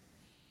Joker.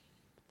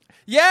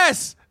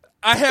 Yes,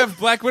 I have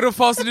Black Widow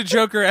falls into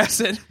Joker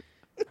acid.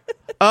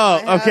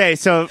 Oh, okay.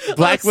 So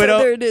Black Widow.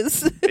 There it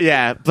is.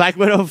 Yeah, Black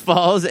Widow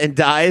falls and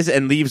dies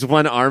and leaves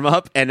one arm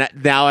up, and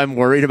now I'm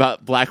worried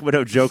about Black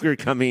Widow Joker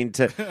coming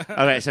to.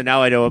 Okay, so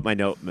now I know what my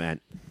note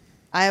meant.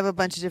 I have a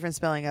bunch of different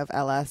spelling of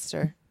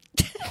Alastair.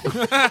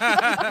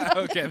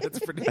 Okay, that's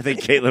pretty. I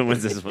think Caitlin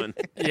wins this one.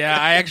 Yeah,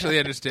 I actually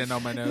understand all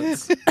my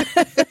notes.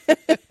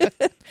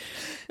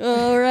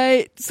 All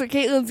right. So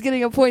Caitlin's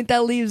getting a point.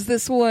 That leaves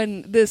this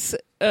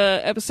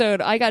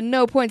episode. I got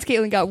no points.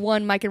 Caitlin got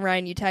 1. Mike and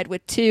Ryan, you tied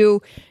with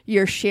 2.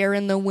 You're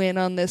sharing the win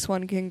on this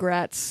one.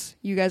 Congrats.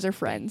 You guys are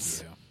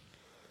friends. Yeah.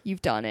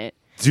 You've done it.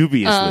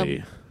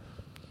 Dubiously.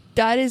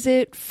 That is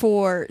it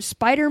for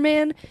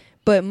Spider-Man.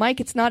 But Mike,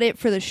 it's not it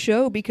for the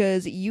show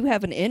because you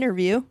have an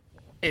interview.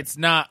 It's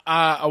not.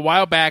 A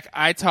while back,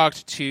 I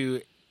talked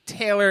to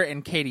Taylor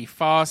and Katie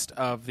Faust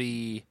of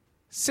the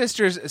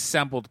Sisters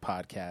Assembled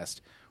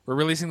podcast. We're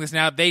releasing this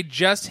now. They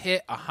just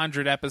hit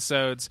 100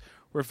 episodes.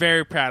 We're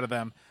very proud of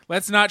them.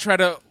 Let's not try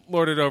to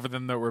lord it over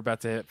them, though. We're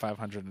about to hit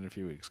 500 in a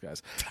few weeks,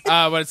 guys.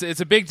 But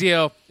it's a big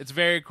deal. It's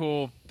very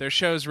cool. Their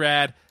show's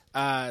rad.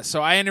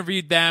 So I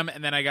interviewed them,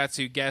 and then I got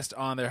to guest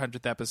on their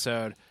 100th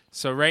episode.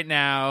 So right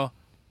now,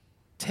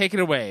 take it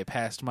away,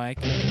 past Mike.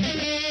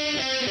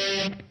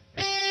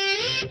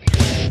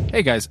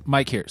 Hey, guys.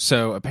 Mike here.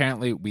 So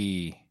apparently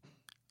we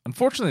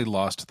unfortunately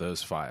lost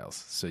those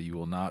files, so you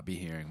will not be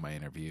hearing my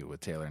interview with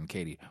Taylor and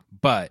Katie.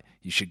 But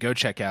you should go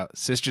check out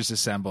Sisters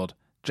Assembled.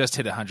 Just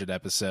hit 100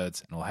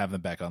 episodes, and we'll have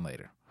them back on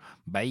later.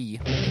 Bye.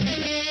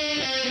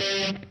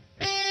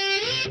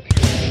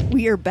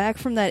 We are back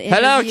from that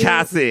interview. Hello,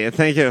 Cassie.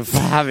 Thank you for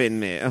having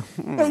me.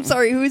 I'm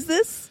sorry, who is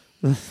this?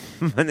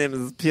 My name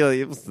is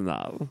Pierre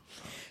Ustinov.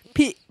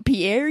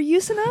 Pierre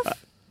Ustinov?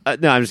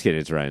 No, I'm just kidding.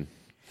 It's Ryan.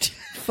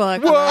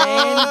 Fuck,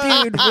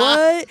 Ryan. Dude,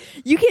 what?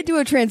 You can't do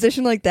a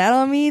transition like that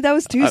on me? That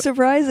was too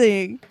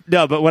surprising.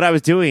 No, but what I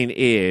was doing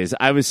is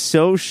I was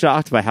so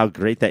shocked by how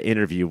great that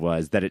interview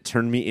was that it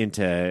turned me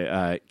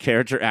into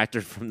character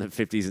actor from the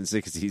 50s and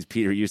 60s,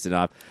 Peter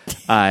Ustinov,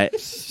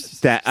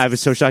 that I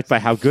was so shocked by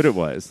how good it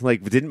was.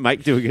 Like, didn't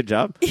Mike do a good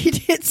job? He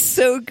did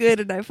so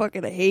good, and I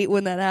fucking hate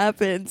when that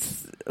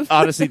happens.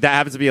 Honestly, that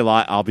happens to me a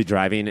lot. I'll be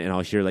driving, and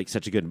I'll hear like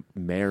such a good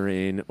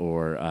Marin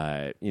or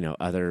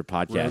other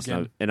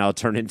podcasts, and I'll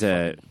turn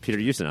into Peter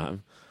Ustinov.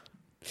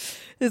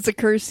 It's a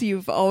curse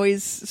you've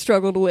always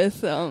struggled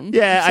with.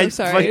 Yeah, I'm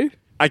so sorry.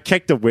 I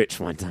kicked a witch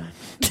one time.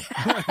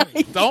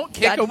 Don't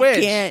kick God, a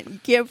witch. You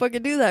can't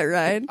fucking do that,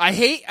 Ryan. I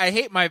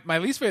hate my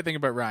least favorite thing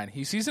about Ryan.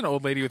 He sees an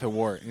old lady with a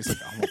wart, and he's like,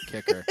 I'm gonna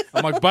kick her.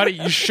 I'm like, buddy,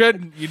 you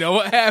shouldn't. You know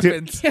what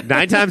happens.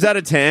 9 times out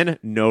of 10,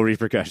 no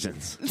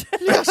repercussions.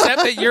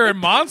 Except that you're a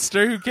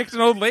monster who kicked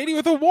an old lady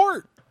with a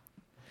wart.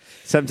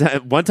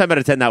 One time out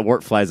of 10, that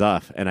wart flies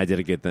off, and I did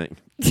a good thing.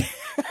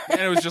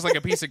 And it was just like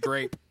a piece of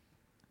grape.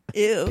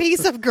 Ew.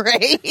 Piece of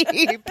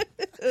grape.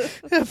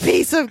 A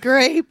piece of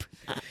grape.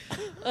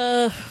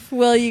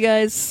 Well, you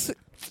guys,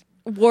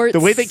 warts. The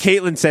way that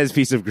Caitlin says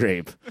piece of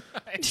grape,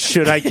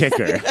 should I kick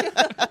her?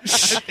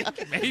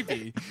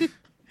 Maybe.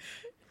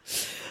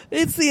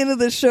 It's the end of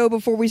the show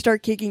before we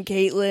start kicking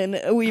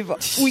Caitlin.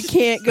 We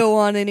can't go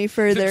on any The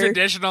further.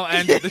 traditional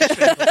end of the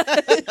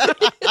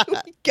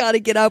show. Got to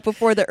get out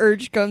before the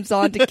urge comes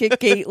on to kick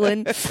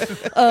Caitlin.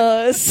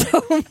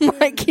 So,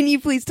 Mike, can you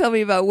please tell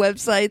me about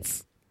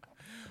websites?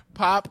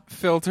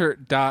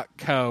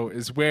 Popfilter.co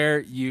is where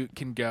you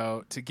can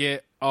go to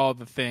get all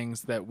the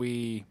things that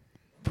we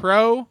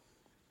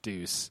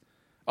produce.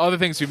 All the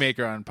things we make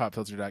are on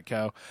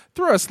popfilter.co.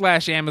 Throw a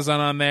 /Amazon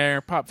on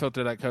there,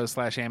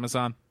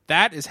 popfilter.co/Amazon.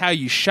 That is how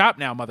you shop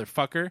now,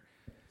 motherfucker.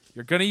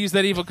 You're going to use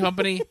that evil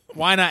company?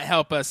 Why not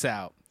help us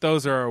out?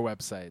 Those are our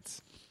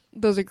websites.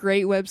 Those are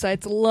great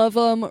websites. Love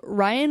them.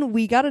 Ryan,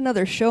 we got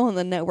another show on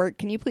the network.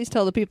 Can you please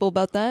tell the people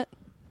about that?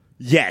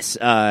 Yes.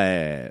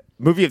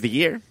 Movie of the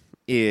Year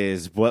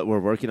is what we're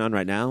working on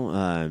right now.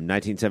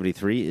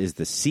 1973 is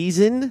the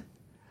season.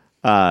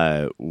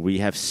 We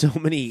have so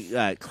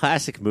many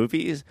classic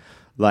movies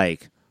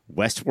like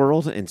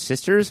Westworld and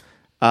Sisters.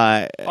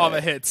 All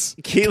the hits.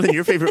 Caitlin,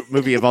 your favorite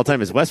movie of all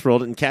time is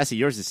Westworld, and Cassie,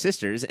 yours is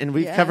Sisters, and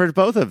we've covered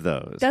both of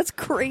those. That's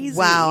crazy.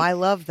 Wow, I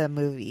love the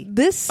movie.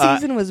 This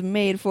season was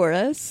made for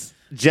us.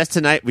 Just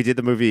tonight, we did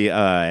the movie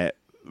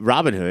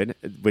Robin Hood,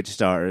 which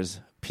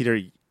stars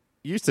Peter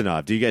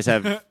Ustinov. Do you guys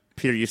have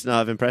Peter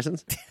Ustinov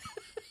impressions?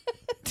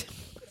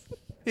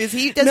 Does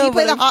he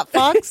play the Hot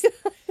Fox?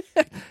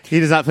 He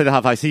does not play the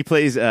Hot Fox. He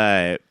plays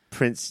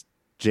Prince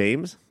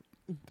James.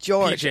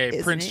 George.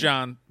 PJ, Prince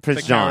John.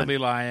 Prince the John. Cowardly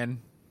Lion.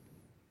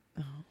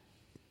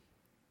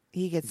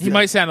 He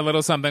might sound a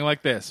little something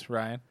like this,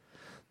 Ryan.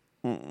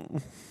 Nope.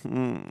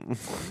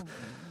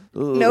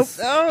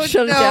 Oh,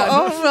 Shut it no. down.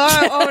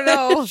 Oh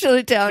no. Shut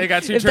it down. They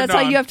got too if that's turned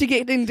how on. you have to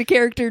get into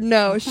character,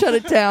 no. Shut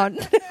it down.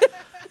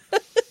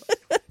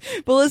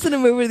 But listen to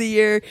Movie of the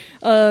Year.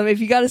 If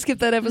you got to skip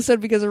that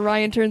episode because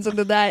Ryan turns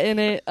into that in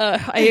it,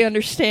 I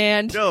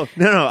understand. No.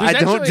 There's I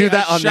don't actually do a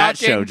that on that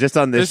shocking- show, just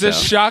on this show. There's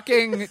a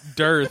shocking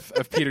dearth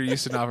of Peter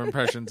Ustinov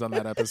impressions on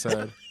that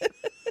episode.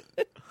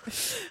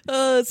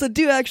 So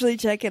do actually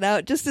check it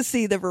out just to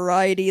see the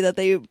variety that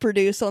they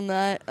produce on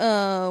that.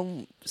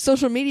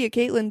 Social media,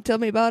 Caitlin, tell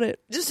me about it.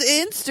 Just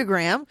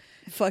Instagram.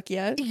 Fuck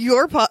yeah. At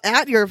your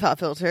pop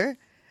filter,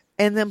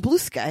 and then Blue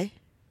Sky.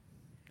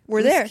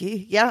 We're there.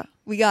 Ski. Yeah.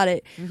 We got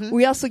it.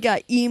 We also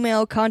got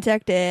email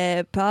contact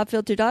at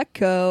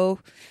popfilter.co.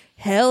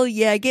 Hell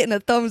yeah, getting a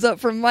thumbs up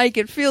from Mike.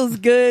 It feels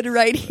good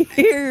right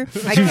here.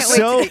 I can't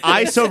wait.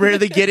 I so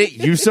rarely get it.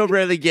 You so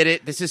rarely get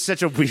it. This is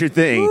such a weird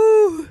thing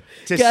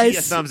to Guys. see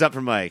a thumbs up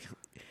from Mike.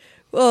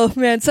 Oh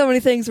man, so many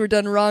things were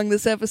done wrong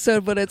this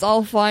episode, but it's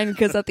all fine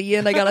because at the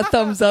end I got a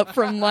thumbs up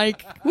from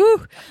Mike.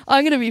 Woo!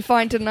 I'm gonna be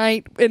fine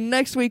tonight, and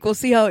next week we'll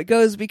see how it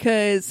goes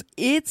because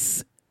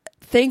it's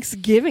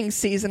Thanksgiving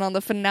season on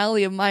the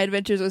finale of My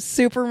Adventures with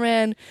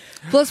Superman.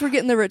 Plus, we're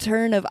getting the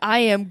return of I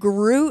Am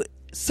Groot.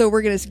 So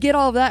we're going to get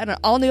all of that in an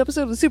all-new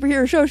episode of the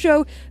Superhero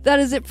Show. That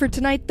is it for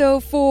tonight, though.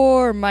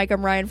 For Mike,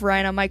 I'm Ryan. For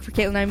Ryan, I'm Mike. For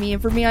Caitlin, I'm me.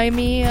 And for me, I am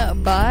me.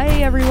 Bye,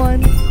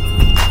 everyone.